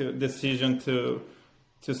hard decision to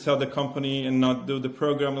sell the company and not do the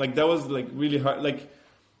program. Like, that was like really hard. Like,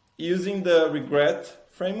 using the regret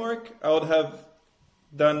framework, I would have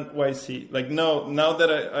done YC. Like, no, now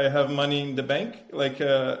that I have money in the bank, like,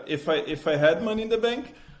 if I had money in the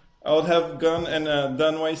bank, I would have gone and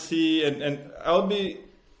done YC, and I would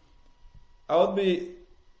be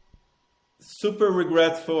super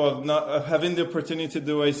regretful of having the opportunity to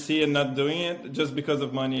do YC and not doing it just because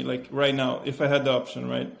of money. Like, right now, if I had the option,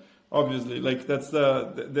 right? Obviously, like, that's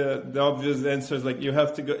the obvious answer is like, you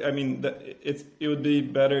have to go. I mean, it would be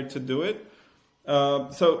better to do it.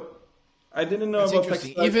 So I didn't know about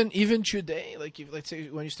Techstars. Even today, like, if, let's say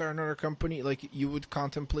when you start another company, like, you would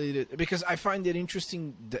contemplate it, because I find it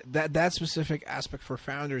interesting that specific aspect for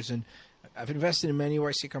founders. And I've invested in many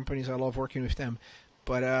YC companies. I love working with them,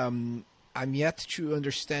 but I'm yet to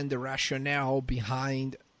understand the rationale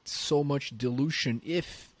behind so much dilution.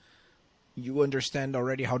 If you understand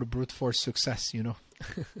already how to brute force success, I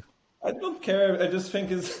don't care. I just think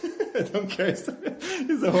I don't care. It's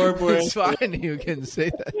a horrible It's answer. fine. You can say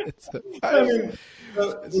that. I mean,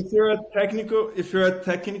 if you're a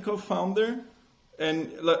technical founder,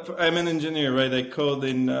 and like, I'm an engineer, right? I code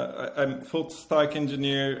I'm full stack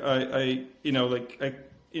engineer.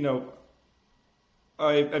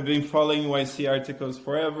 I've been following YC articles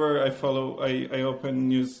forever. I open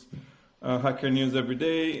news, Hacker News every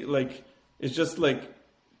day. Like, it's just like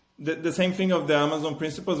the same thing of the Amazon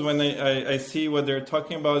principles. When I see what they're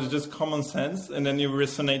talking about, it's just common sense, and then you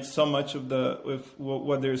resonate so much with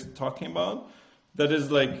what they're talking about. That is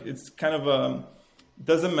like, it's kind of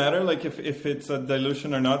doesn't matter like if it's a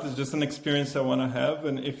dilution or not. It's just an experience I want to have,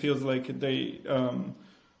 and it feels like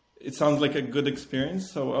it sounds like a good experience.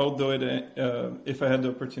 So I'll do it if I had the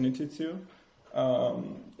opportunity to.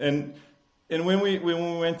 And when we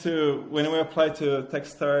applied to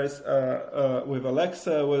Techstars with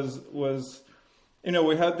Alexa, was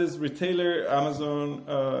we had this retailer. Amazon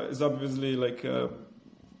is obviously like a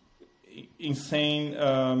insane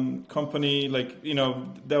company. Like,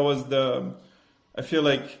 that was I feel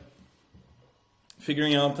like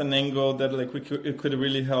figuring out an angle that like it could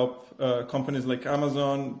really help companies like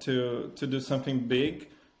Amazon to do something big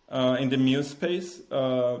in the meal space.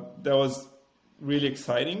 That was really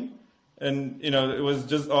exciting. And, it was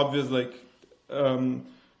just obvious, like, I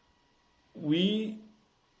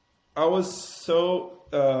was so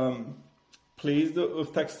pleased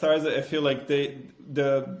with Techstars. I feel like the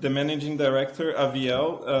managing director,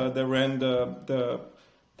 Aviel, that ran the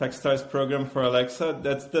Techstars program for Alexa,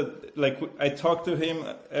 I talked to him,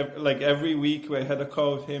 like, every week. I had a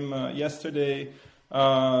call with him yesterday.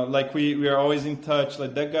 We are always in touch.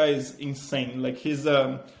 Like, that guy is insane. Like, he's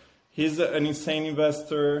an insane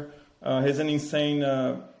investor. He's an insane,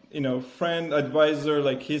 friend, advisor.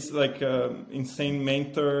 Like, he's like an insane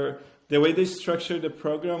mentor. The way they structured the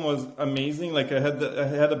program was amazing. Like, I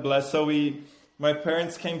had a blast. So my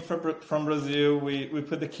parents came from Brazil. We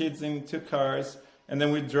put the kids in 2 cars, and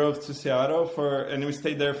then we drove to Seattle and we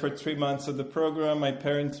stayed there for 3 months of the program. My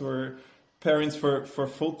parents were parents for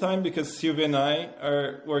full time, because Sylvia and I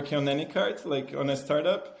are working on Anycart, like on a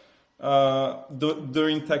startup.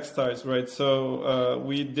 During Techstars, right? So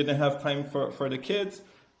we didn't have time for the kids,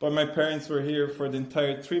 but my parents were here for the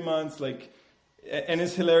entire 3 months. Like, and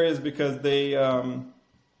it's hilarious because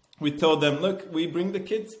we told them, look, we bring the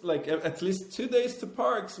kids like at least 2 days to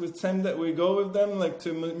parks. We go with them like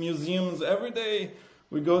to museums every day.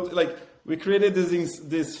 We go to, like, we created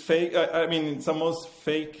this fake. It's almost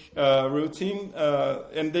fake routine,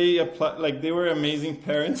 and they applied. Like, they were amazing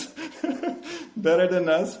parents, better than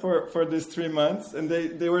us for these 3 months, and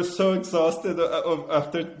they were so exhausted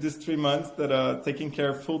after these 3 months that taking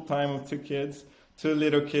care full time of 2 kids, 2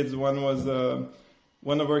 little kids. One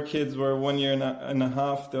of our kids were 1 year and a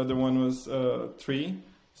half. The other one was 3.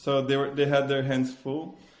 So they had their hands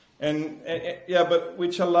full. But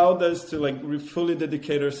which allowed us to like fully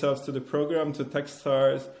dedicate ourselves to the program, to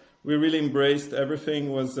Techstars. We really embraced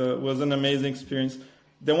everything. Was an amazing experience.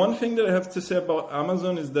 The one thing that I have to say about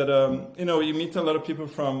Amazon is that you meet a lot of people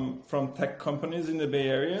from tech companies in the Bay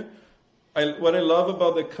Area. What I love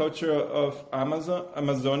about the culture of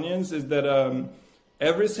Amazonians is that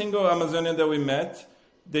every single Amazonian that we met,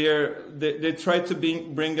 they try to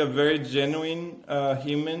bring a very genuine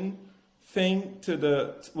human thing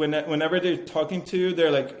to whenever they're talking to you.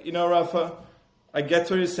 They're like, Rafa, I get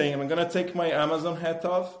what you're saying. I'm gonna take my Amazon hat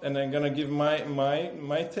off and I'm gonna give my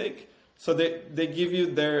take. So they give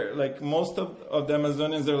you their, like, most of the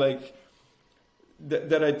Amazonians are like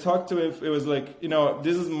that I talked to. If it was like,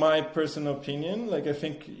 this is my personal opinion. Like, I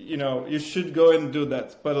think you should go and do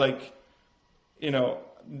that. But like,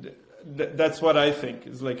 that's what I think.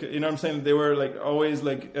 It's like, what I'm saying? They were like always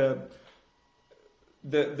like the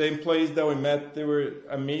employees that we met. They were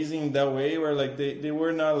amazing in that way. Where like they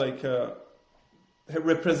were not like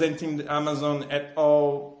representing Amazon at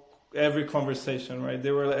all. Every conversation, right?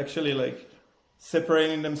 They were actually like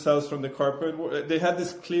separating themselves from the corporate. They had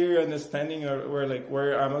this clear understanding of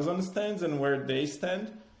where Amazon stands and where they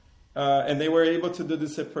stand, and they were able to do the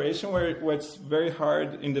separation where it's very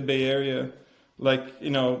hard in the Bay Area, like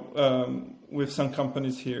with some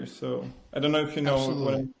companies here. So I don't know if you know. Absolutely.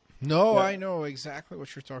 What I'm... No, Yeah. I know exactly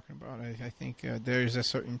what you're talking about. I think there's a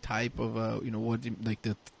certain type of like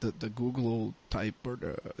the Google type or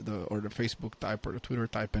the Facebook type or the Twitter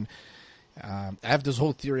type, and I have this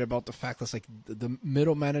whole theory about the fact that like the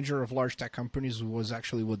middle manager of large tech companies was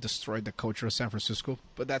actually what destroyed the culture of San Francisco.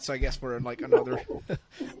 But that's, I guess, for like another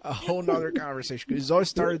a whole nother conversation. Because it's always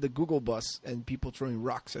started the Google bus and people throwing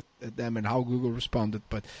rocks at them and how Google responded.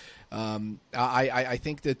 But I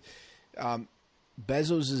think that.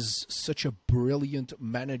 Bezos is such a brilliant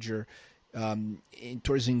manager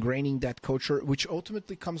towards ingraining that culture, which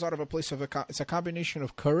ultimately comes out of a place of it's a combination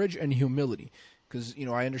of courage and humility. Because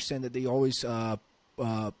I understand that they always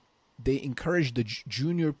they encourage the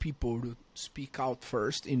junior people to speak out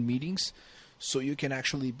first in meetings, so you can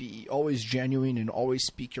actually be always genuine and always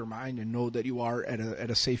speak your mind and know that you are at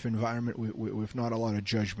a safe environment with not a lot of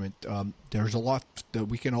judgment. There's a lot that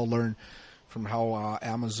we can all learn from how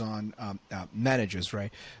Amazon manages,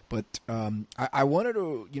 right? But I wanted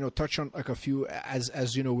to touch on like a few as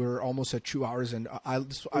we're almost at 2 hours, and I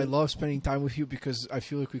love spending time with you because I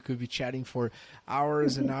feel like we could be chatting for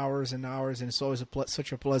hours and hours and hours, and it's always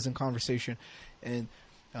such a pleasant conversation. And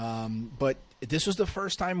but this was the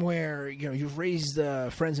first time where you've raised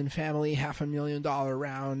friends and family $500,000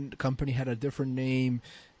 round. The company had a different name,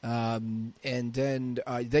 and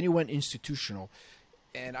then you went institutional.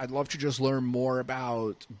 And I'd love to just learn more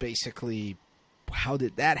about basically how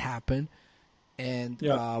did that happen, and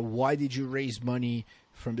why did you raise money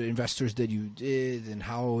from the investors that you did, and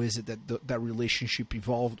how is it that that relationship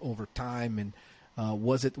evolved over time, and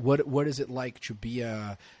what is it like to be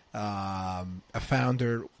a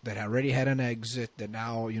founder that already had an exit that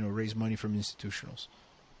now raise money from institutionals?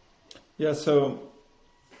 Yeah, so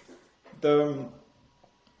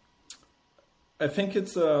I think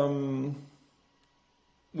it's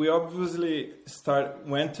we obviously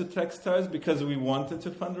went to Techstars because we wanted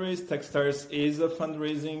to fundraise. Techstars is a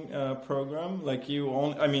fundraising program. Like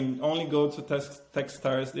only go to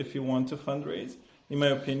Techstars if you want to fundraise. In my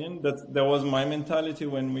opinion, that was my mentality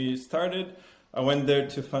when we started. I went there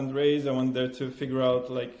to fundraise. I went there to figure out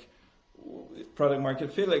like product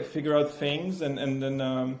market fit, like figure out things, and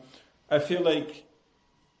then I feel like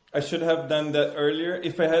I should have done that earlier.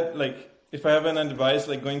 If I have an advice,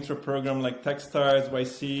 like going through a program like Techstars,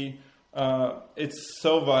 YC, it's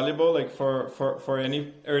so valuable, like for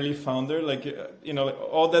any early founder, like,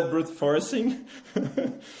 all that brute forcing.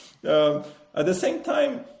 At the same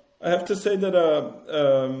time, I have to say that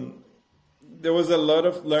there was a lot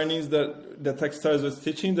of learnings that Techstars was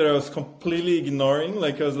teaching that I was completely ignoring.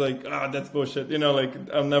 Like, I was like, that's bullshit. Like,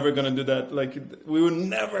 I'm never going to do that. Like, we would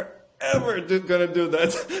never, ever gonna do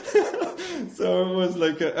that. So it was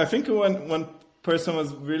like, I think one person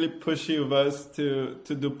was really pushy of us to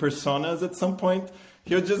do personas at some point.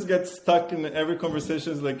 He'll just get stuck in every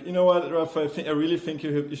conversation. It's like, you know what, Rafa, I really think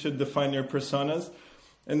you should define your personas.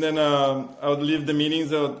 And then I would leave the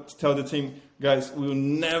meetings. I would tell the team, guys, we will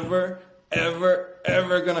never, ever,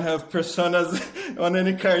 ever gonna have personas on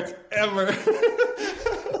any cart ever.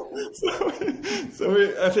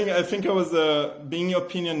 I think I was being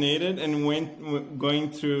opinionated and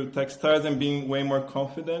going through Techstars and being way more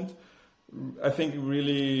confident. I think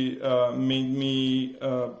really made me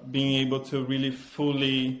being able to really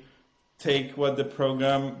fully take what the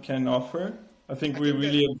program can offer. I think we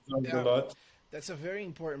really absorbed a lot. That's a very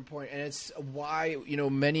important point, and it's why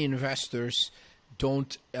many investors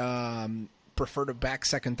don't prefer to back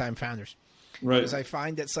second-time founders. Right. Because I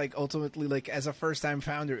find that's like ultimately, like as a first-time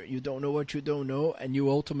founder, you don't know what you don't know, and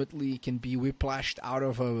you ultimately can be whiplashed out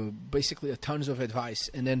of basically a tons of advice.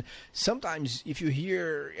 And then sometimes if you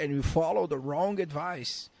hear and you follow the wrong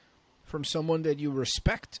advice from someone that you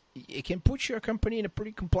respect, it can put your company in a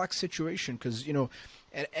pretty complex situation because,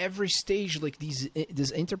 at every stage, like these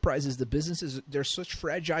enterprises, the businesses, they're such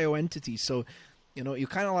fragile entities. So, you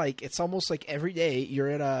kind of like, it's almost like every day you're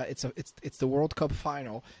at it's the World Cup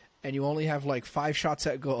final and you only have like 5 shots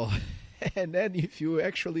at goal. And then if you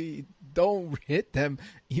actually don't hit them,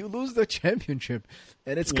 you lose the championship.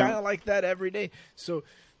 And it's kind of like that every day. So,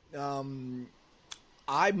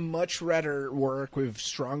 I much rather work with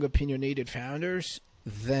strong opinionated founders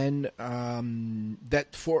than that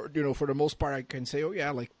for the most part I can say,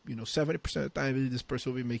 70% of the time this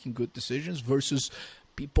person will be making good decisions versus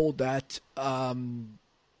people that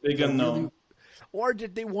they can know, or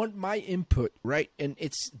that they want my input, right? And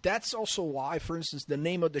that's also why, for instance, the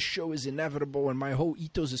name of the show is Inevitable, and my whole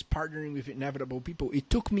ethos is partnering with inevitable people. It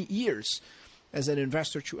took me years as an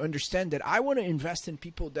investor to understand that I want to invest in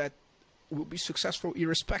people that will be successful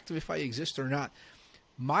irrespective if I exist or not.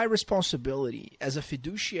 My responsibility as a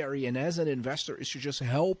fiduciary and as an investor is to just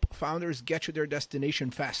help founders get to their destination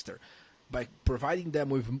faster by providing them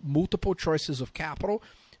with multiple choices of capital,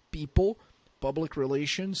 people, public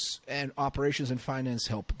relations, and operations and finance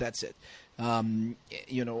help. That's it. And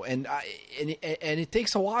it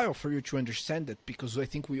takes a while for you to understand that, because I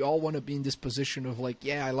think we all want to be in this position of like,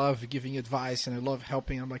 I love giving advice and I love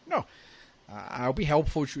helping. I'm like, no, I'll be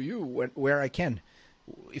helpful to you where I can.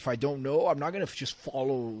 If I don't know, I'm not going to just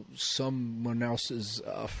follow someone else's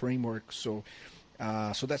framework. So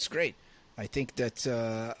that's great. I think that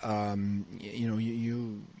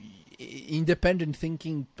you independent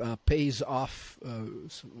thinking pays off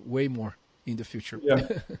way more in the future. Yeah,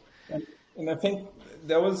 and I think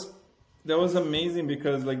that was amazing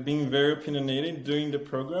because like being very opinionated during the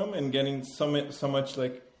program and getting so much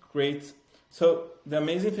like great. So the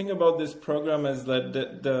amazing thing about this program is that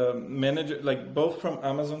the manager, like both from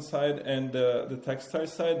Amazon side and the Techstars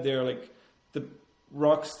side, they're like the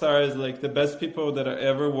rock stars, like the best people that I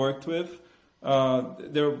ever worked with.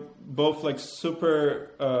 They're both like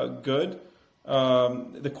super good.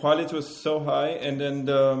 The quality was so high, and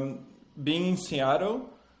then being in Seattle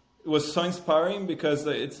was so inspiring because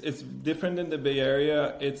it's different than the Bay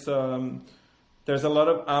Area. It's there's a lot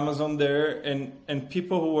of Amazon there, and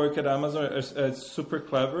people who work at Amazon are super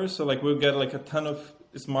clever. So like we'll get like a ton of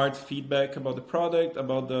smart feedback about the product,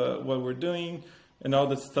 about what we're doing, and all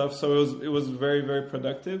that stuff. So it was very, very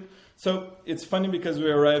productive. So it's funny because we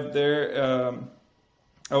arrived there.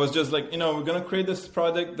 I was just like, we're gonna create this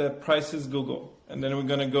product that prices Google, and then we're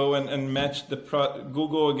gonna go and match the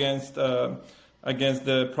Google against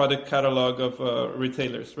the product catalog of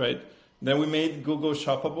retailers, right? Then we made Google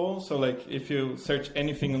shoppable. So like if you search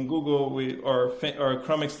anything on Google, our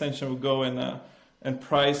Chrome extension will go and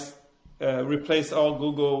price, replace all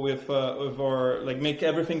Google with our, like make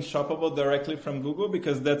everything shoppable directly from Google,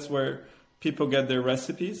 because that's where people get their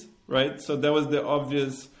recipes, right? So that was the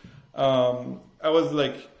obvious. I was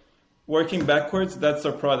like working backwards. That's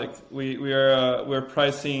our product. We're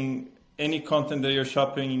pricing any content that you're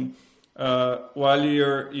shopping while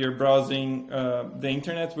you're browsing the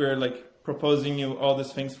internet. We're like proposing you all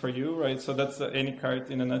these things for you, right? So that's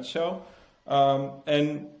Anycart in a nutshell.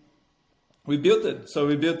 And we built it. So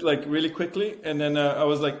we built like really quickly. And then I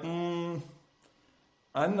was like, I'm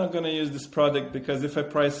not going to use this product because if I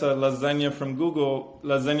price a lasagna from Google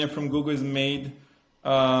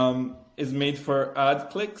is made for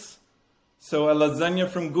ad clicks. So a lasagna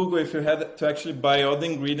from Google, if you had to actually buy all the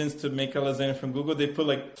ingredients to make a lasagna from Google, they put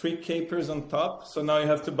like 3 capers on top. So now you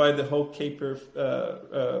have to buy the whole caper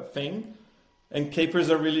thing. And capers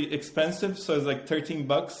are really expensive. So it's like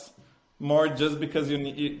 $13 more just because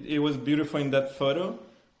it was beautiful in that photo,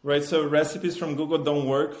 right? So recipes from Google don't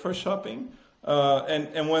work for shopping.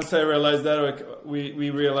 And once I realized that, like, we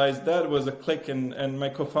realized that was a click, and my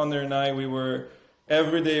co-founder and I,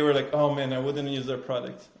 every day we're like, oh man, I wouldn't use our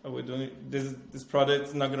product. This product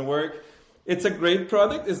is not going to work. It's a great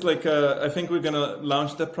product. It's like I think we're going to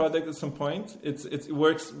launch that product at some point. It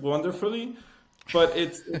works wonderfully, but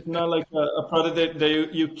it's not like a product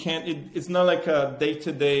that you can't. It's not like a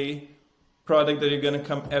day-to-day product that you're going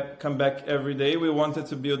to come back every day. We wanted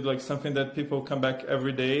to build like something that people come back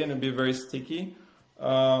every day and it'd be very sticky.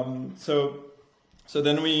 So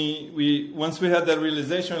then we once we had that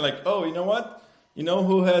realization, we're like, oh, you know what? You know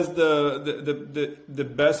who has the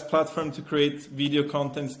best platform to create video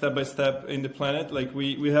content step by step in the planet? Like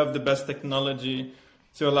we have the best technology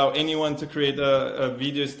to allow anyone to create a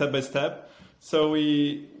video step by step. So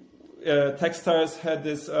Techstars had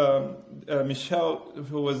this Michelle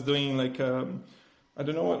who was doing like I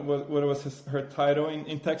don't know what was her title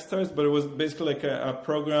in Techstars, but it was basically like a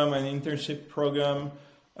program, an internship program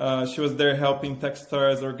She was there helping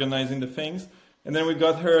Techstars, organizing the things. And then we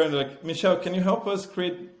got her and like, Michelle, can you help us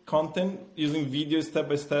create content using videos step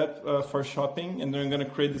by step for shopping? And then we're going to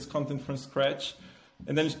create this content from scratch.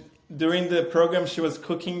 And then during the program, she was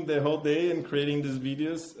cooking the whole day and creating these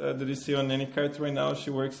videos that you see on Anycart right now. She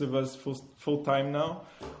works with us full time now.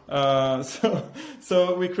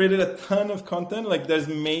 So we created a ton of content like that's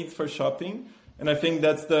made for shopping. And I think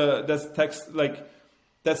that's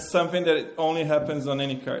something that only happens on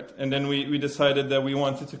Anycart. And then we decided that we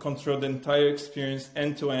wanted to control the entire experience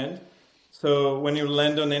end to end. So when you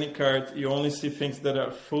land on Anycart, you only see things that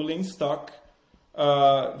are fully in stock,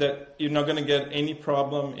 that you're not going to get any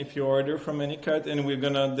problem if you order from Anycart, and we're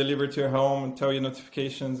going to deliver to your home and tell you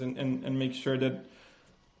notifications and make sure that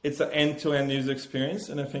it's an end-to-end user experience.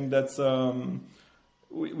 And I think that's,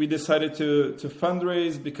 we decided to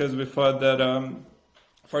fundraise because we thought that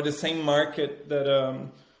for the same market that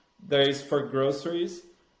there is for groceries,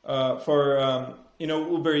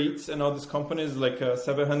 Uber Eats and all these companies, like a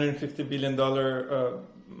 $750 billion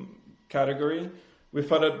category. We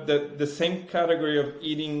thought that the same category of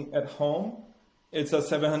eating at home, it's a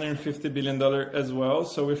 $750 billion as well.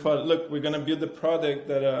 So we thought, look, we're going to build a product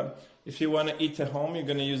that if you want to eat at home, you're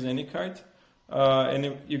going to use Anycart.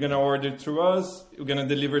 And you're going to order through us. We're going to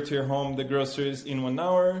deliver to your home the groceries in 1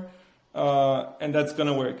 hour. And that's going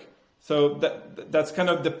to work. So that's kind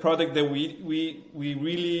of the product that we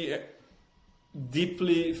really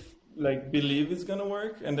deeply believe is going to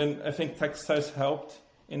work. And then I think Techstars helped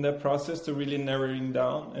in that process to really narrowing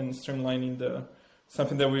down and streamlining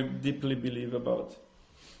something that we deeply believe about.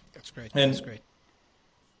 That's great. That's great.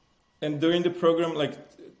 And during the program,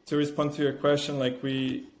 to respond to your question,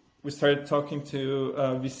 we started talking to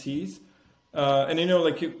VCs, and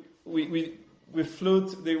we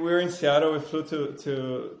flew. We were in Seattle. We flew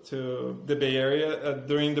to the Bay Area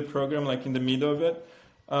during the program, in the middle of it,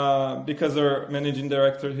 because our managing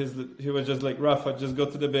director, he was just like, Rafa, just go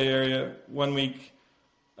to the Bay Area 1 week.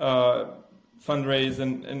 Fundraise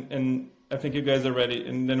and I think you guys are ready.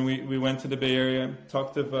 And then we went to the Bay Area,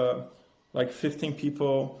 talked to 15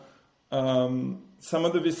 people. Some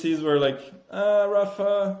of the VCs were like,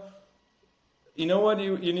 Rafa, you know what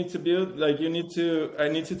you need to build? I need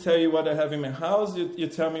to tell you what I have in my house. You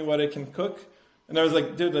tell me what I can cook. And I was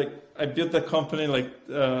like, dude, I built that company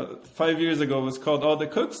 5 years ago. It was called All the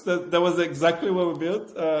Cooks. That was exactly what we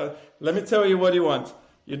built. Let me tell you what you want.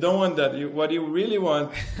 You don't want that. What you really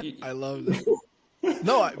want. I love that.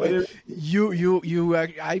 No,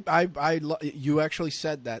 you actually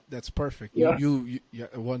said that. That's perfect. Yeah. You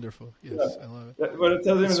wonderful. Yes, yeah. I love it. What it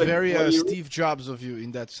tells him it's is very Steve Jobs of you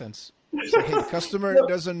in that sense. It's hey, the customer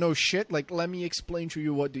doesn't know shit. Let me explain to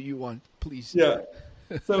you what do you want, please. Yeah.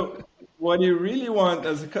 So what you really want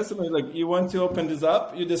as a customer, you want to open this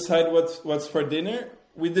up. You decide what's for dinner.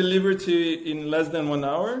 We deliver to you in less than 1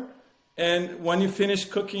 hour. And when you finish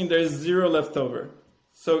cooking, there's zero leftover.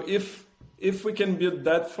 So if we can build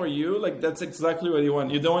that for you, that's exactly what you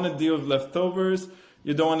want. You don't want to deal with leftovers.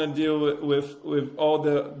 You don't want to deal with all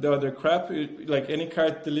the other crap.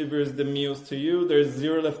 Anycart delivers the meals to you. There's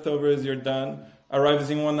zero leftovers. You're done. Arrives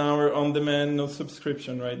in 1 hour on demand, no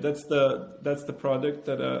subscription, right? That's the product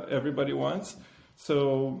that everybody wants.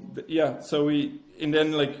 So yeah. So we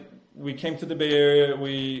came to the Bay Area.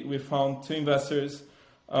 We found 2 investors.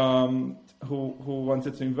 Who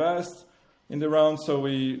wanted to invest in the round. So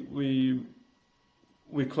we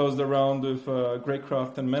closed the round with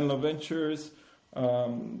Greycroft and Menlo Ventures,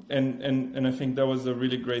 and I think that was a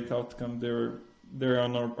really great outcome. They're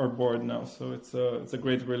on our board now, so it's a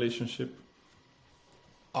great relationship.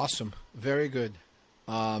 Awesome, very good.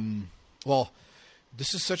 Well,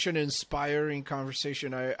 this is such an inspiring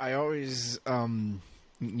conversation. I always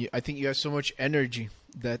I think you have so much energy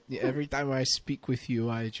that every time I speak with you,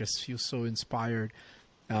 I just feel so inspired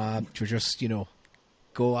to just,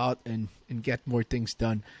 go out and get more things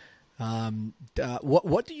done.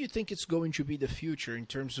 What do you think is going to be the future in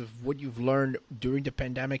terms of what you've learned during the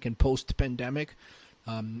pandemic and post-pandemic?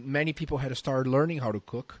 Many people had to start learning how to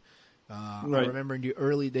cook. Right. I remember in the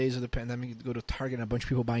early days of the pandemic, you'd go to Target and a bunch of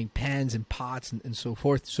people buying pans and pots and so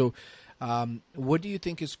forth. So what do you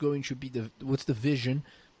think is going to be what's the vision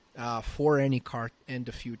for Anycart in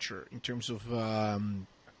the future in terms of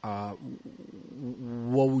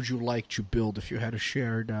what would you like to build if you had a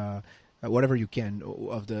shared whatever you can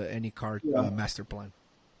of the Anycart master plan?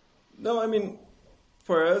 No, I mean,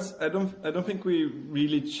 for us, I don't think we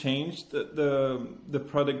really changed the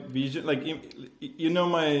product vision.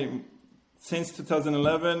 Since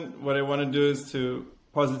 2011, what I want to do is to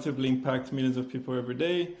positively impact millions of people every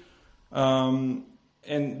day, and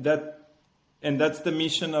that's the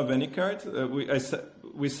mission of Anycart.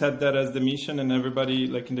 we set that as the mission, and everybody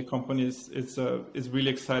like in the company is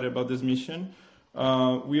really excited about this mission.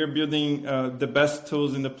 We are building the best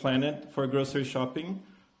tools in the planet for grocery shopping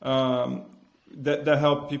that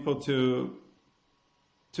help people to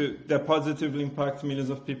that positively impact millions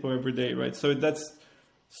of people every day, right? So that's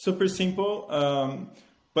super simple,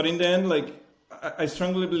 but in the end, like I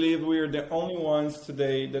strongly believe we are the only ones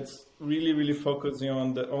today that's really focusing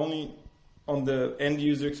on the end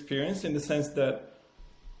user experience, in the sense that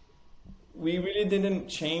we really didn't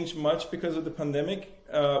change much because of the pandemic.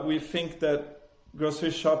 We think that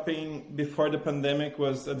grocery shopping before the pandemic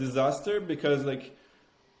was a disaster, because like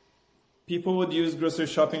people would use grocery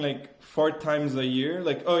shopping like 4 times a year.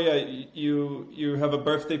 Like, oh yeah, you have a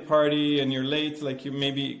birthday party and you're late, like you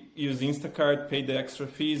maybe use Instacart, pay the extra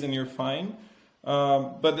fees and you're fine.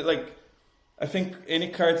 But like, I think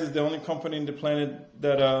Anycart is the only company in the planet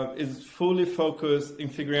that is fully focused in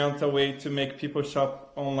figuring out a way to make people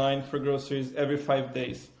shop online for groceries every 5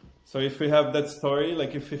 days. So if we have that story,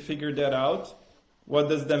 like if we figure that out, what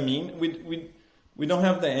does that mean? We don't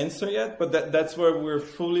have the answer yet, but that's where we're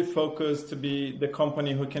fully focused to be the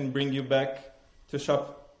company who can bring you back to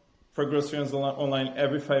shop for groceries online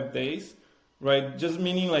every 5 days, right? Just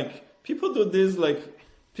meaning like people do this, like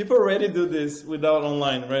people already do this without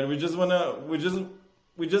online, right? We just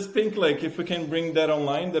think like if we can bring that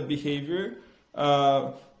online, the behavior,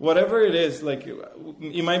 whatever it is, like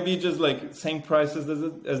it might be just like same prices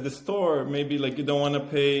as the store. Maybe like you don't want to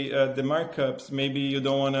pay the markups. Maybe you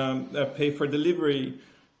don't want to pay for delivery.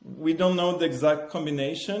 We don't know the exact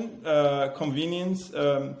combination, convenience,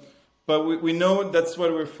 but we know that's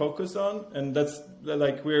what we're focused on, and that's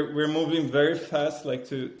like we're moving very fast, like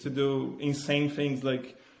to do insane things.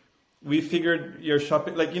 Like we figured your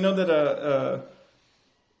shopping, like you know that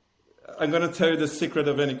I'm gonna tell you the secret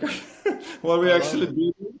of Anycart. What we're actually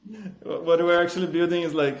building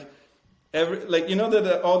is like you know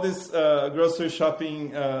that all these grocery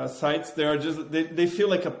shopping sites, they feel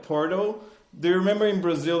like a portal. Do you remember in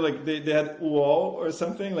Brazil, like they had UOL or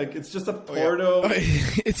something? Like it's just a portal. Oh,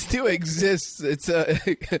 yeah. It still exists. It's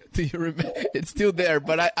do you remember? It's still there,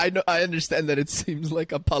 but I know, I understand that it seems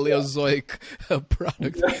like a Paleozoic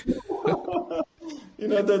product. You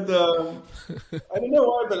know that I don't know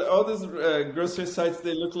why, but all these grocery sites,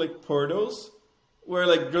 they look like portals, where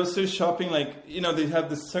like grocery shopping, like you know they have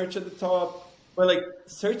the search at the top, but like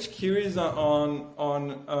search queries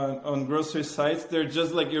on grocery sites, they're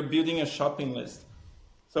just like you're building a shopping list.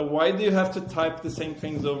 So why do you have to type the same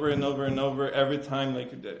things over and over and over every time?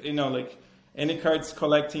 Like you know, like Anycart's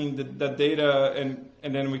collecting the data, and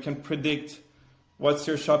then we can predict what's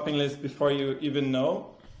your shopping list before you even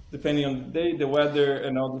know, depending on the day, the weather,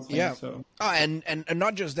 and all these things. Yeah. So. And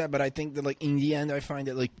not just that, but I think that like in the end, I find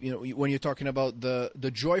that like, you know, when you're talking about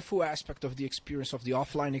the joyful aspect of the experience, of the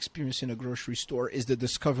offline experience in a grocery store, is the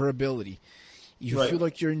discoverability. You Right. feel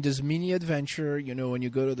like you're in this mini adventure, you know, when you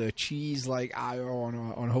go to the cheese like aisle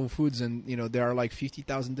on Whole Foods, and you know there are like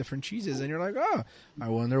 50,000 different cheeses, and you're like, oh, I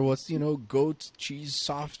wonder what's, you know, goat cheese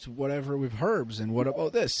soft whatever with herbs, and what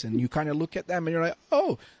about this? And you kind of look at them and you're like,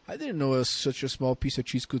 oh, I didn't know such a small piece of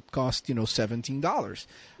cheese could cost, you know, $17.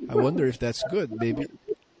 I wonder if that's good. Maybe,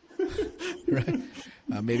 right?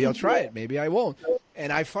 Maybe I'll try it. Maybe I won't.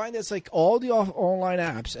 And I find it's like all the online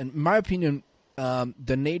apps, and in my opinion,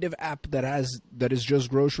 the native app that is just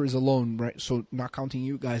groceries alone, right? So not counting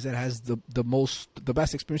you guys, that has the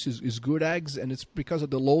best experience is Good Eggs, and it's because of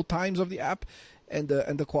the load times of the app and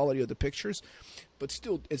the quality of the pictures. But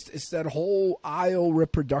still, it's that whole aisle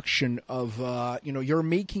reproduction of you know, you're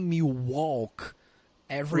making me walk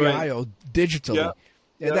every Right. aisle digitally. Yeah.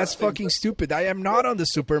 And that's fucking stupid. I am not on the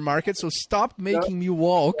supermarket, so stop making me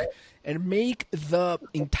walk and make the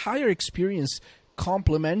entire experience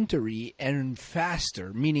complementary and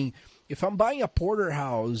faster. Meaning, if I'm buying a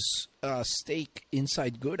porterhouse steak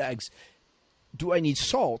inside Good Eggs, do I need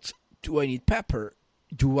salt? Do I need pepper?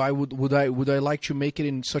 Would I like to make it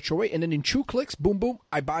in such a way? And then in 2 clicks, boom, boom,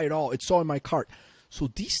 I buy it all. It's all in my cart.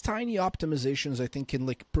 So these tiny optimizations, I think, can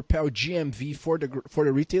like propel GMV for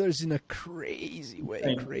the retailers in a crazy way.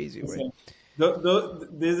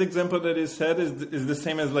 This example that you said is the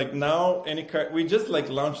same as like now Anycart. We just like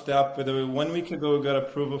launched the app. By the way, 1 week ago we got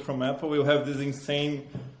approval from Apple. We'll have this insane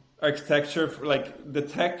architecture. Like the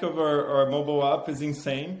tech of our mobile app is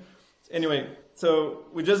insane. Anyway, so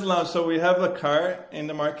we just launched. So we have a car in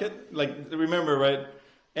the market. Like remember, right?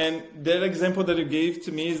 And that example that you gave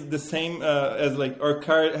to me is the same as like our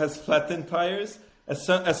car has flattened tires. As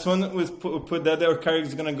soon as we put that, our car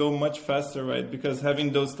is going to go much faster, right? Because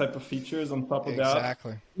having those type of features on top of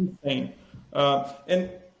Exactly. the app is insane. And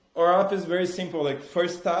our app is very simple. Like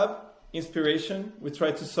first tab, inspiration. We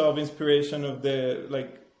try to solve inspiration of the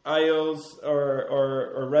like aisles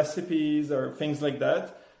or recipes or things like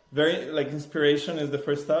that. Very like inspiration is the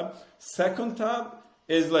first tab. Second tab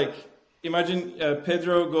is like imagine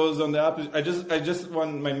Pedro goes on the app. I just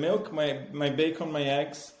want my milk, my bacon, my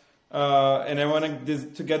eggs, and I want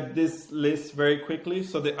to get this list very quickly.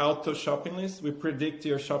 So the auto shopping list, we predict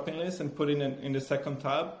your shopping list and put it in the second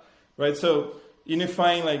tab, right? So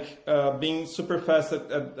unifying like being super fast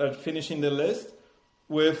at finishing the list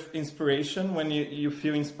with inspiration when you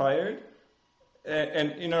feel inspired.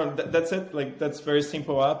 And you know that's it. Like that's very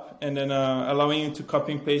simple app, and then allowing you to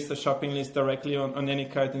copy and paste the shopping list directly on any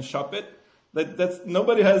cart and shop it. That's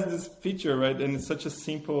nobody has this feature, right? And it's such a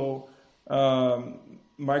simple,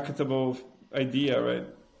 marketable idea, right?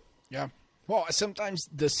 Yeah. Well, sometimes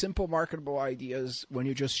the simple marketable ideas, when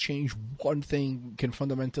you just change one thing, can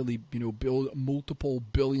fundamentally, build multiple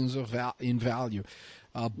billions of in value.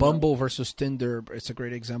 Bumble versus Tinder, it's a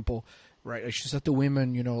great example, right? It's just that the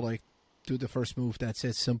women, like, do the first move. That's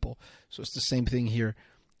it. Simple. So it's the same thing here.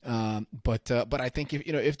 But I think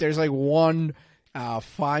if there's like one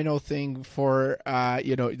final thing for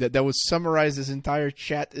that would summarize this entire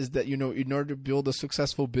chat is that in order to build a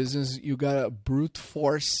successful business, you gotta brute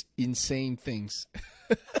force insane things,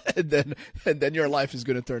 and then your life is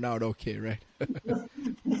gonna turn out okay, right?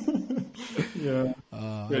 Yeah,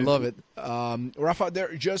 I love it. Rafa,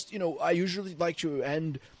 there just I usually like to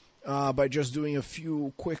end by just doing a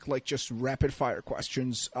few quick, like, just rapid fire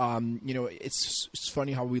questions. It's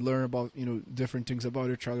funny how we learn about different things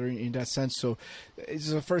about each other in that sense. So,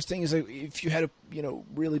 the first thing is, like, if you had to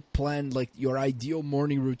really plan like your ideal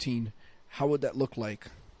morning routine, how would that look like?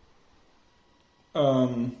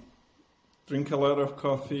 Drink a lot of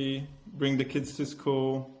coffee, bring the kids to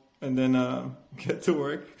school, and then get to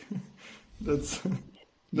work. That's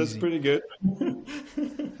pretty good.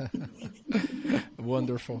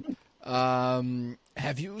 Wonderful.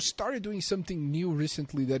 Have you started doing something new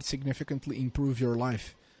recently that significantly improved your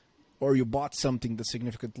life, or you bought something that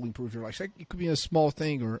significantly improved your life? Like, it could be a small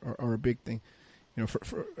thing or a big thing. For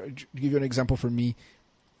to give you an example, for me,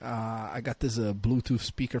 I got this Bluetooth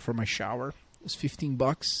speaker for my shower. It's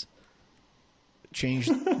 $15.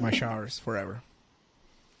 Changed my showers forever.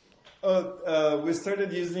 We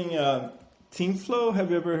started using TeamFlow.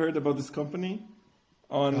 Have you ever heard about this company?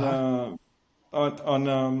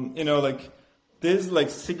 Like this, like,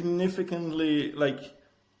 significantly, like,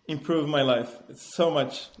 improved my life. It's so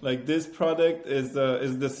much. Like, this product is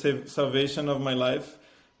the salvation of my life,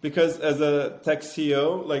 because as a tech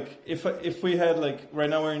CEO, like, if we had, like, right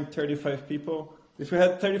now we're in 35 people. If we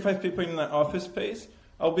had 35 people in an office space,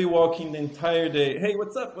 I'll be walking the entire day. Hey,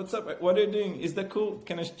 what's up? What's up? What are you doing? Is that cool?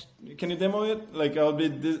 Can you demo it? Like, I'll be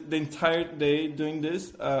the entire day doing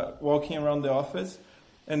this, walking around the office,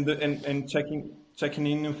 and checking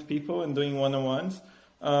in with people and doing one-on-ones.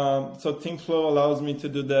 So TeamFlow allows me to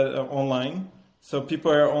do that online. So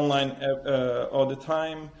people are online all the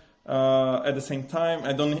time at the same time.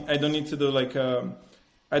 I don't need to do like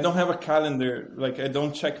I don't have a calendar. Like, I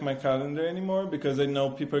don't check my calendar anymore because I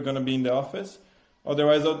know people are gonna be in the office.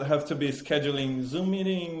 Otherwise, I'd have to be scheduling Zoom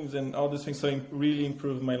meetings and all these things. So it really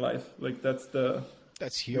improved my life. Like, that's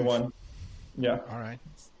huge. The one. Yeah. All right.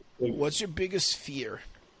 What's your biggest fear?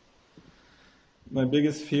 My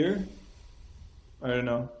biggest fear? I don't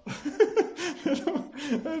know.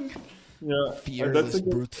 Yeah. Fearless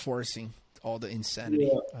brute forcing, all the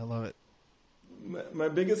insanity. Yeah. I love it. My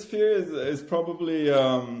biggest fear is probably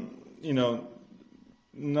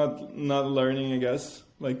not learning, I guess.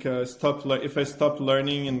 Like, if I stop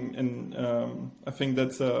learning, and I think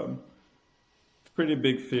that's a pretty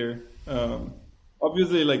big fear.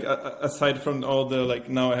 Obviously, like, aside from all the, like,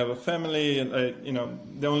 now I have a family, and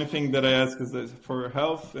the only thing that I ask is for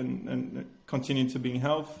health and continue to be in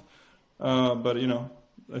health. But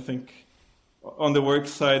I think on the work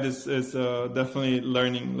side is definitely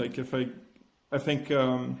learning. Like, I think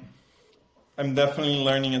I'm definitely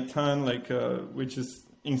learning a ton, like, which is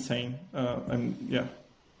insane. And yeah.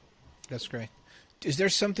 That's great. Is there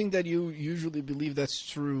something that you usually believe that's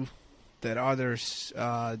true that others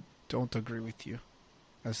don't agree with you?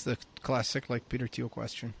 That's the classic, like, Peter Thiel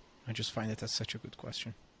question. I just find that's such a good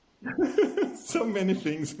question. So many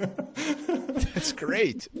things. That's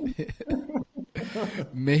great.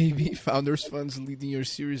 Maybe Founders Fund's leading your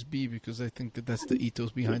Series B, because I think that's the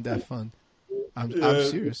ethos behind that fund. I'm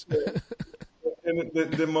serious. And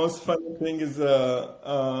the most funny thing is,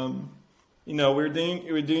 we're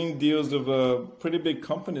doing deals with pretty big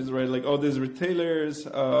companies, right? Like, all these retailers,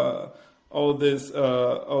 all these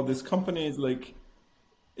companies, like,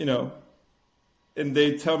 and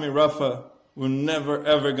they tell me, Rafa, we're never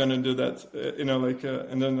ever gonna do that.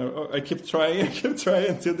 And then I keep trying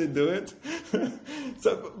until they do it.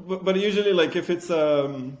 So, but usually, like if it's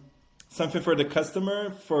something for the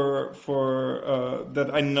customer, for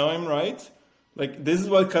that I know I'm right. Like this is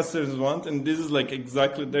what customers want, and this is like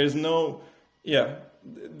exactly. There's no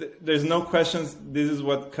questions. This is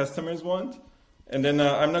what customers want, and then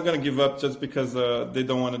I'm not gonna give up just because they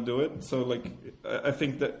don't want to do it. So like I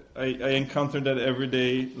think that I encounter that every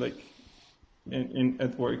day, like in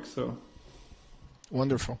at work. So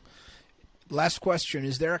wonderful. Last question: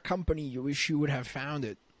 is there a company you wish you would have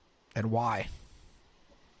founded, and why?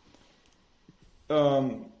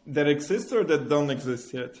 That exists or that don't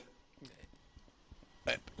exist yet?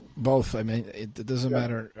 Both. I mean, it doesn't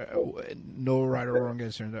matter. No right or wrong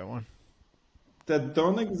answer in that one. That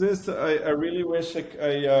don't exist. I really wish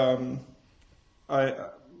I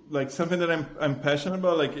like something that I'm passionate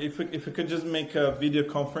about. Like if we could just make video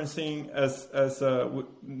conferencing as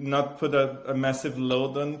not put a massive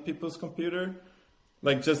load on people's computer.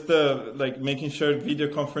 Like just like making sure video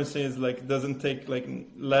conferencing is like doesn't take like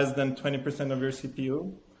less than 20% of your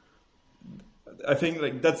CPU. I think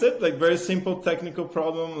like that's it. Like very simple technical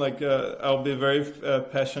problem. Like I'll be very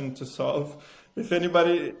passionate to solve. If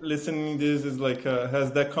anybody listening to this is like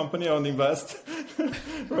has that company, I would invest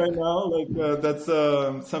right now. Like that's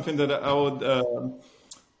something that I would.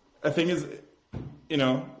 I think is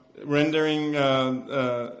rendering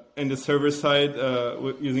in the server side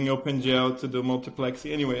using OpenGL to do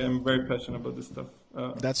multiplexing. Anyway, I'm very passionate about this stuff.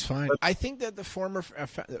 That's fine. I think that the founder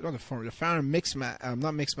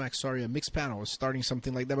Mixpanel is starting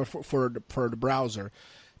something like that, but for the browser,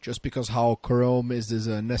 just because how Chrome is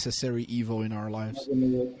a necessary evil in our lives.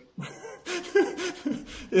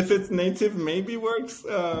 If it's native, maybe works,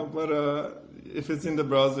 but if it's in the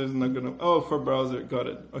browser, it's not gonna. Oh, for browser, got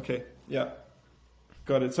it. Okay, yeah.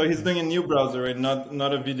 Got it. So he's doing a new browser, right?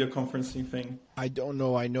 Not a video conferencing thing. I don't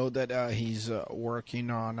know. I know that he's working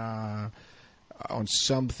on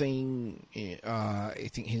something. I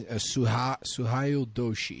think Suhail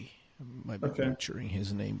Doshi. I might be butchering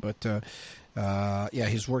his name, but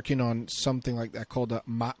he's working on something like that called a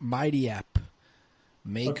Mighty App.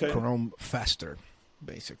 Make Chrome faster,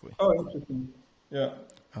 basically. Oh, interesting. Yeah.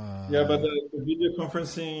 But the video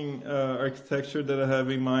conferencing architecture that I have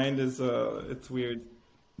in mind is it's weird.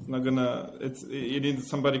 It's not gonna. You need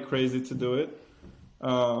somebody crazy to do it.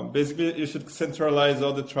 Basically, you should centralize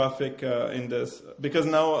all the traffic in this because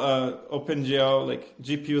now OpenGL like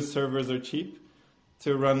GPU servers are cheap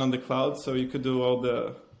to run on the cloud, so you could do all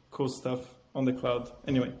the cool stuff on the cloud.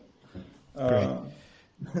 Anyway. Great.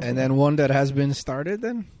 And then one that has been started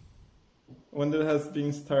then? One that has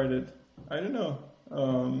been started. I don't know.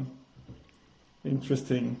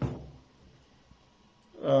 Interesting.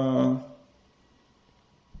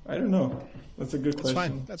 I don't know. That's a good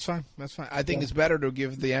question. That's fine. I think it's better to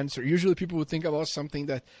give the answer. Usually people would think about something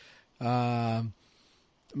that,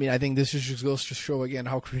 I think this just goes to show again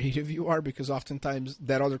how creative you are, because oftentimes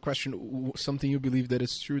that other question, something you believe that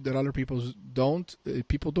it's true that other people don't,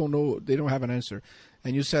 people don't know, they don't have an answer.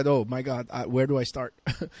 And you said, "Oh my God, where do I start?"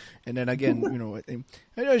 And then again,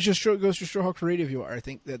 it just goes to show how creative you are. I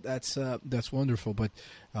think that's wonderful. But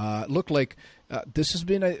look, like this has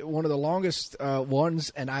been one of the longest ones,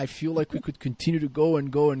 and I feel like we could continue to go and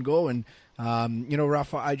go and go. And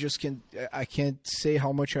Rafa, I can't say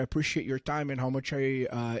how much I appreciate your time and how much I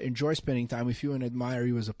enjoy spending time with you and admire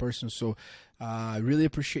you as a person. So I really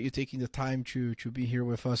appreciate you taking the time to be here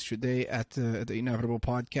with us today at the Inevitable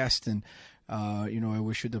Podcast. And I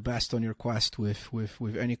wish you the best on your quest with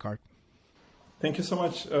Anycart. Thank you so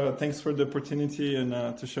much. Thanks for the opportunity and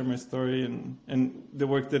to share my story, and the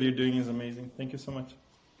work that you're doing is amazing. Thank you so much.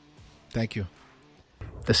 Thank you.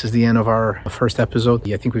 This is the end of our first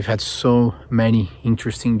episode. I think we've had so many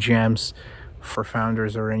interesting gems for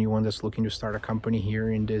founders or anyone that's looking to start a company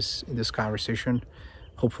here in this conversation.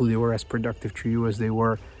 Hopefully they were as productive to you as they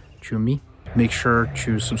were to me. Make sure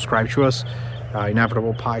to subscribe to us,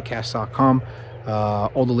 inevitablepodcast.com.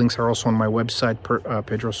 All the links are also on my website,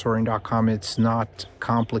 pedrosorin.com. It's not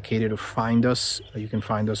complicated to find us. You can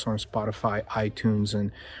find us on Spotify, iTunes,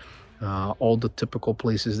 and all the typical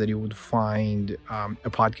places that you would find a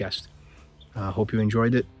podcast. Hope you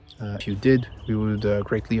enjoyed it. If you did, we would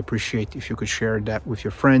greatly appreciate if you could share that with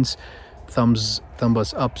your friends. Thumb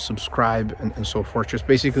us up, subscribe, and so forth. Just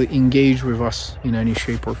basically engage with us in any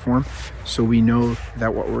shape or form so we know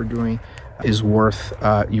that what we're doing is worth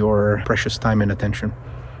your precious time and attention.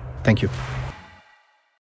 Thank you.